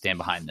totally stand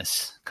behind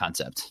this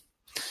concept.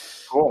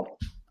 Cool.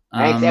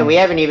 Thanks. And we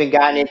haven't even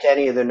gotten into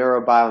any of the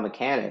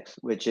neurobiomechanics,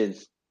 which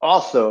is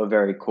also a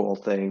very cool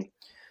thing.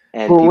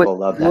 And people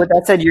love that. With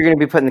that said, you're going to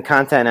be putting the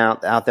content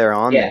out there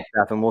on that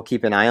stuff, and we'll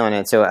keep an eye on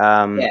it. So,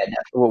 how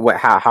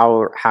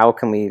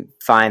can we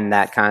find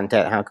that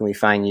content? How can we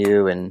find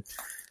you? And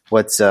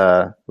what's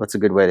a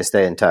good way to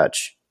stay in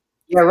touch?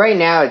 Yeah, right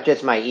now it's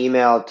just my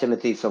email,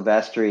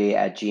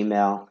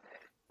 timothysilvestri@gmail.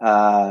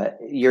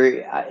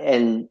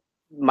 And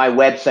my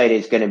website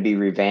is going to be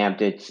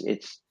revamped.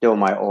 It's still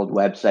my old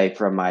website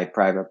from my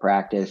private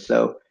practice,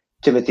 so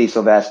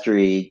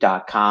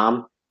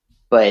timothysilvestri.com,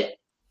 but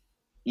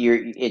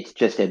it's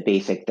just a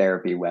basic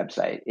therapy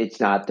website. It's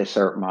not the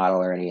CERT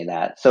model or any of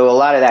that. So a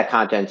lot of that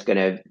content's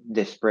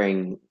this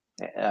spring,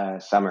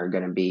 summer,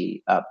 going to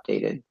be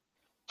updated.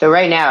 So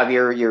right now, if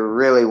you're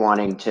really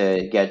wanting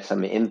to get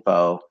some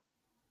info,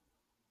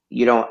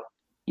 you don't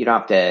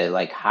have to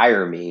like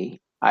hire me.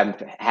 I'm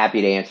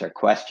happy to answer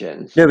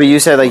questions. No, but you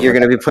said like you're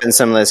going to be putting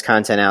some of this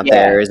content out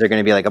there. Is there going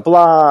to be like a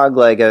blog,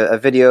 like a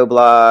video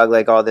blog,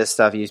 like all this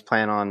stuff? You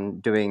plan on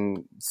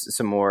doing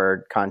some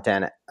more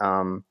content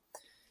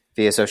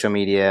via social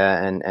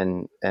media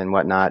and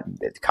whatnot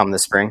come the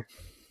spring?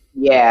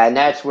 Yeah, and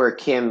that's where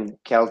Kim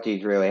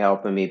Kelty's really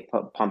helping me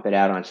pump it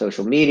out on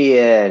social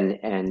media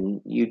and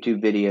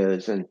YouTube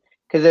videos. And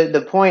because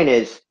the point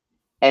is,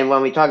 and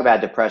when we talk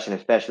about depression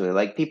especially,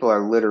 like people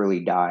are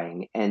literally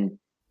dying and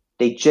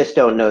they just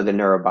don't know the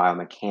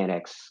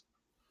neurobiomechanics.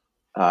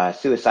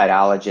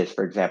 Suicidologists,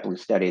 for example, who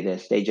study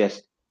this, they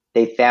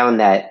found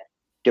that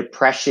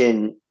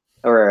depression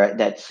or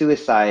that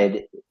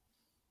suicide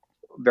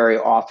very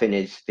often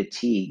is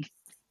fatigue,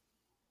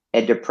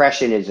 and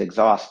depression is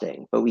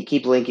exhausting. But we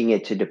keep linking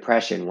it to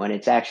depression when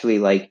it's actually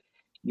like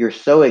you're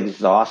so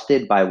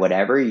exhausted by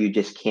whatever, you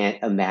just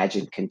can't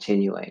imagine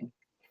continuing.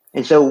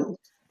 And so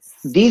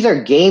these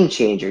are game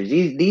changers.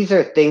 These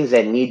are things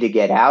that need to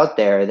get out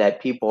there that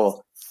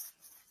people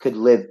could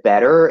live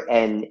better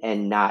and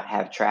not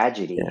have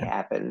tragedy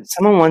happen.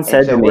 Someone once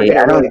said to me,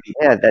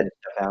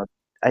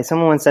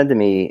 someone once said to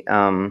me, I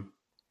don't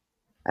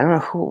know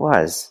who it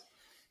was,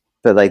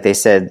 but like they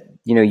said,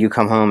 you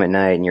come home at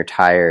night and you're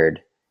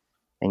tired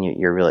and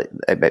you're really,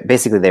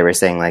 basically they were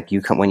saying like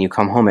when you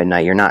come home at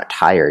night, you're not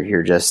tired.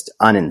 You're just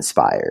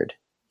uninspired,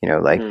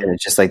 and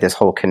it's just like this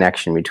whole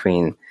connection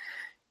between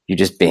you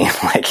just being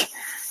like,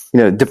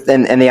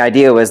 and the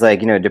idea was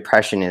like,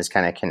 depression is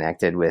kind of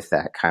connected with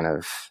that kind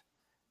of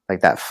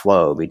like that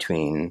flow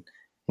between,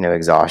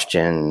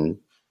 exhaustion,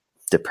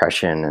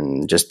 depression,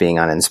 and just being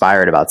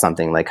uninspired about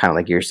something, like kind of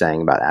like you're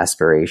saying about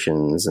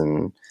aspirations.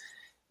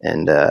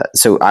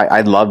 So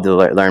I'd love to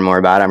learn more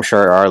about it. I'm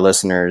sure our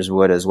listeners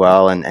would as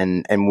well.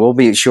 And we'll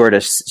be sure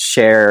to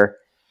share,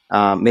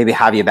 maybe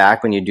have you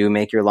back when you do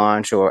make your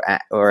launch, or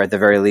at the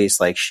very least,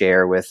 like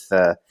share with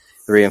the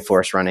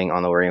Reinforced Running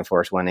on the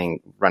Reinforced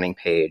Running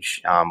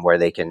page, where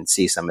they can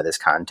see some of this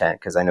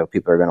content, because I know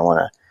people are going to want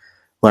to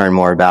learn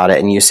more about it.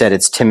 And you said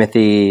it's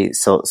Timothy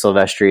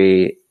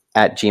Silvestri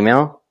at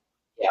Gmail?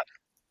 Yeah,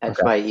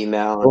 that's my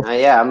email. Cool.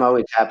 And I'm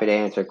always happy to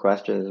answer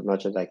questions as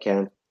much as I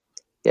can,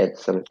 get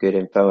some good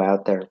info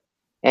out there.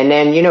 And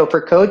then,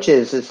 for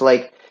coaches, it's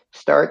like,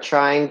 start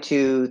trying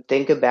to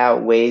think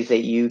about ways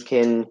that you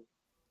can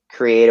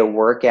create a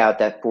workout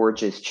that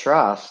forges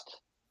trust,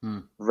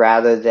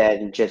 rather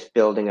than just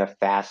building a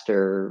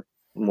faster,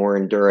 more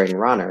enduring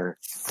runner.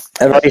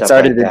 I've already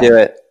started to do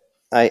it.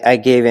 I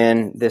gave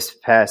in this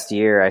past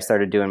year. I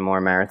started doing more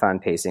marathon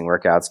pacing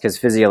workouts, because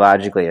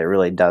physiologically it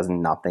really does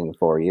nothing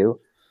for you.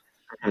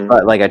 Mm-hmm.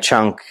 But like a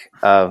chunk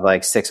of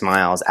like 6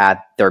 miles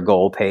at their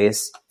goal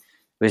pace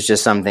was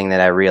just something that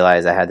I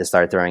realized I had to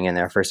start throwing in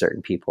there for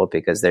certain people,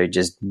 because they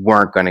just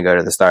weren't going to go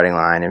to the starting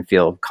line and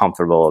feel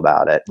comfortable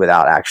about it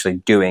without actually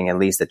doing at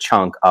least a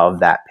chunk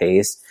of that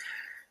pace.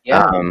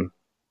 Yeah.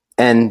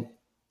 And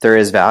there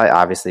is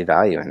obviously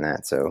value in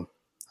that. So,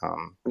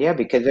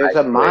 because there's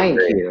a mind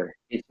here.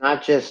 It's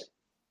not just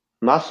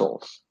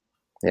muscles.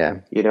 Yeah.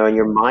 And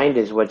your mind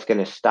is what's going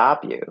to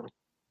stop you.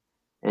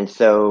 And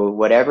so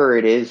whatever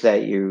it is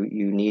that you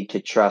need to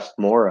trust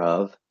more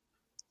of,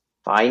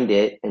 find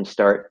it and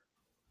start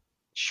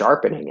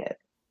sharpening it.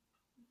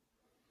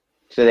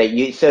 So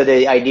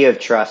the idea of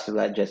trust,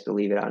 just to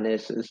leave it on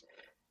this, is,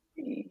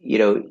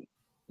 you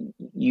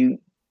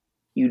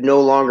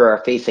no longer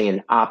are facing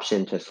an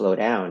option to slow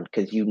down,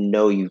 because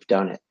you've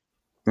done it.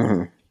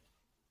 Mm-hmm.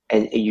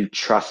 And you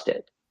trust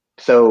it.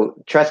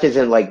 So trust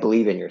isn't like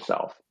believe in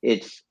yourself.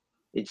 It's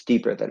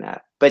deeper than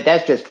that. But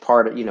that's just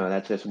part of,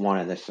 that's just one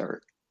of the cert.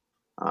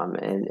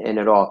 And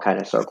it all kind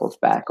of circles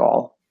back.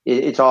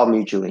 It's all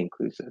mutually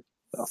inclusive.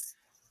 So.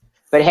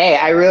 But hey,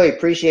 I really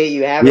appreciate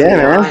you having me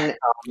on.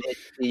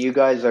 You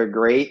guys are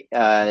great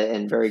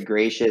and very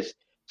gracious.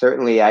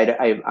 Certainly,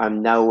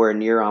 I'm nowhere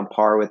near on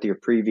par with your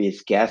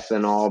previous guests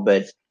and all,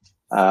 but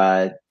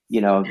to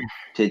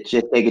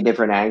just take a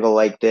different angle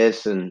like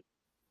this, and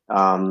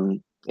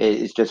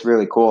it's just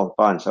really cool and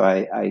fun. So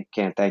I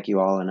can't thank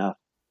you all enough.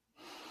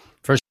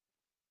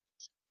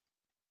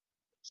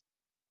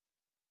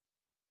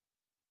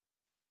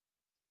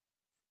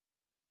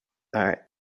 All right.